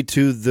directly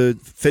to the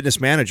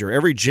fitness manager.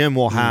 Every gym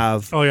will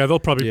have... Oh, yeah, they'll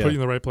probably put you in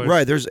the right place.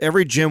 Right.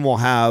 Every gym will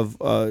have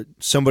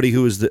somebody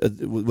who is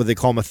what they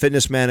call them, a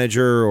fitness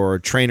manager or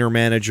a trainer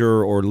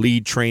manager or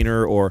lead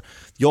trainer, or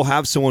you'll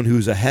have someone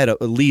who's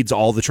leads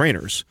all the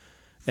trainers.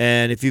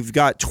 And if you've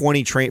got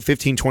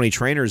 15, 20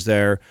 trainers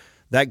there,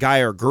 that guy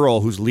or girl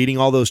who's leading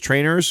all those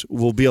trainers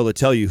will be able to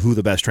tell you who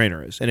the best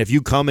trainer is. And if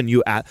you come and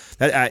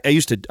I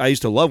used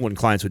to love when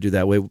clients would do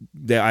that way.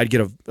 I'd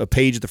get a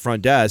page at the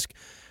front desk.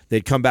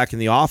 They'd come back in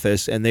the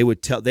office and they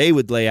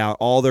would lay out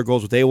all their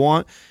goals, what they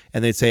want,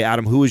 and they'd say,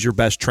 Adam, who is your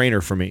best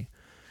trainer for me?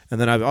 And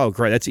then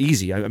great, that's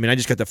easy. I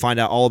just got to find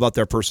out all about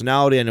their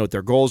personality. I know what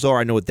their goals are.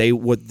 I know what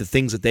the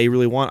things that they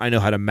really want. I know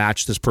how to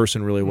match this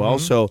person really well.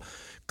 So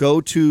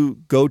go to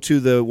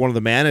one of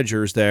the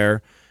managers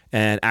there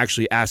and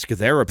actually ask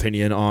their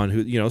opinion on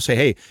who, say,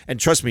 hey, and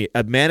trust me,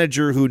 a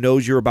manager who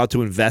knows you're about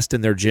to invest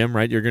in their gym,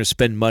 right? You're going to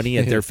spend money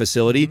at their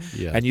facility,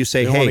 and you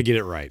say, they hey, want to get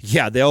it right.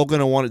 Yeah, they're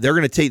going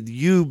to take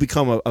you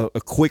become a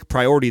quick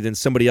priority than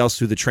somebody else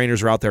who the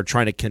trainers are out there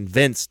trying to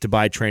convince to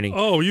buy training.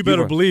 Oh, you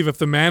better believe if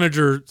the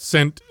manager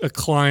sent a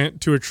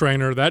client to a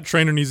trainer, that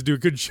trainer needs to do a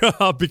good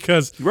job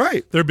because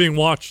they're being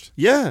watched.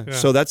 Yeah.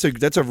 So that's a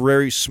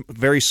very,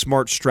 very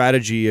smart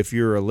strategy if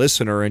you're a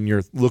listener and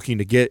you're looking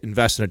to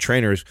invest in a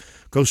trainer.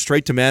 Go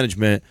straight to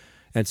management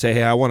and say,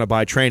 hey, I want to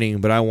buy training,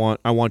 but I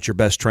want your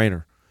best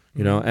trainer.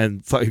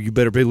 And you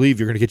better believe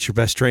you're going to get your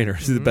best trainer,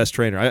 the best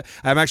trainer.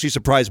 I'm actually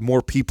surprised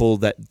more people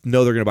that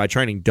know they're going to buy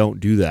training don't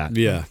do that.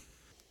 Yeah.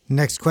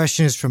 Next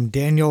question is from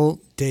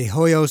Daniel De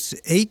Hoyos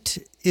 8.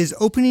 Is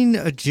opening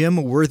a gym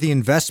a worthy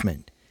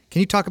investment? Can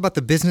you talk about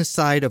the business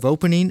side of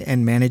opening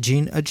and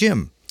managing a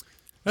gym?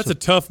 That's a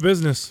tough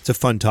business. It's a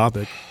fun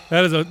topic.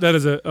 That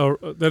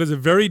is a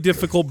very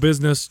difficult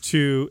business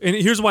to, and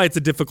here's why it's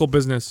a difficult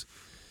business.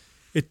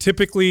 It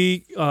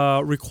typically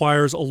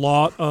requires a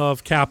lot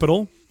of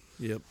capital.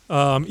 Yep.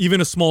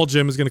 Even a small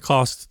gym is going to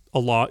cost a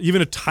lot.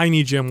 Even a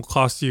tiny gym will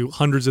cost you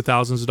hundreds of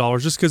thousands of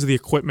dollars just because of the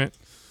equipment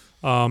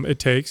it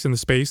takes and the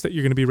space that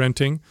you're going to be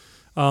renting.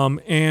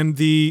 And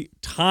the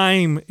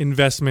time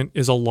investment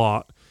is a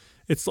lot.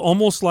 It's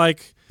almost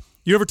like,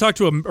 you ever talk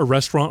to a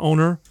restaurant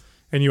owner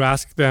and you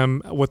ask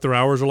them what their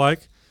hours are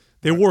like?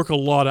 They work a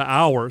lot of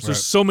hours.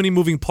 There's so many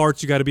moving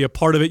parts. You got to be a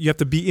part of it. You have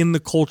to be in the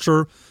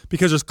culture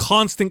because there's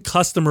constant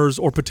customers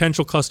or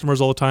potential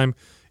customers all the time.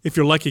 If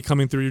you're lucky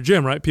coming through your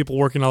gym, right? People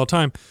working all the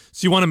time.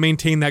 So you want to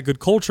maintain that good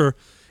culture.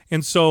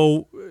 And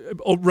so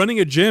running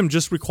a gym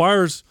just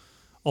requires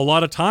a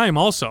lot of time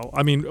also.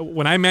 I mean,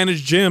 when I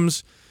managed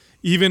gyms,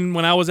 even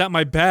when I was at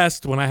my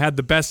best, when I had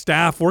the best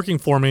staff working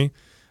for me,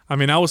 I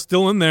mean, I was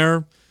still in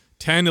there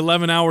 10,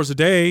 11 hours a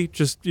day,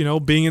 just,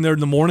 being in there in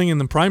the morning and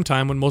then prime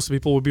time when most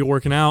people would be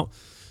working out.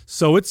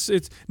 So it's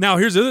now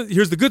here's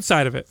the good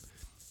side of it.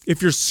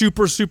 If you're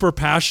super, super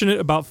passionate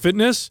about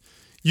fitness,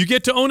 you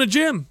get to own a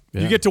gym.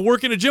 Yeah. You get to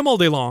work in a gym all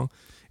day long.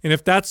 And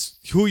if that's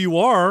who you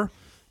are,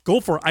 go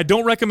for it. I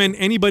don't recommend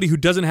anybody who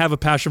doesn't have a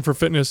passion for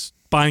fitness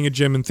buying a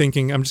gym and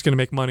thinking I'm just going to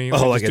make money.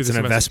 Oh, like it's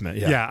an investment.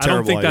 Yeah. I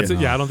don't think that's it.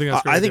 Yeah, I don't think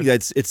that's great. I think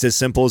it's as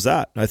simple as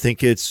that. I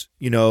think it's,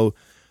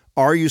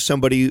 are you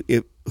somebody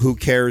who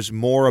cares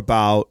more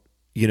about,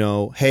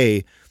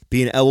 hey,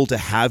 being able to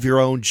have your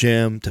own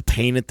gym, to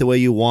paint it the way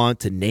you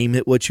want, to name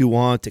it what you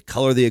want, to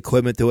color the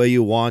equipment the way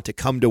you want, to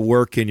come to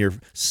work in your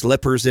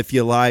slippers if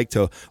you like,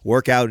 to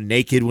work out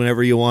naked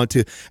whenever you want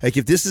to. Like,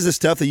 if this is the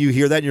stuff that you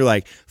hear that and you're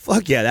like,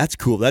 fuck yeah, that's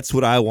cool. That's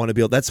what I want to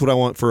be able, that's what I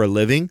want for a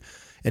living.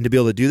 And to be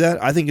able to do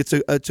that, I think it's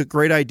a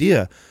great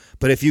idea.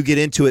 But if you get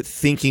into it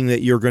thinking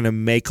that you're going to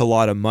make a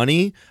lot of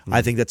money,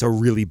 I think that's a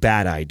really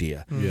bad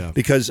idea. Yeah.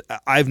 Because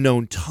I've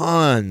known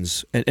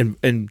tons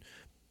and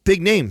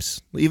big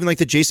names, even like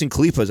the Jason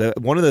Kalipas.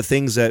 One of the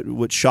things that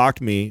what shocked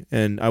me,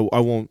 and I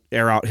won't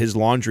air out his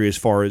laundry as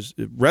far as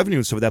revenue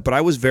and stuff like that, but I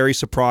was very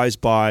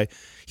surprised by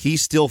he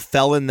still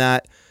fell in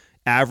that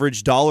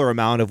average dollar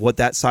amount of what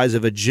that size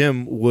of a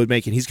gym would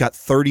make, and he's got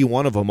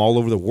 31 of them all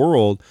over the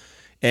world.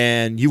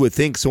 And you would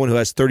think someone who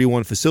has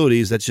 31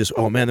 facilities, that's just,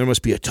 oh man, there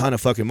must be a ton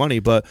of fucking money.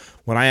 But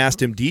when I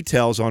asked him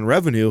details on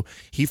revenue,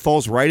 he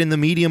falls right in the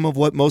medium of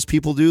what most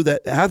people do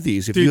that have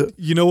these. Dude,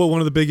 you know what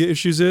one of the big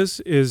issues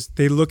is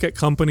they look at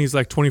companies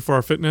like 24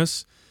 Hour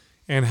Fitness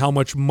and how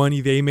much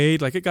money they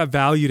made. Like, it got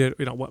valued at,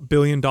 $1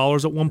 billion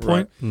at one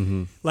point. Right.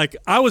 Mm-hmm. Like,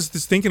 I was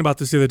just thinking about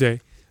this the other day.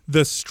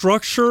 The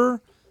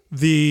structure,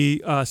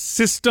 the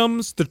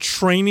systems, the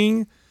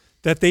training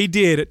that they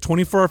did at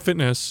 24 Hour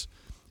Fitness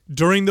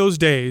during those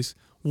days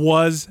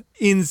was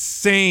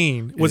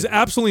insane. Was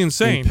absolutely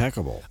insane.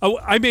 Impeccable.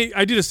 I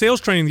did a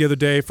sales training the other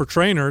day for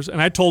trainers,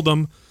 and I told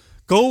them,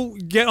 go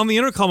get on the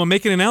intercom and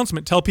make an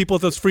announcement. Tell people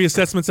those free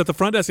assessments at the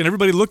front desk. And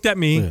everybody looked at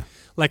me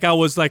like I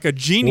was like a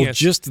genius. Well,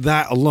 just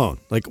that alone.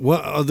 Like,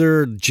 what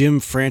other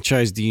gym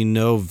franchise do you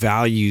know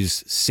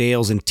values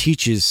sales and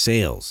teaches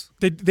sales?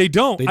 They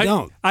don't. They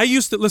don't. I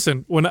used to,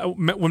 listen,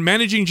 when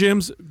managing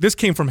gyms, this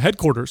came from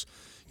headquarters.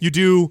 You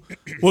do,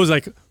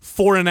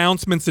 4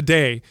 announcements a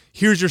day.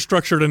 Here's your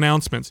structured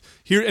announcements.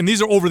 Here, and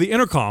these are over the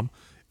intercom.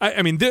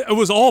 I mean, it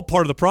was all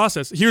part of the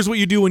process. Here's what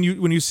you do when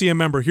you see a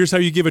member. Here's how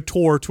you give a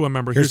tour to a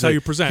member. Here's how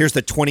you present. Here's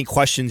the 20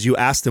 questions you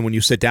ask them when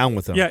you sit down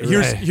with them. Yeah,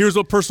 here's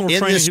what personal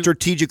training. In this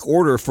strategic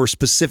order for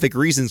specific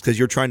reasons, because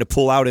you're trying to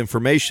pull out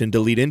information to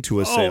lead into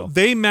a sale.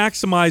 They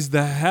maximized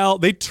the hell.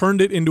 They turned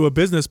it into a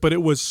business, but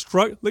it was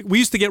like, we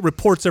used to get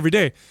reports every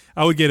day.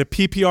 I would get a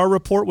PPR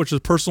report, which is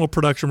a personal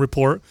production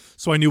report,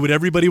 so I knew what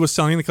everybody was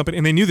selling in the company,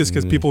 and they knew this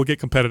because people would get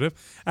competitive.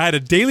 I had a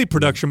daily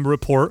production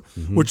report,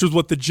 which was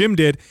what the gym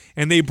did,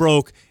 and they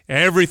broke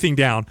everything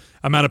down.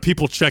 Amount of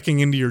people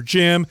checking into your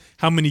gym,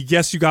 how many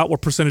guests you got,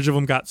 what percentage of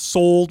them got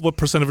sold, what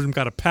percentage of them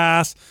got a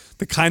pass,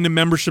 the kind of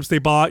memberships they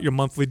bought, your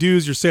monthly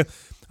dues, your sale.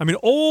 I mean,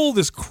 all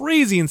this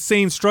crazy,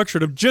 insane structure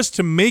just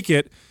to make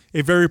it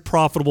a very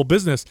profitable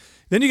business.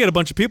 Then you get a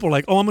bunch of people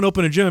like, oh, I'm going to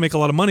open a gym and make a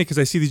lot of money because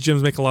I see these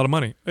gyms make a lot of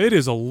money. It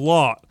is a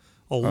lot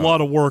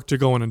of work to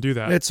go in and do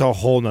that. It's a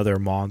whole nother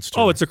monster.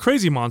 Oh, it's a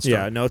crazy monster.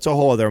 Yeah, no, it's a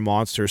whole other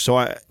monster. So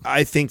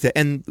I think that,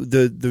 and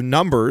the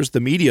numbers, the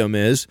medium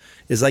is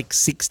like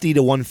 60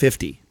 to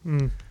 150.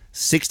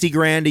 60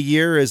 grand a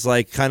year is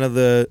like kind of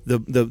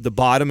the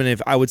bottom. And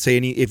if I would say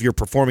if you're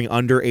performing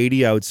under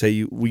 80, I would say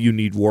you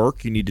need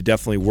work. You need to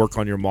definitely work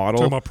on your model.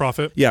 Talking about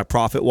profit? Yeah,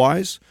 profit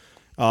wise.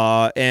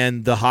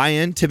 And the high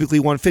end, typically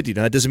 150.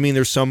 Now, that doesn't mean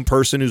there's some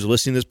person who's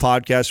listening to this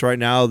podcast right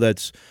now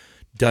that's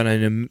done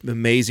an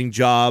amazing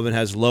job and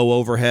has low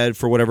overhead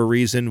for whatever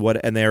reason,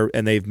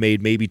 and they've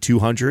made maybe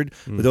 200.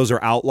 But those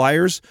are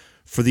outliers.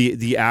 For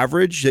the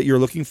average that you're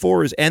looking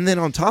for is, and then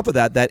on top of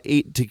that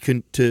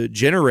 8 to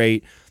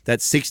generate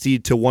that 60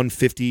 to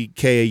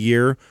 150K a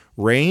year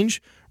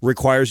range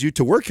requires you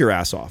to work your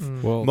ass off.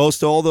 Well-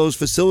 Most all those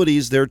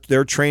facilities,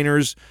 their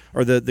trainers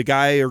or the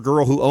guy or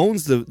girl who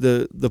owns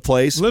the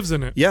place Lives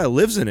in it. Yeah,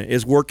 lives in it,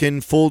 is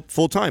working full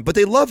time, but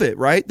they love it,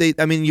 right?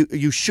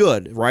 You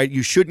should, right?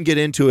 You shouldn't get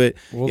into it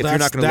if you're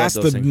not going to love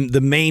those things.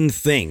 The main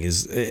thing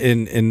is,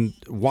 and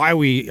why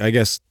we, I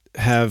guess,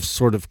 have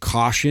sort of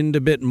cautioned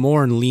a bit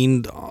more and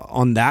leaned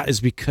on that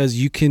is because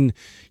you can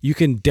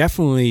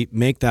definitely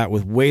make that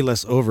with way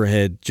less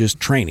overhead just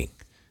training,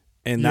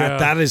 and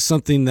that is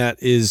something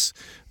that is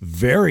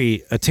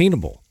very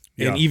attainable.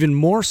 Yeah. And even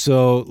more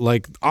so,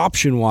 like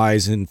option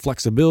wise and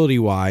flexibility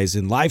wise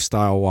and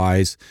lifestyle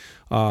wise.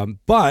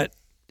 But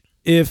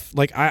if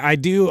like I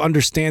do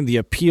understand the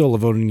appeal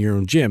of owning your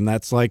own gym,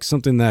 that's like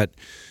something that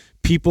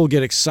people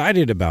get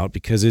excited about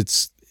because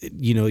it's,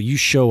 you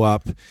show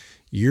up,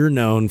 you're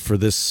known for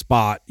this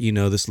spot,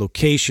 this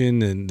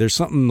location, and there's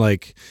something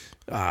like,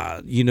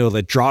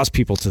 that draws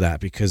people to that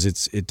because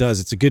it's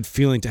a good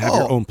feeling to have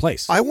your own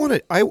place. I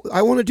want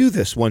to do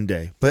this one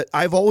day, but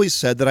I've always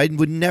said that I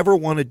would never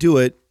want to do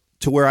it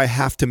to where I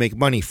have to make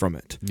money from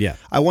it. Yeah.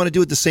 I want to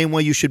do it the same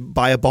way you should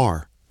buy a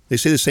bar. They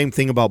say the same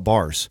thing about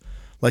bars.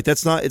 Like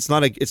it's not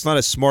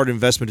a smart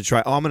investment to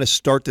try. I'm going to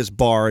start this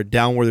bar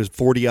down where there's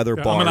 40 other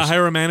bars. I'm going to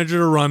hire a manager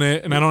to run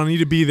it, and I don't need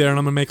to be there, and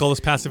I'm going to make all this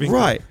passive income.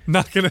 Right.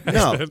 Not going to.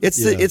 No, it's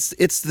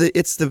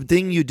the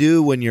thing you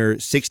do when you're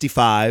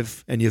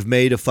 65 and you've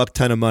made a fuck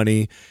ton of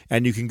money,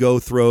 and you can go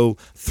throw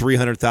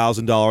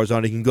 $300,000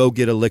 on it. You can go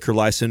get a liquor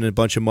license and a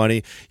bunch of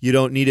money. You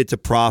don't need it to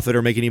profit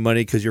or make any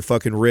money because you're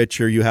fucking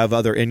rich or you have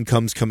other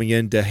incomes coming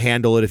in to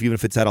handle it, even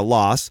if it's at a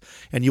loss.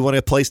 And you want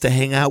a place to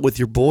hang out with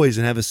your boys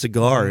and have a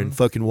cigar and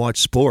fucking watch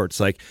sports.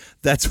 Like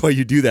that's why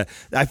you do that.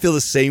 I feel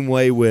the same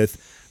way with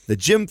the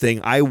gym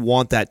thing. I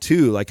want that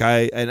too. Like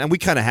and we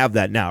kind of have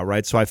that now,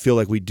 right? So I feel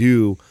like we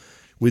do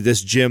with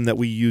this gym that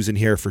we use in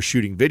here for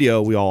shooting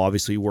video. We all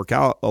obviously work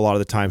out a lot of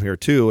the time here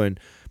too,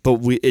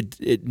 but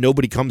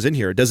nobody comes in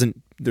here.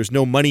 There's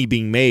no money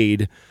being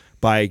made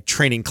by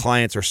training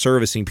clients or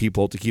servicing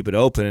people to keep it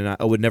open, and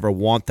I would never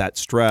want that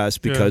stress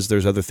because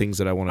there's other things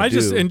that I want to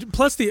do. And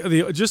plus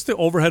the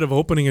overhead of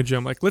opening a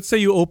gym. Like let's say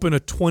you open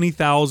a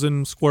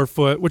 20,000 square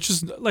foot, which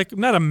is like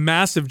not a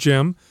massive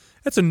gym.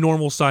 That's a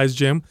normal size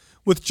gym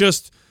with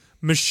just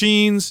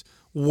machines,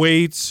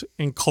 weights,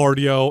 and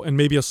cardio, and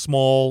maybe a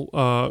small,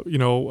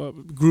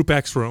 group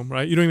X room.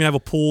 Right? You don't even have a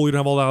pool. You don't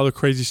have all that other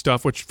crazy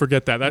stuff. Which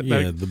forget that.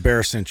 The bare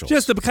essentials.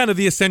 Just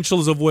the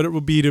essentials of what it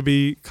would be to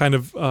be kind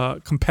of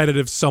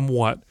competitive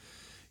somewhat.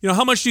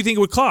 How much do you think it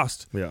would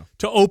cost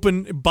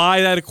to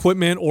buy that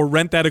equipment or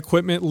rent that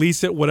equipment,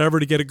 lease it, whatever,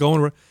 to get it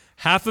going?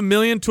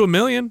 $500,000 to $1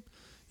 million.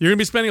 You're going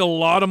to be spending a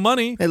lot of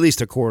money. At least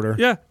a quarter.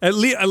 Yeah, at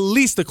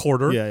least a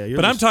quarter. Yeah.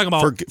 But I'm talking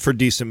about for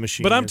decent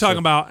machines. But I'm talking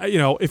about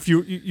if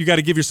you got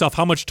to give yourself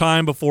how much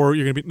time before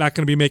you're not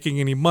going to be making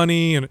any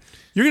money, and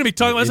you're going to be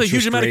talking about that's a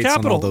huge amount of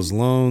capital. On all those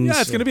loans. Yeah,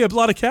 it's going to be a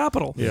lot of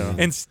capital. Yeah.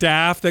 And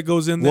staff that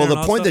goes in there. Well,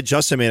 the point that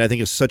Justin made, I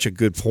think, is such a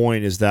good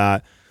point. Is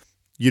that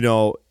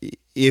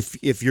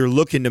if you're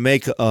looking to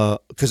make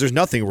because there's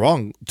nothing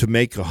wrong to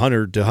make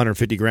 $100 to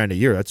 $150,000 a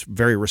year. That's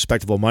very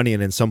respectable money,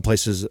 and in some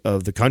places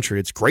of the country,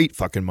 it's great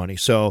fucking money.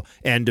 So,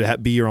 and to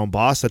be your own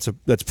boss,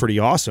 that's pretty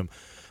awesome.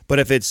 But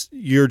if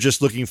you're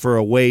just looking for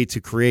a way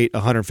to create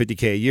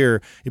 $150K a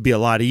year, it'd be a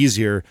lot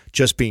easier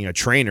just being a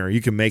trainer.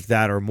 You can make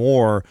that or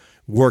more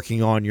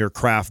working on your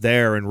craft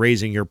there and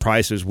raising your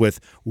prices with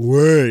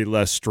way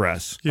less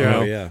stress.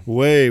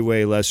 Way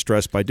less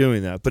stress by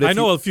doing that. But I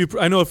know a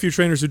few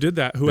trainers who did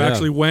that, who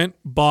actually went,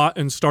 bought,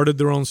 and started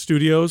their own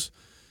studios,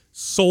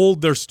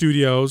 sold their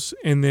studios,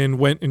 and then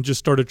went and just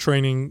started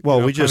training.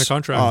 Well, we just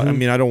contract.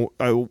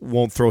 I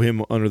won't throw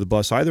him under the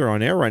bus either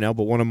on air right now.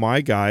 But one of my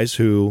guys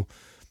who,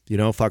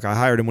 I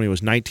hired him when he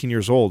was 19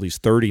 years old. He's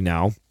 30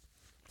 now,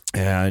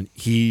 and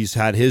he's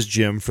had his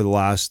gym for the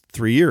last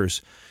 3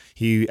 years.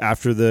 He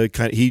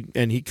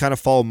kind of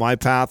followed my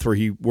path where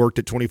he worked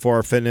at 24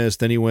 Hour Fitness.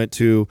 Then he went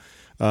to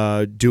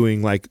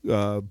doing like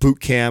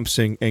boot camps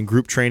and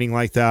group training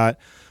like that.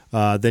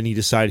 Then he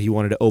decided he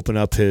wanted to open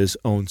up his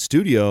own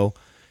studio,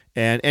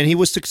 and he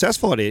was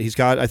successful at it. He's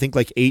got, I think,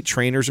 like 8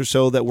 trainers or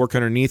so that work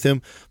underneath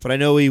him. But I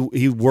know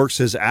he works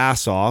his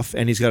ass off,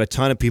 and he's got a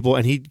ton of people.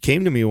 And he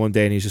came to me one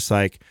day and he's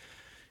like,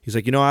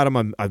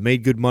 Adam, I've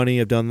made good money.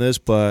 I've done this,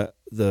 but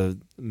the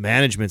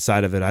management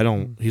side of it, I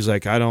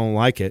don't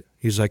like it.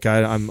 He's like,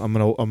 I'm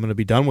gonna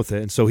be done with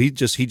it. And so he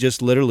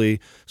just literally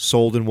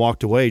sold and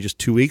walked away just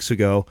 2 weeks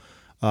ago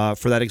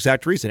for that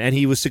exact reason. And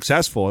he was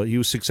successful. He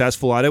was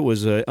successful at it.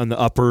 Was on the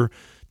upper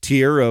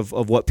tier of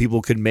what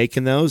people could make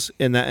in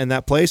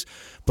that place.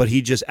 But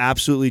he just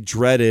absolutely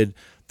dreaded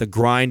the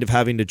grind of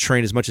having to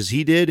train as much as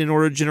he did in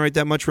order to generate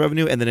that much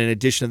revenue. And then in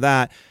addition to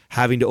that,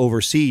 having to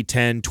oversee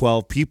 10,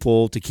 12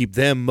 people to keep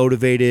them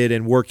motivated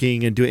and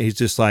working and doing. He's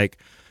just like,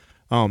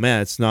 oh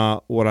man, it's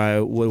not what I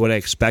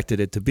expected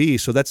it to be.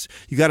 So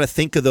you got to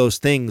think of those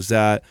things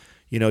that,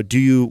 do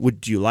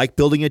you like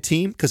building a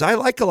team? Because I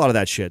like a lot of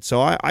that shit.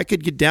 So I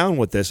could get down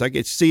with this. I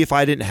could see if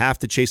I didn't have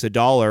to chase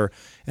 $1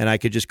 and I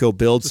could just go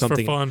build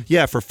something for fun.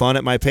 Yeah, for fun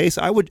at my pace.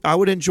 I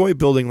would enjoy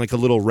building like a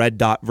little red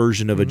dot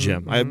version of a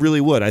gym. I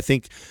really would. I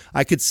think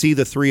I could see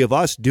the three of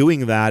us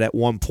doing that at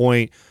one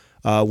point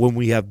when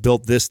we have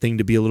built this thing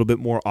to be a little bit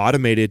more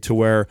automated, to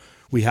where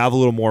we have a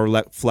little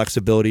more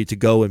flexibility to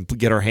go and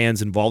get our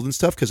hands involved in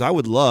stuff. Because I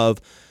would love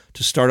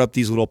to start up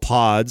these little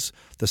pods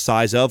the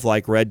size of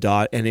like Red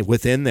Dot, and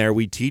within there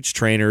we teach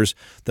trainers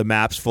the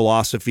MAPS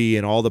philosophy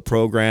and all the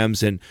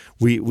programs, and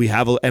we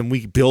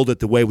build it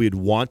the way we'd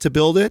want to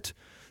build it,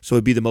 so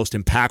it'd be the most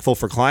impactful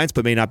for clients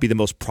but may not be the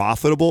most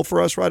profitable for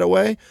us right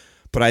away.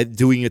 But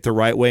doing it the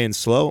right way and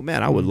slow,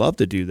 man, I would love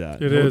to do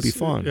that. It would be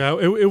fun. Yeah,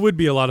 it would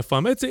be a lot of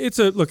fun. It's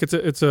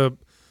a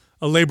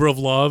labor of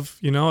love.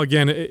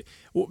 Again,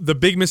 the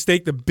big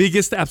mistake,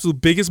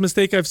 absolute biggest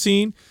mistake I've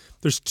seen,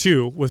 there's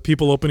two with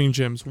people opening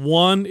gyms.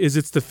 One is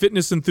it's the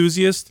fitness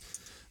enthusiast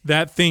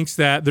that thinks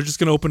that they're just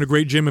going to open a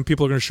great gym and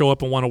people are going to show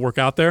up and want to work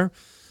out there.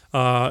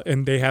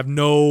 And they have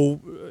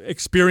no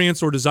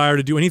experience or desire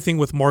to do anything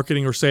with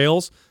marketing or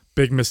sales.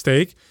 Big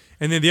mistake.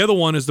 And then the other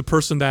one is the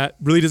person that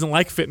really doesn't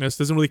like fitness,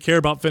 doesn't really care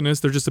about fitness.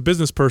 They're just a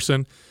business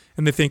person.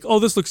 And they think, oh,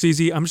 this looks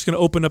easy. I'm just going to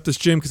open up this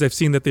gym because I've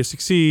seen that they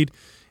succeed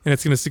and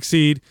it's going to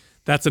succeed.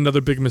 That's another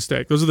big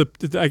mistake. Those are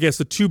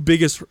the two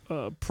biggest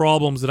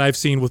problems that I've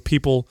seen with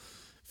people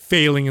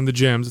failing in the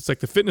gyms. It's like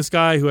the fitness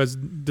guy who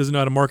doesn't know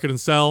how to market and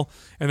sell,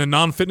 and the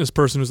non-fitness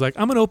person who's like,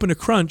 I'm going to open a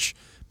Crunch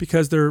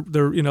because they're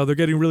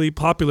getting really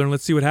popular and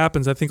let's see what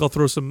happens. I think I'll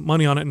throw some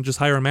money on it and just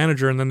hire a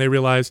manager. And then they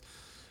realize,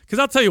 because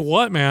I'll tell you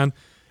what, man,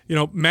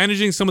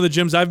 managing some of the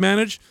gyms I've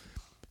managed,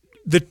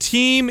 the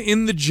team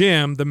in the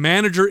gym, the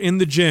manager in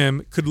the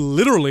gym could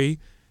literally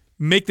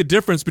make the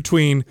difference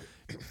between,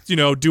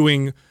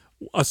 doing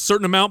a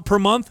certain amount per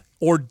month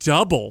or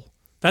double.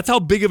 That's how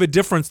big of a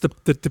difference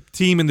the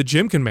team in the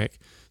gym can make.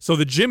 So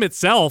the gym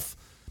itself,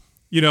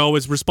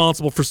 is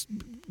responsible for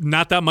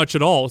not that much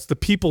at all. It's the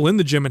people in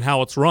the gym and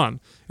how it's run.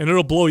 And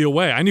it'll blow you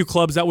away. I knew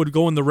clubs that would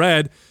go in the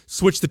red,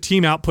 switch the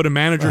team out, put a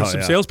manager and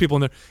some salespeople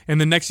in there, and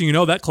the next thing you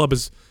know, that club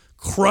is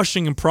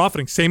crushing and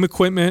profiting. Same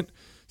equipment,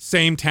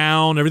 same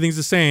town, everything's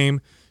the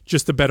same,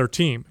 just a better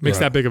team. It makes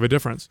that big of a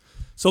difference.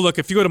 So look,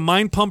 if you go to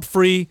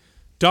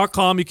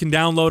mindpumpfree.com, you can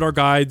download our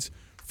guides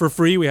for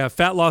free. We have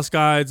fat loss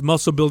guides,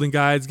 muscle building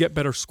guides, get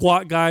better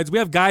squat guides. We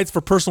have guides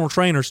for personal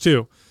trainers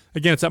too.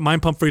 Again, it's at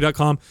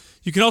mindpumpfree.com.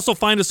 You can also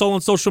find us all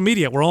on social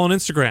media. We're all on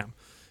Instagram.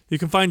 You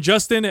can find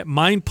Justin at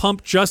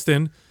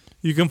mindpumpjustin.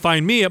 You can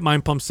find me at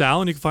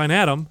mindpumpsal, and you can find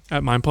Adam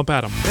at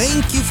mindpumpadam.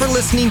 Thank you for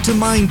listening to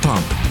Mind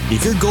Pump.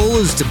 If your goal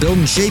is to build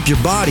and shape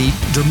your body,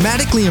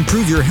 dramatically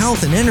improve your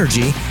health and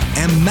energy,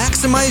 and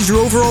maximize your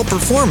overall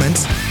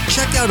performance,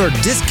 check out our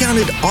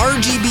discounted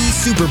RGB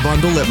Super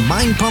Bundle at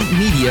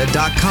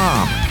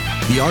mindpumpmedia.com.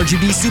 The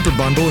RGB Super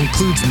Bundle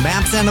includes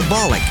MAPS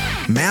Anabolic,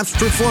 MAPS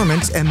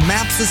Performance, and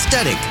MAPS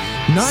Aesthetic.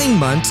 9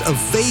 months of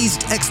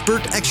phased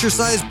expert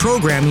exercise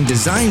programming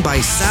designed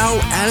by Sal,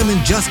 Adam,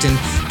 and Justin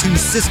to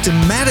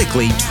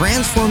systematically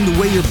transform the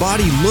way your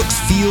body looks,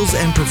 feels,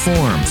 and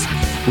performs.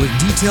 With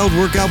detailed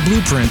workout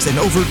blueprints and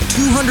over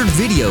 200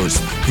 videos,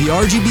 the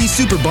RGB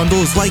Super Bundle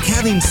is like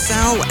having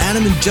Sal,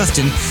 Adam, and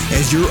Justin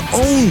as your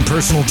own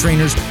personal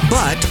trainers,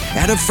 but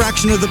at a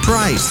fraction of the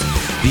price.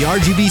 The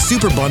RGB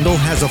Super Bundle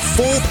has a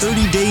full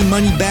 30-day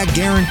money-back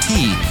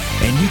guarantee,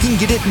 and you can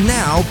get it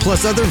now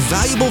plus other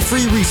valuable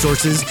free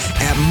resources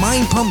at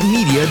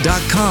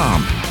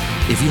mindpumpmedia.com.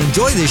 If you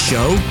enjoy this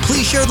show,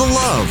 please share the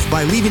love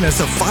by leaving us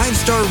a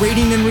 5-star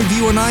rating and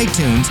review on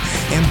iTunes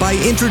and by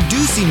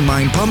introducing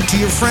Mind Pump to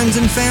your friends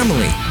and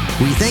family.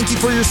 We thank you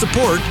for your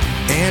support,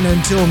 and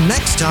until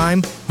next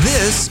time,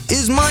 this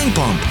is Mind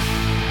Pump.